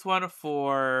do this one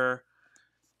for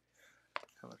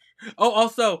how much? Oh,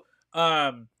 also,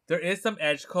 there is some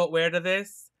edge coat wear to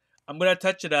this. I'm gonna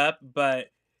touch it up,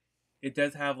 but it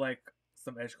does have like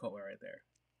some edge coat wear right there.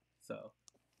 So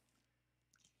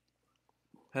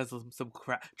has some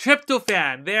crap.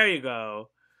 Tryptophan. There you go.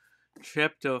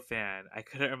 Tryptophan. I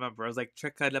couldn't remember. I was like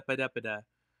trickadapada.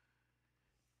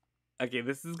 Okay,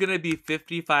 this is gonna be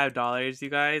 $55, you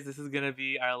guys. This is gonna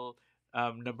be our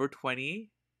number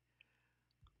 20.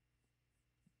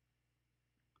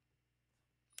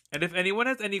 And if anyone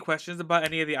has any questions about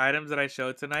any of the items that I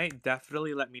showed tonight,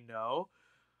 definitely let me know.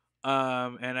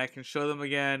 And I can show them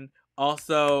again.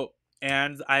 Also,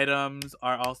 Anne's items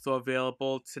are also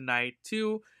available tonight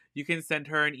too. You can send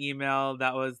her an email.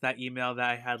 That was that email that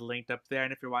I had linked up there.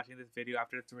 And if you're watching this video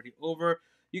after it's already over,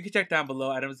 you can check down below.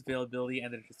 Items availability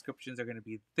and the descriptions are going to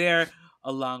be there,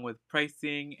 along with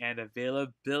pricing and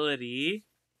availability.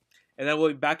 And then we'll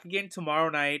be back again tomorrow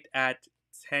night at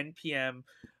 10 p.m.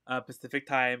 Pacific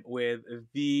time with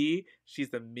V.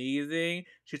 She's amazing.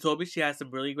 She told me she has some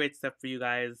really great stuff for you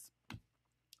guys.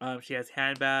 She has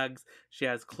handbags, she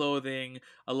has clothing,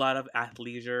 a lot of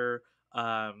athleisure,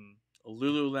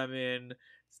 Lululemon,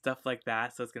 stuff like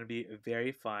that. So it's going to be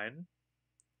very fun.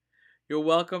 You're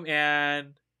welcome,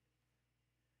 Anne.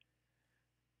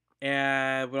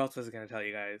 And what else was I going to tell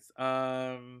you guys?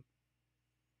 I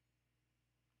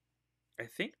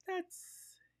think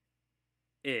that's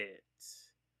it.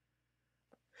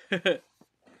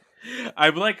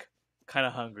 I'm like kind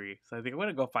of hungry, so I think I'm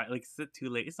gonna go find. Like, is it too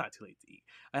late? It's not too late to eat.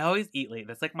 I always eat late.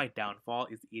 That's like my downfall,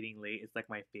 is eating late. It's like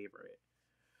my favorite.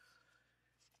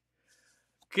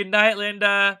 Good night,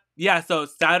 Linda. Yeah, so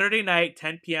Saturday night,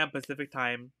 10 p.m. Pacific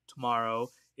time tomorrow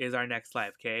is our next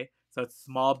live, okay? So it's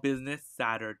Small Business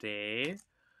Saturday.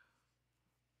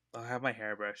 I'll have my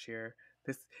hairbrush here.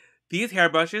 These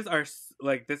hairbrushes are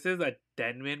like, this is a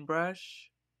Denman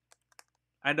brush.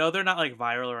 I know they're not like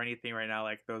viral or anything right now,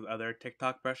 like those other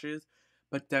TikTok brushes,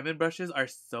 but Denman brushes are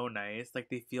so nice. Like,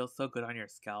 they feel so good on your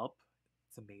scalp.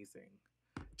 It's amazing.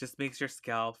 Just makes your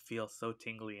scalp feel so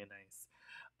tingly and nice.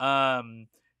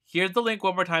 Here's the link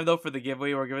one more time though for the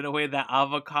giveaway. We're giving away that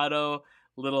avocado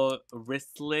little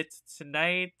wristlet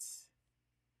tonight.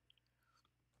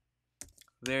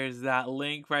 There's that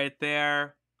link right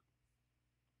there.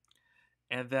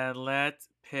 And then let's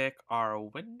pick our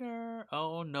winner.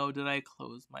 Oh no, did I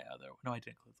close my other? No, I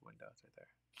didn't close the window. It's right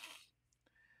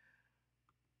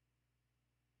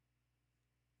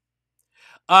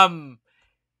there.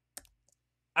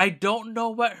 I don't know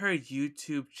what her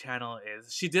YouTube channel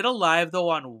is. She did a live though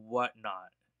on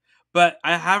Whatnot. But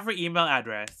I have her email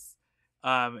address.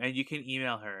 And you can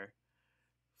email her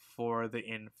for the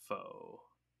info.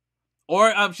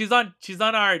 Or she's on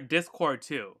our Discord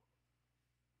too.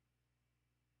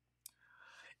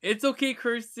 It's okay,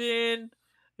 Kirsten.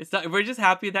 It's not, we're just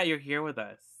happy that you're here with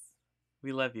us.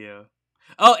 We love you.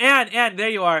 Oh, Anne, there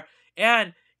you are.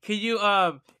 Anne, can you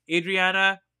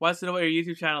Adriana wants to know what your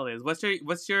YouTube channel is. What's your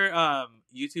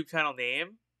YouTube channel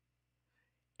name?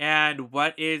 And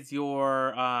what is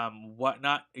your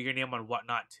Whatnot, your name on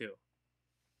Whatnot too?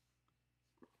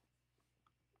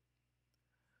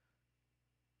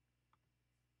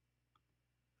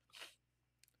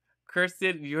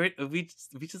 Kirsten, we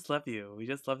just love you. We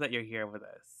just love that you're here with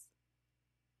us.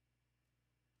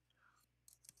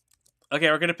 Okay,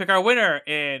 we're gonna pick our winner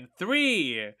in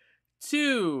 3,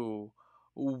 2,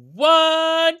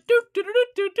 1.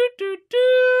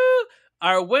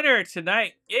 Our winner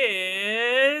tonight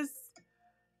is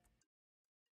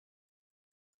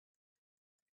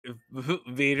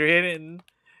Vader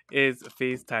is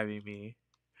FaceTiming me.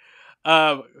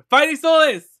 Finding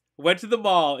Solace went to the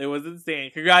mall. It was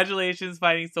insane. Congratulations,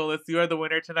 Finding Solace. You are the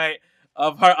winner tonight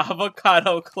of our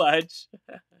avocado clutch.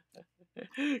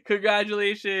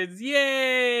 Congratulations.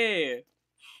 Yay!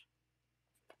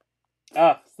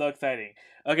 Oh, so exciting.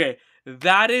 Okay,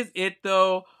 that is it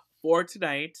though for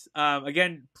tonight.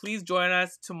 Again, please join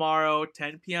us tomorrow,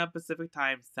 10 p.m. Pacific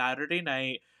time, Saturday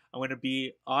night. I'm going to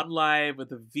be on live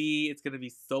with a V. It's going to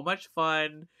be so much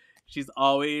fun. She's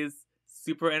always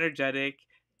super energetic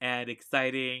and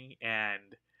exciting, and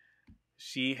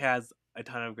she has a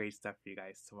ton of great stuff for you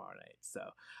guys tomorrow night. So,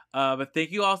 but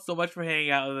thank you all so much for hanging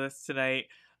out with us tonight.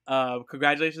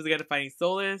 Congratulations again to Finding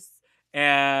Solace,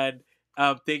 and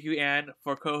thank you, Anne,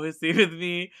 for co-hosting with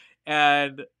me.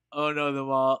 And oh no, the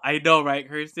mall. I know, right,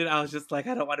 Kirsten? I was just like,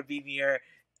 I don't want to be near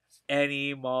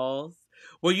any malls.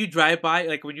 When you drive by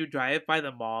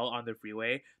the mall on the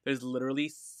freeway, there's literally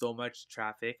so much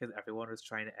traffic because everyone was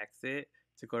trying to exit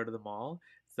to go to the mall.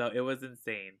 So it was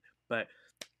insane. But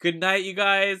good night, you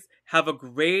guys. Have a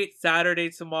great Saturday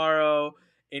tomorrow.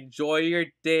 Enjoy your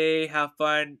day. Have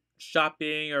fun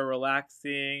shopping or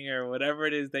relaxing or whatever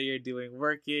it is that you're doing,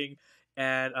 working.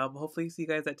 And hopefully see you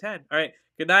guys at 10. All right.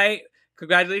 Good night.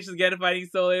 Congratulations again to Finding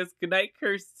Solace. Good night,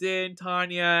 Kirsten,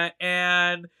 Tanya,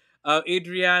 Anne,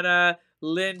 Adriana,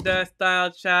 Linda,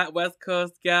 Style Chat, West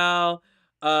Coast Gal,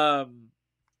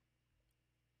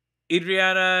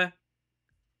 Adriana.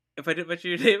 If I didn't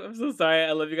mention your name, I'm so sorry.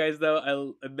 I love you guys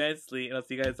though immensely, and I'll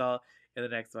see you guys all in the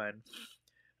next one.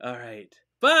 All right.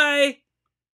 Bye.